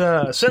first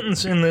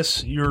sentence in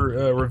this,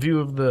 your review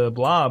of the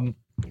Blob,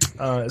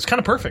 is kind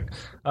of perfect.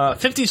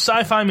 50s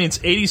sci-fi meets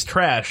 80s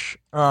trash,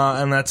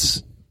 and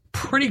that's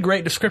pretty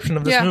great description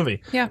of this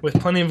movie. Yeah. With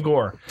plenty of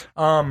gore.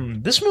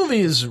 This movie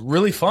is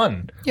really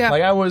fun. Yeah.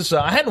 Like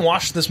I hadn't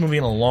watched this movie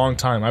in a long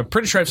time. I'm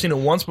pretty sure I've seen it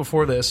once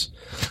before this.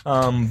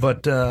 And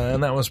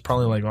that was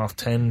probably like off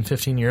 10,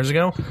 15 years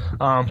ago.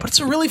 But it's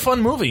a really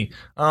fun movie.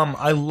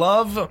 I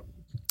love,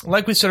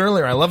 like we said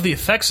earlier, I love the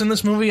effects in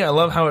this movie. I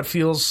love how it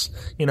feels,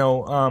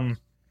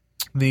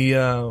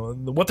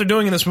 what they're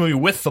doing in this movie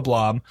with the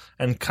Blob,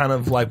 and kind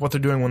of like what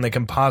they're doing when they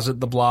composite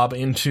the Blob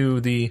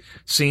into the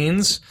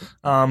scenes.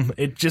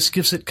 It just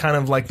gives it kind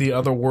of like the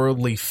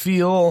otherworldly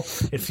feel.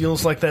 It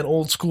feels like that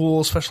old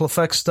school special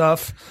effects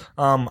stuff.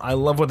 I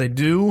love what they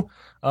do.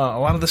 A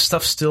lot of this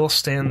stuff still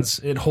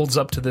it holds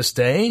up to this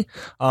day.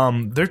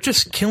 They're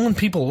just killing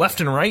people left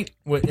and right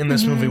in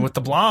this movie with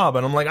the Blob,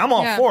 and I'm like, I'm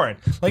all for it.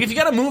 Like, if you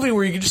got a movie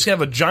where you can just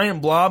have a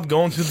giant blob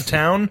going through the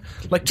town,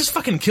 like, just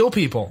fucking kill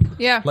people.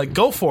 Yeah. Like,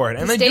 go for it.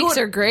 And The they do stakes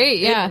it. are great,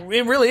 yeah.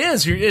 It really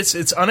is.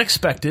 It's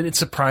unexpected. It's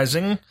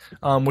surprising,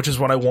 which is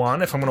what I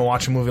want if I'm going to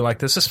watch a movie like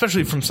this,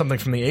 especially from something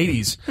from the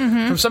 80s.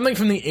 From something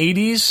from the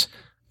 80s,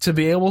 to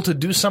be able to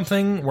do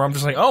something where I'm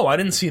just like, oh, I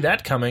didn't see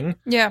that coming.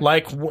 Yeah.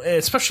 Like,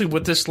 especially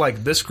with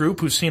this group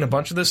who's seen a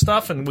bunch of this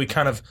stuff, and we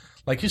kind of,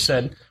 like you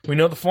said, we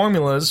know the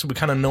formulas, we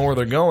kind of know where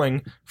they're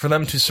going. For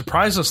them to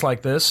surprise us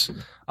like this,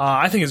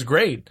 I think is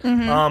great.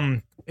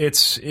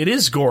 It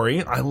is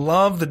gory. I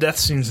love the death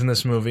scenes in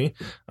this movie.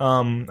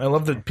 I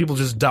love that people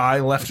just die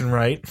left and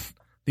right.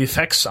 The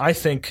effects, I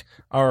think,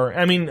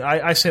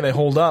 I say they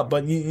hold up,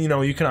 but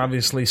you can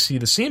obviously see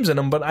the seams in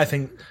them, but I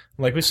think,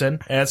 like we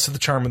said, adds to the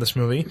charm of this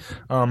movie.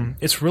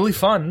 It's really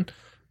fun.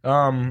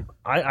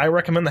 I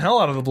recommend the hell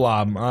out of the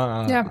Blob.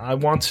 I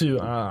want to,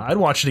 I'd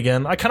watch it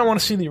again. I kind of want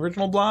to see the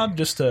original Blob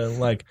just to,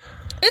 like...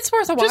 It's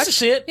worth a watch. Just to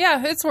see it.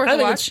 Yeah, it's worth I a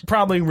think watch. it's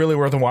probably really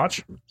worth a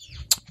watch.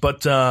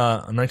 But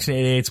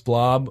 1988's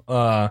Blob...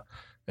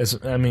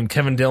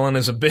 Kevin Dillon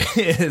is a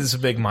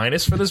big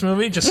minus for this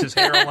movie, just his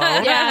hair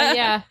alone.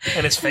 Yeah.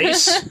 And his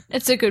face.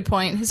 It's a good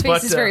point. His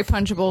face is very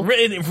punchable.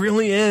 It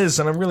really is,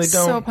 and I really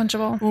don't. So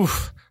punchable.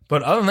 Oof.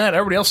 But other than that,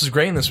 everybody else is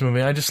great in this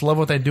movie. I just love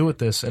what they do with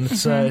this, and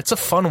it's a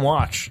fun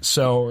watch.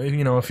 So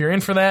if you're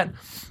in for that,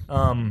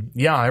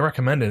 I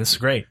recommend it. It's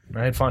great.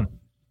 I had fun.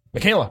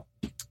 Michaela.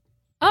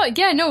 Oh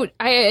yeah, no,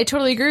 I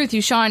totally agree with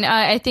you, Sean.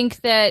 I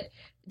think that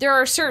there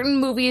are certain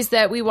movies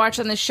that we watch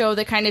on the show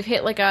that kind of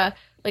hit like a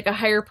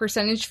higher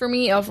percentage for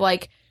me of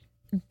like,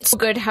 so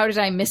good, how did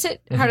I miss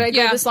it? How did I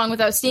go this long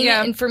without seeing it?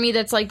 And for me,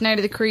 that's like Night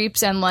of the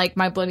Creeps and like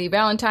My Bloody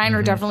Valentine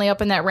are definitely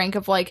up in that rank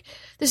of like,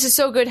 this is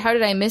so good, how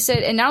did I miss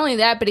it? And not only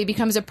that, but it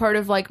becomes a part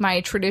of like my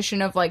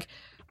tradition of like,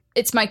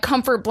 it's my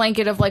comfort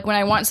blanket of like when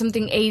I want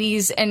something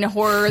 80s and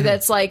horror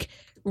that's like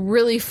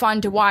really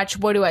fun to watch,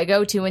 what do I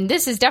go to? And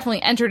this has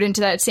definitely entered into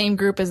that same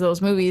group as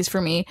those movies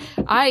for me.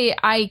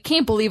 I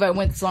can't believe I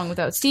went this long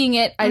without seeing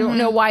it. I don't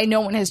know why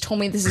no one has told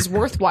me this is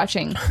worth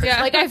watching.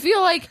 Yeah. Like I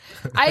feel like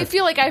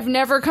I've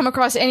never come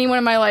across anyone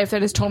in my life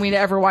that has told me to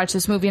ever watch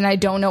this movie, and I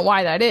don't know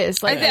why that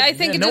is. Like I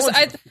think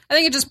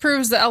it just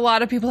proves that a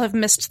lot of people have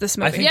missed this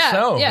movie. I think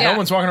so. Yeah. No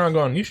one's walking around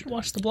going, you should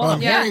watch The Blob.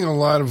 I'm hearing a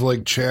lot of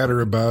like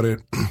chatter about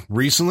it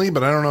recently,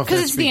 but I don't know if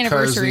that's it's the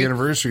because the anniversary.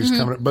 anniversary is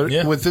coming up.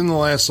 But within the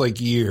last like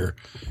year,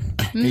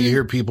 you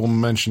hear people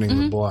mentioning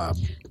The Blob.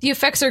 The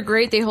effects are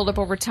great. They hold up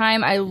over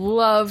time. I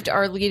loved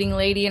our leading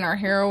lady and our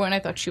heroine. I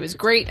thought she was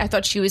great. I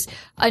thought she was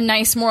a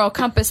nice moral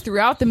compass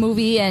throughout the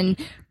movie,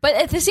 but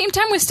at the same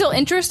time was still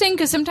interesting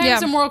because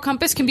sometimes a moral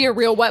compass can be a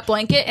real wet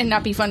blanket and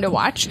not be fun to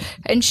watch.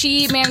 And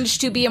she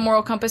managed to be a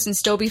moral compass and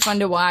still be fun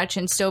to watch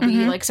and still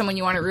be like someone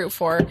you want to root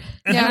for.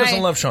 And who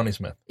doesn't love Shawnee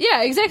Smith?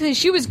 Yeah, exactly.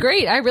 She was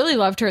great. I really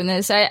loved her in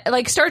this. I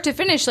like start to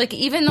finish. Like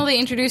even though they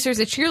introduced her as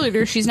a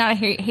cheerleader, she's not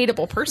a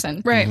hateable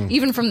person. Right.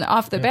 Even from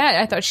off the bat,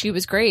 I thought she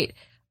was great.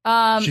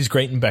 She's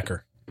great in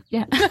Becker.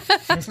 Yeah.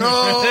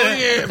 Oh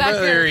yeah,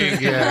 there you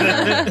go.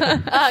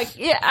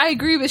 Yeah, I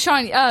agree with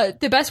Sean.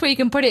 The best way you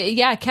can put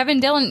it,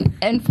 Kevin Dillon,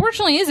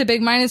 unfortunately, is a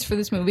big minus for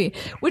this movie,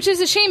 which is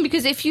a shame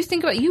because if you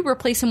think about it, you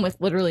replace him with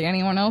literally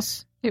anyone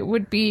else, it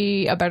would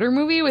be a better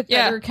movie with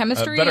better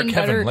chemistry. Better and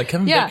Kevin, like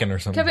Kevin Bacon or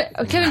something.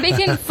 Kevin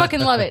Bacon,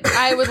 fucking love it.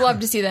 I would love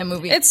to see that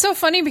movie. It's so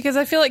funny because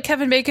I feel like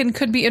Kevin Bacon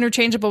could be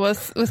interchangeable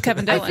with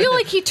Kevin Dillon. I feel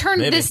like he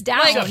turned this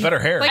down. He's got better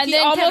hair. Like And he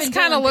then almost Kevin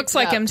kind of Dillon looks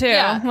picked it like him up. too.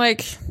 Yeah.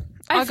 Like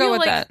I I'll feel go with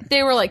like that.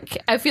 they were like,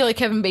 I feel like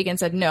Kevin Bacon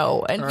said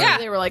no, and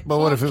they were like, But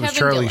what if it was Kevin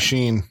Charlie Dillon.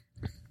 Sheen?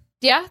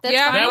 Yeah, that's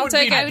Yeah, fine. that That I'll would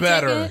take be it.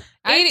 better.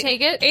 I'd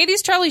take it.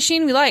 80s Charlie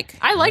Sheen we like.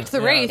 I liked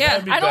The Wraith.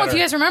 that'd be I don't know if better.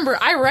 you guys remember.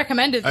 I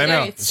recommended The I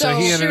know. Wraith. So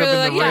he ended up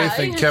in The Yeah. Wraith,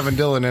 and Kevin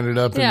Dillon ended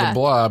up in The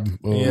Blob.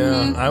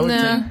 Yeah, I would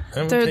No,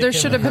 take there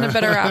should have been a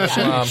better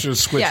option. Should have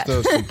switched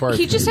those two parts.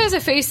 He just has a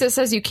face that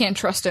says you can't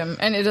trust him,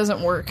 and it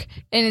doesn't work,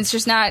 and it's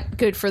just not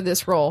good for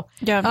this role.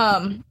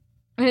 Yeah.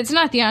 And it's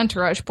not the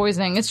entourage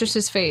poisoning; it's just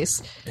his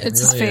face.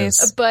 It's really his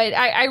face. But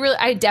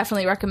I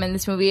definitely recommend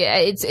this movie.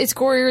 It's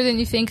gorier than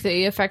you think.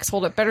 The effects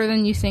hold up better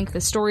than you think.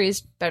 The story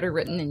is better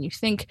written than you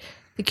think.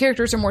 The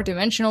characters are more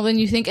dimensional than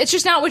you think. It's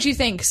just not what you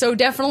think. So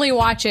definitely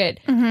watch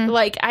it.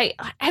 Like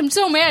I'm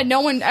so mad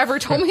no one ever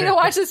told me to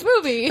watch this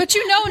movie. But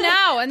you know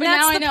now, and But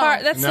that's now I the know.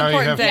 part. That's the Now you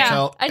important have to thing.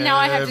 tell And now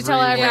I have to tell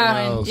everyone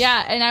everyone. else.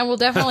 Yeah, and I will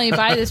definitely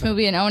buy this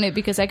movie and own it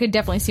because I could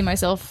definitely see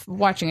myself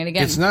watching it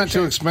again. It's not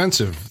too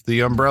expensive.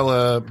 The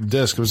umbrella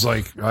disc was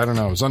like, I don't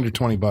know, it was under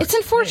 $20. It's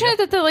unfortunate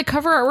that the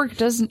cover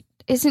artwork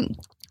isn't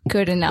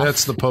good enough.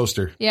 That's the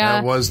poster. yeah,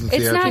 That was the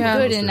it's theatrical not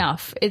good poster.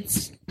 enough.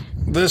 It's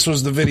This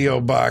was the video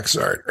box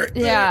art. Right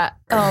there. yeah.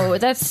 Oh,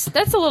 that's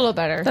a little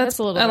better. That's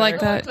a little. I better. like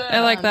that. I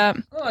like that.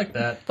 I like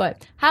that.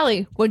 But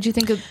Hallie, what'd you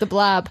think of The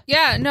Blob?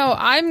 Yeah, no,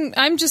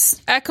 I'm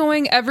just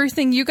echoing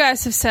everything you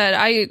guys have said.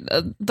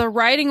 The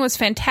writing was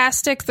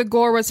fantastic. The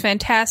gore was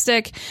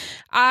fantastic.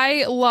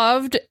 I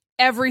loved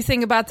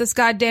everything about this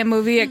goddamn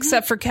movie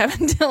except for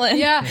Kevin Dillon.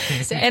 Yeah,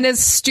 And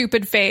his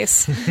stupid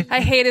face.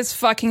 I hate his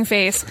fucking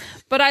face.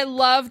 But I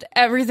loved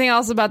everything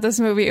else about this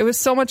movie. It was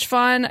so much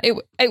fun.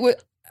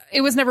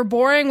 It was never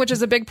boring, which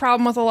is a big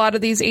problem with a lot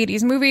of these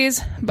 80s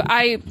movies. But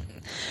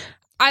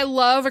I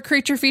love a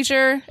creature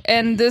feature,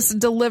 and this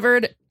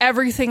delivered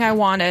everything I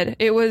wanted.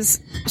 It was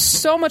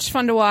so much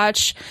fun to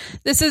watch.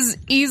 This is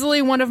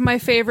easily one of my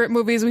favorite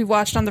movies we've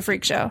watched on The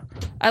Freak Show.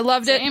 I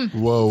loved it. Same.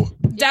 Whoa.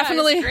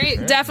 Definitely, it's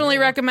great. definitely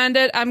recommend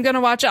it. I'm going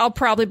to watch it. I'll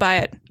probably buy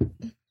it.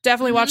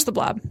 Definitely watch The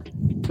Blob.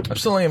 I'm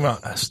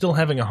still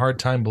having a hard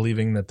time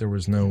believing that there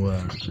was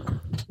no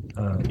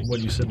what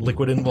you said,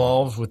 liquid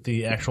involved with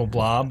the actual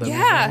blob. That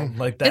Yeah. was,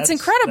 like that's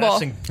It's incredible.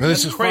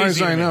 This, as far as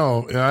crazy I to me.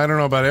 know, I don't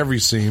know about every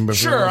scene, but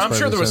for the Sure, most I'm part,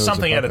 sure they there was said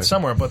something a at it puppet.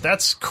 somewhere, but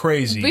that's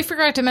crazy. We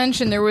forgot to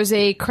mention there was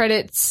a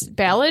credits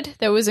ballad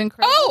that was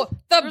incredible. Oh, the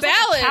There was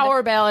ballad a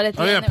power ballad at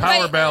the Oh, yeah, end. that was-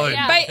 power ballad.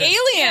 Yeah. by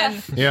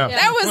Alien. Yeah.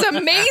 That was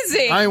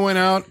amazing. I went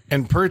out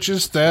and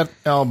purchased that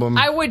album.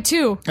 I would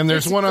too. and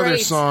there's It's one other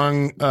great.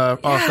 song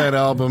off that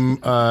album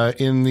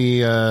in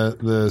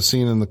the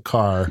scene in the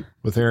car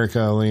with Erica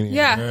Alenia.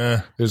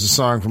 Yeah. There's a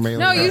song from Alien.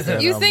 No, off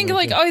that you album. think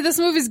like, oh, this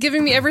movie's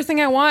giving me everything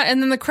I want,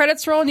 and then the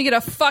credits roll and you get a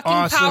fucking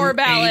Awesome power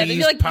ballad, and 80s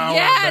you're like, power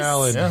yes,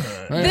 ballad. Yeah.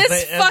 this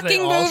As they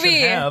fucking all should movie,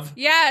 have.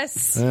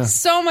 yes,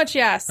 so much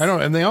yes. I know,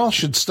 and they all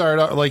should start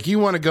out like you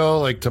want to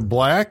go like to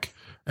black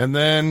and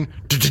then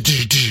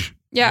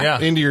Yeah. Yeah.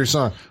 into your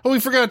song. Oh, we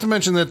forgot to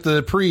mention that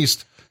the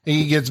priest,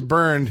 he gets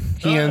burned.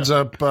 He ends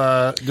up.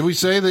 Did we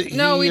say that?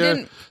 No, we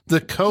didn't. The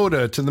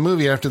coda to the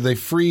movie after they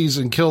freeze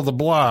and kill the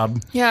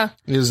blob Yeah.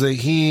 is that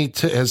he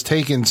has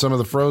taken some of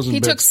the frozen. He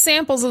bits. took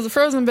samples of the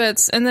frozen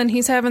bits, and then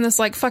he's having this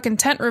like fucking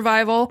tent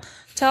revival,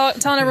 telling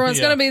everyone it's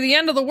Yeah. going to be the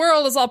end of the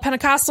world. It's all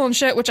Pentecostal and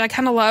shit, which I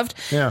kind of loved.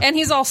 Yeah. And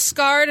he's all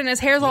scarred, and his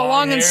hair's all Long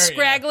long and hair,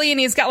 scraggly, and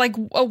he's got like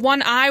a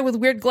one eye with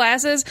weird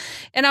glasses.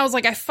 And I was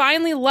like, I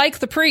finally like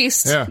the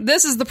priest. Yeah.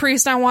 This is the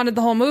priest I wanted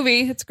the whole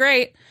movie. It's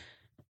great.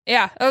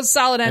 Yeah, that was a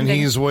solid and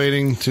ending. he's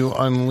waiting to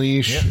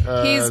unleash He's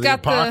the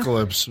got the-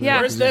 apocalypse.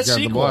 yeah. Where's He's that got the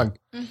sequel? blood.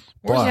 Where's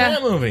Blob.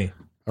 that movie?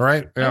 All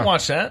right. I Yeah.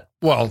 watch that.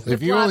 Well,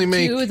 if you Blob only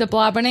make 2, the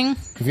blobbing.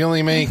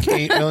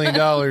 $8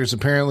 million,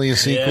 apparently a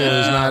sequel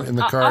is not in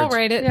the I'll cards.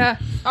 write it. Yeah.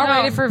 I'll No.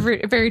 write it for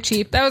very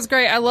cheap. That was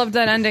great. I loved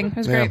that ending. It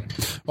was Yeah.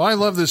 great. Well, I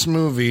love this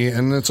movie,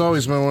 and it's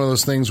always been one of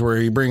those things where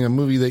you bring a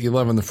movie that you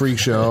love on the Freak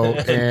Show,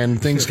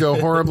 and things go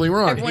horribly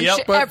wrong.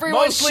 Yep.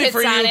 Everyone Mostly shits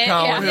for you, on it.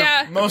 Colin.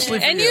 Yeah. Mostly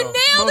for And you. you nailed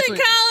Mostly-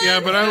 it, Colin. Yeah,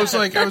 but I was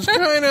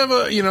kind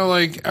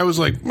of I was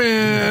like,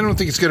 man, I don't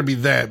think it's going to be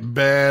that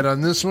bad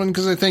on this one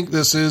because I think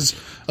this is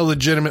a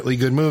legitimately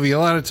good movie. A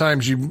lot of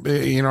times,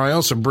 I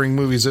also bring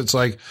movies that's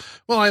like,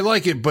 well, I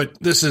like it, but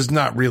this is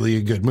not really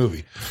a good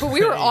movie. But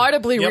we were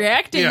audibly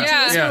reacting Yeah.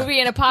 to this Yeah. movie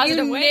in a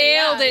positive You way.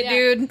 nailed Yeah, it, yeah.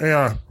 dude.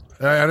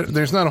 Yeah.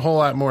 There's not a whole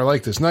lot more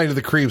like this. Night of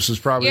the Creeps was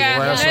probably Yeah,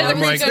 the last Night of one.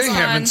 the I'm like, Creeps they was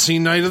haven't fun.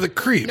 seen Night of the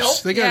Creeps.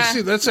 Nope. They got to Yeah.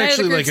 see. That's Night of the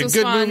actually like Creeps a was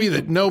good fun. movie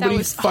that nobody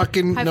was-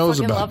 fucking I knows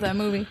fucking about. love that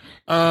movie.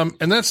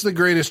 And that's the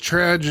greatest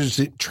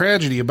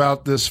tragedy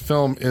about this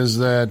film is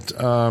that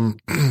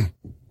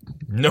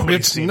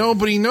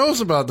nobody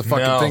knows about the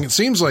fucking No. thing. It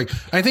seems like,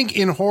 I think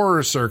in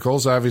horror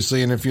circles,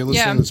 obviously, and if you're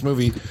listening Yeah. to this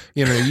movie,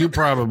 you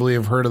probably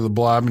have heard of the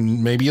Blob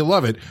and maybe you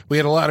love it. We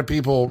had a lot of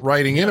people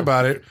writing in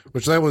about it,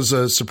 which that was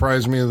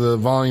surprised me, the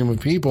volume of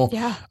people.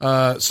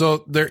 Yeah.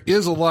 So there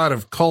is a lot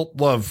of cult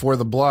love for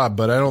the Blob,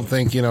 but I don't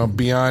think,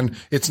 beyond,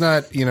 it's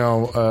not,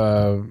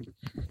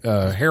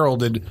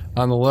 heralded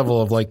on the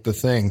level of like The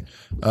Thing,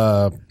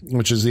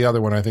 which is the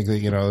other one. I think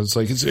that, it's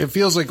like, it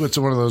feels like it's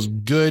one of those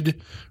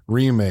good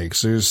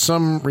remakes. There's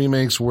some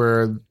remakes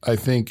where I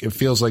think it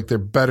feels like they're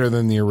better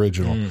than the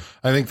original.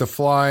 I think The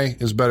Fly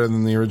is better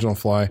than the original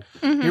Fly.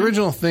 The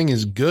original Thing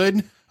is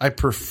good. I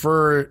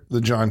prefer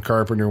the John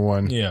Carpenter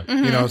one.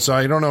 Yeah. So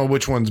I don't know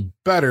which one's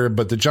better,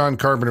 but the John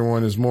Carpenter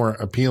one is more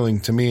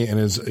appealing to me and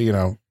is,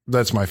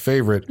 that's my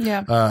favorite.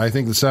 Yeah. I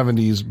think the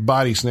 70s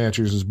Body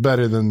Snatchers is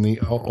better than the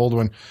old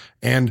one.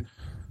 And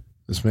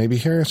this may be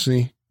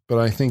heresy, but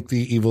I think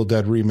the Evil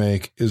Dead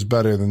remake is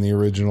better than the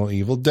original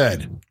Evil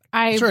Dead.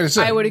 I trying to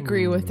say. would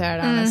agree with that,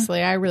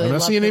 honestly. I really I'm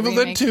love not seeing the Evil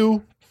remake. Dead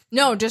 2.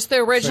 No, just the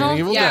original. Resident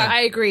Evil Yeah, Dead.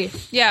 I agree.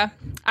 Yeah.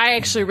 I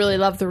actually really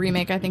love the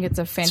remake. I think it's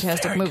a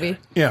fantastic movie.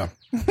 Yeah.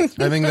 I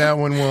think that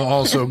one will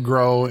also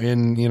grow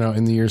in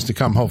the years to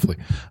come, hopefully.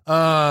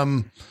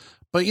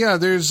 But yeah,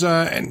 there's,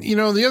 and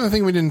the other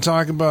thing we didn't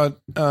talk about,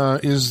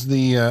 is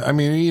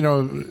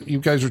you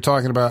guys were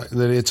talking about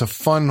that it's a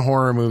fun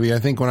horror movie. I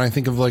think when I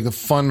think of like the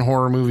fun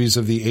horror movies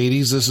of the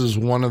 80s, this is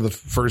one of the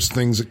first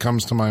things that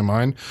comes to my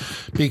mind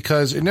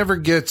because it never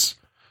gets,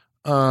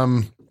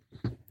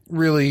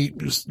 really,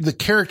 the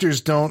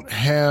characters don't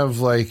have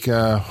like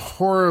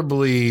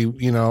horribly,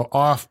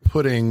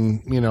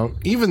 off-putting,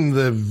 even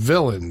the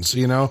villains,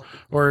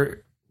 or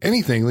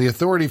anything, the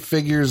authority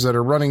figures that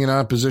are running in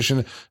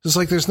opposition. It's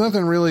like there's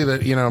nothing really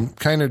that,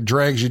 kind of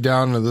drags you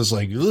down into this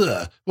like,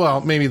 ugh.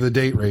 Well, maybe the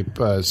date rape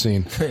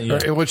scene,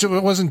 which it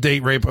wasn't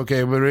date rape,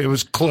 okay, but it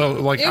was close,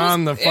 like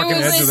on the fucking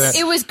edge of that.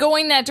 It was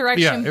going that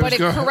direction, but it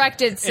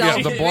corrected itself.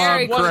 Yeah, the blob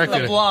very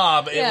corrected The it.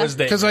 blob, it was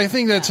Because I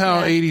think that's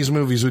how 80s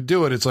movies would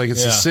do it. It's like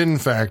it's a sin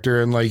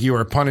factor, and like you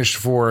are punished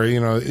for,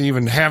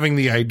 even having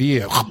the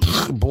idea.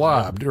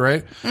 Blobbed,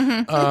 right?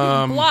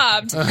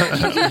 Blobbed.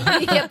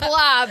 You get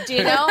blobbed,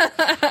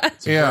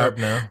 Yeah.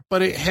 now.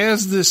 But it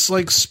has this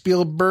like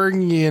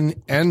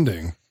Spielbergian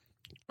ending,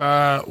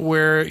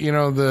 where,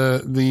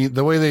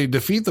 the way they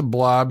defeat the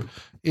blob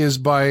is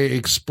by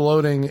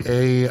exploding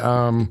a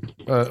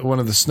one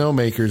of the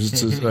snowmakers.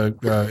 It's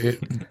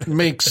it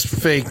makes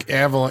fake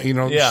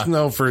avalanche,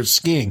 snow for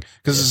skiing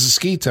because it's a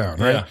ski town,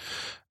 right? Yeah.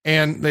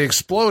 And they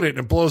explode it and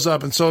it blows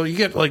up, and so you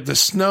get like the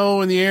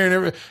snow in the air and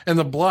everything, and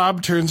the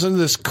blob turns into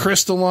this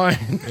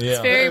crystalline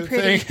Very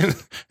pretty. thing,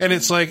 and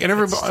it's like, and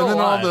everybody, and then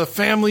all alive. the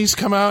families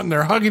come out and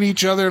they're hugging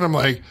each other, and I'm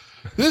like,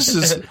 this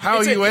is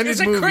how you ended it's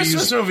a movies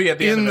Christmas movie at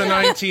the in end the of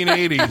it.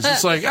 1980s.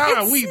 It's like,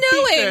 we beat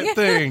snowing. that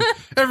thing.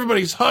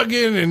 Everybody's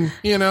hugging, and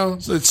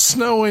it's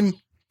snowing.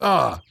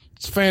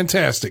 It's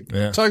fantastic.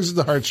 Yeah. Tugs at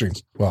the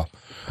heartstrings. Well,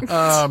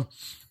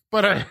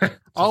 but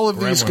all of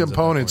these Gremlins at that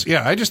components, point.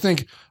 I just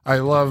think I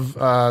love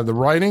the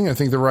writing. I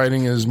think the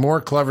writing is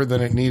more clever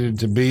than it needed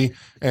to be,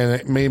 and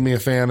it made me a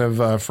fan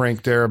of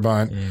Frank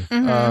Darabont.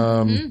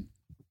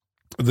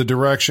 The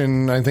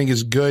direction, I think,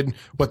 is good.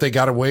 What they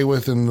got away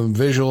with in the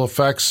visual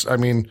effects, I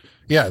mean,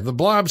 the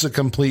Blob's a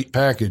complete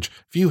package.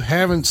 If you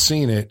haven't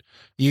seen it,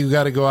 you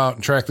got to go out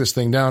and track this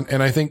thing down.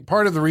 And I think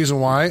part of the reason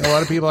why a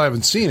lot of people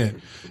haven't seen it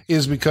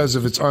is because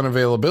of its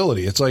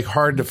unavailability. It's like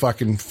hard to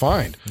fucking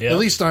find, Yeah. at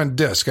least on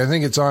disc. I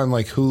think it's on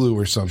like Hulu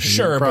or something.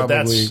 Sure, You but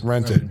probably that's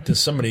rent it. to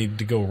somebody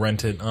to go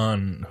rent it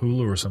on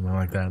Hulu or something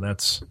like that.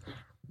 That's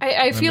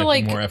I feel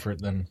like, more effort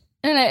than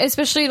and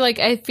especially like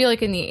I feel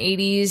like in the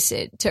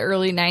 80s to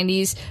early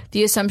 90s,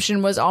 the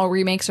assumption was all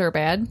remakes are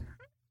bad.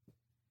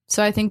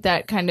 So I think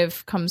that kind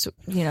of comes,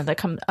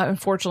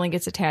 unfortunately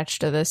gets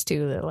attached to this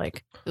too. They're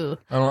like, ugh,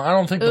 I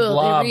don't think the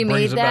blob they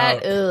remade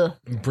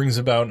brings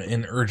about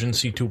an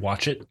urgency to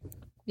watch it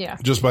Yeah.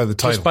 Just by the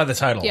title. just by the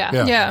title. Yeah.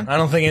 Yeah. Yeah. I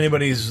don't think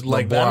anybody's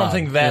like that. I Blob. don't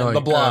think that You're like,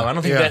 the blob. I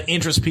don't think yeah. that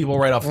interests people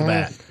right off the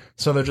bat.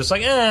 So they're just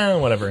like,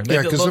 whatever.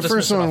 Yeah, because They'll the dismiss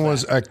first it off one that.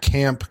 was a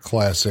camp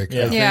classic.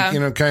 I think,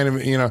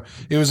 Yeah.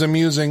 it was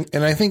amusing.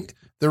 And I think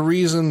the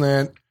reason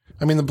that,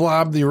 the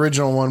Blob, the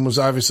original one, was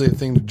obviously a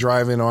thing to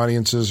drive in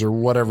audiences or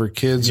whatever,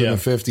 kids in Yeah. the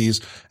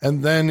 50s.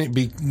 And then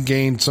it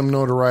gained some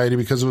notoriety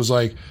because it was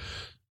like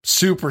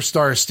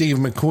superstar Steve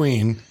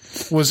McQueen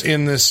was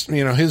in this,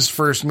 his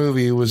first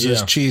movie was this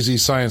Yeah. cheesy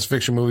science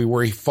fiction movie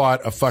where he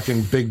fought a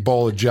fucking big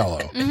bowl of jello.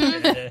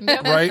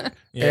 Right?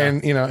 Yeah.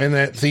 And, and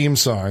that theme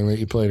song that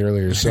you played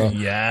earlier. So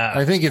Yeah.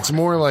 I think it's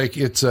more like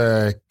it's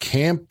a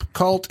camp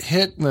cult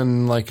hit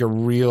than like a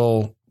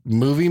real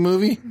movie,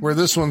 where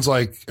this one's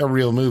like a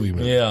real movie.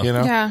 Yeah.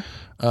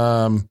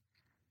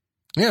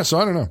 Yeah. So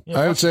I don't know.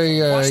 I would say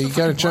watch the you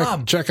got to fucking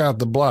Blob. check out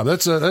the Blob.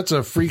 That's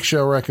a freak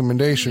show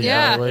recommendation.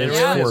 Yeah. by the way. It It's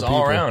really for is all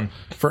people around.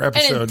 for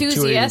episode An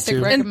enthusiastic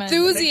 282. recommend.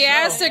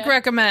 Enthusiastic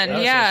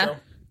recommend. Yeah.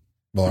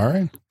 Well, all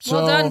right.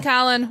 Well done,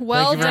 Colin.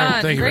 Well you very-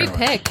 done. thank you very Great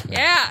much. pick.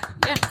 Yeah.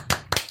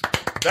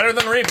 Better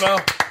than Repo.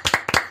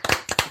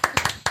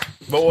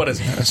 But what is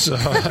it? So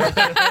Not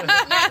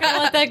gonna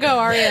let that go,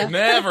 are you?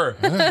 Never.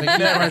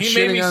 Never. He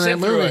made shitting me on sit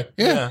that through movie. it.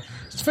 Yeah.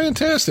 It's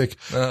fantastic.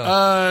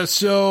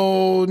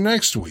 So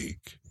next week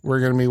we're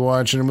going to be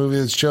watching a movie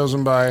that's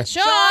chosen by.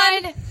 Sean.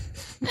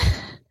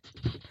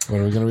 What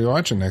are we going to be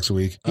watching next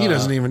week? He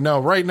doesn't even know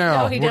right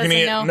now. No, he We're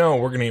doesn't gonna know.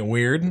 we're gonna get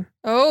weird.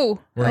 Oh.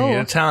 We're gonna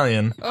get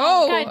Italian.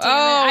 Oh. God damn it.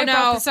 Oh, I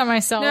brought no. this on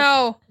myself.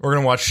 No. We're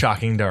gonna watch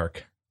Shocking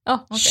Dark,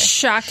 Oh, okay.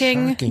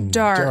 Shocking, Fucking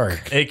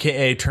dark.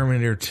 aka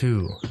Terminator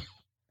 2.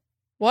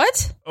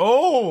 What?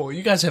 Oh,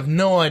 you guys have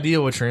no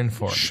idea what you're in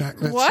for. That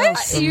What?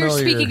 sounds You're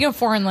familiar. speaking a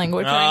foreign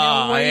language right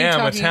now. What I are you am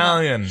talking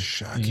Italian.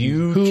 Shocking.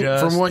 You Who-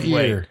 just from what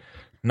wait. year?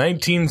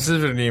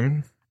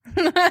 1970.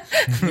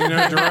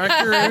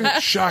 Director?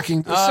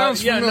 Shocking. This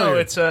sounds yeah, familiar. no,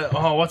 it's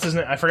what's his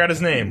name? I forgot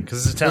his name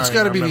because it's Italian. It's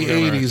got to I be the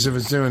remember it. 80s if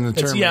it's doing the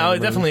It's, Terminator. yeah, movie.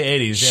 definitely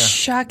 80s. Yeah,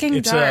 Shocking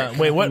it's dark.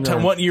 wait,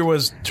 what year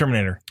was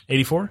Terminator?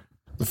 84?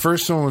 The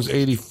first one was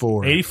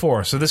 84.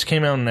 84. So this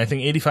came out in I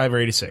think 85 or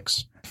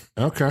 86.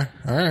 Okay.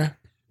 All right.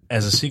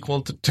 as a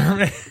sequel to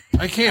Terminator.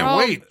 I can't Oh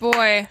wait.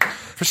 boy.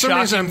 For some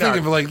reason, I'm thinking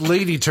of like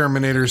Lady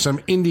Terminator,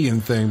 some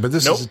Indian thing, but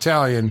this is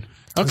Italian.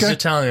 Okay. It's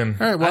Italian.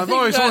 All right, well, I I've think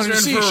always you guys wanted to are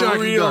in see for a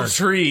Shocking real Dark.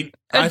 treat.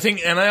 I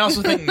think, and I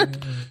also think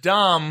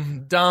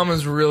Dom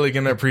is really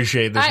going to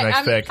appreciate this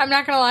next pick. I'm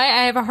not gonna lie,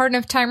 I have a hard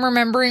enough time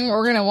remembering what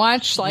we're gonna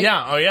watch. Like,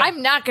 Yeah, oh, yeah.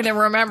 I'm not gonna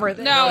remember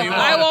this. No, you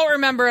won't. I won't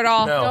remember it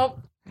all. No. Nope.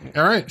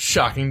 All right.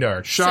 Shocking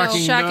Dark.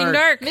 Shocking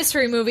Dark.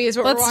 Mystery movie is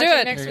what Let's we're do watching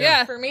it. next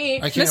Yeah. week for me. I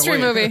can't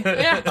Mystery wait. movie.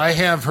 Yeah. I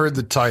have heard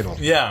the title.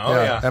 Yeah, oh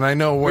yeah. And I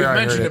know where We've I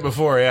mentioned heard it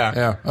before, yeah.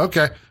 Yeah.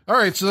 Okay. All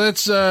right. So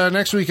that's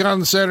next week on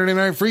the Saturday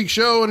Night Freak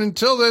Show. And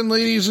until then,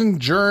 ladies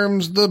and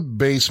germs, the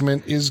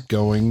basement is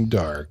going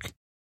dark.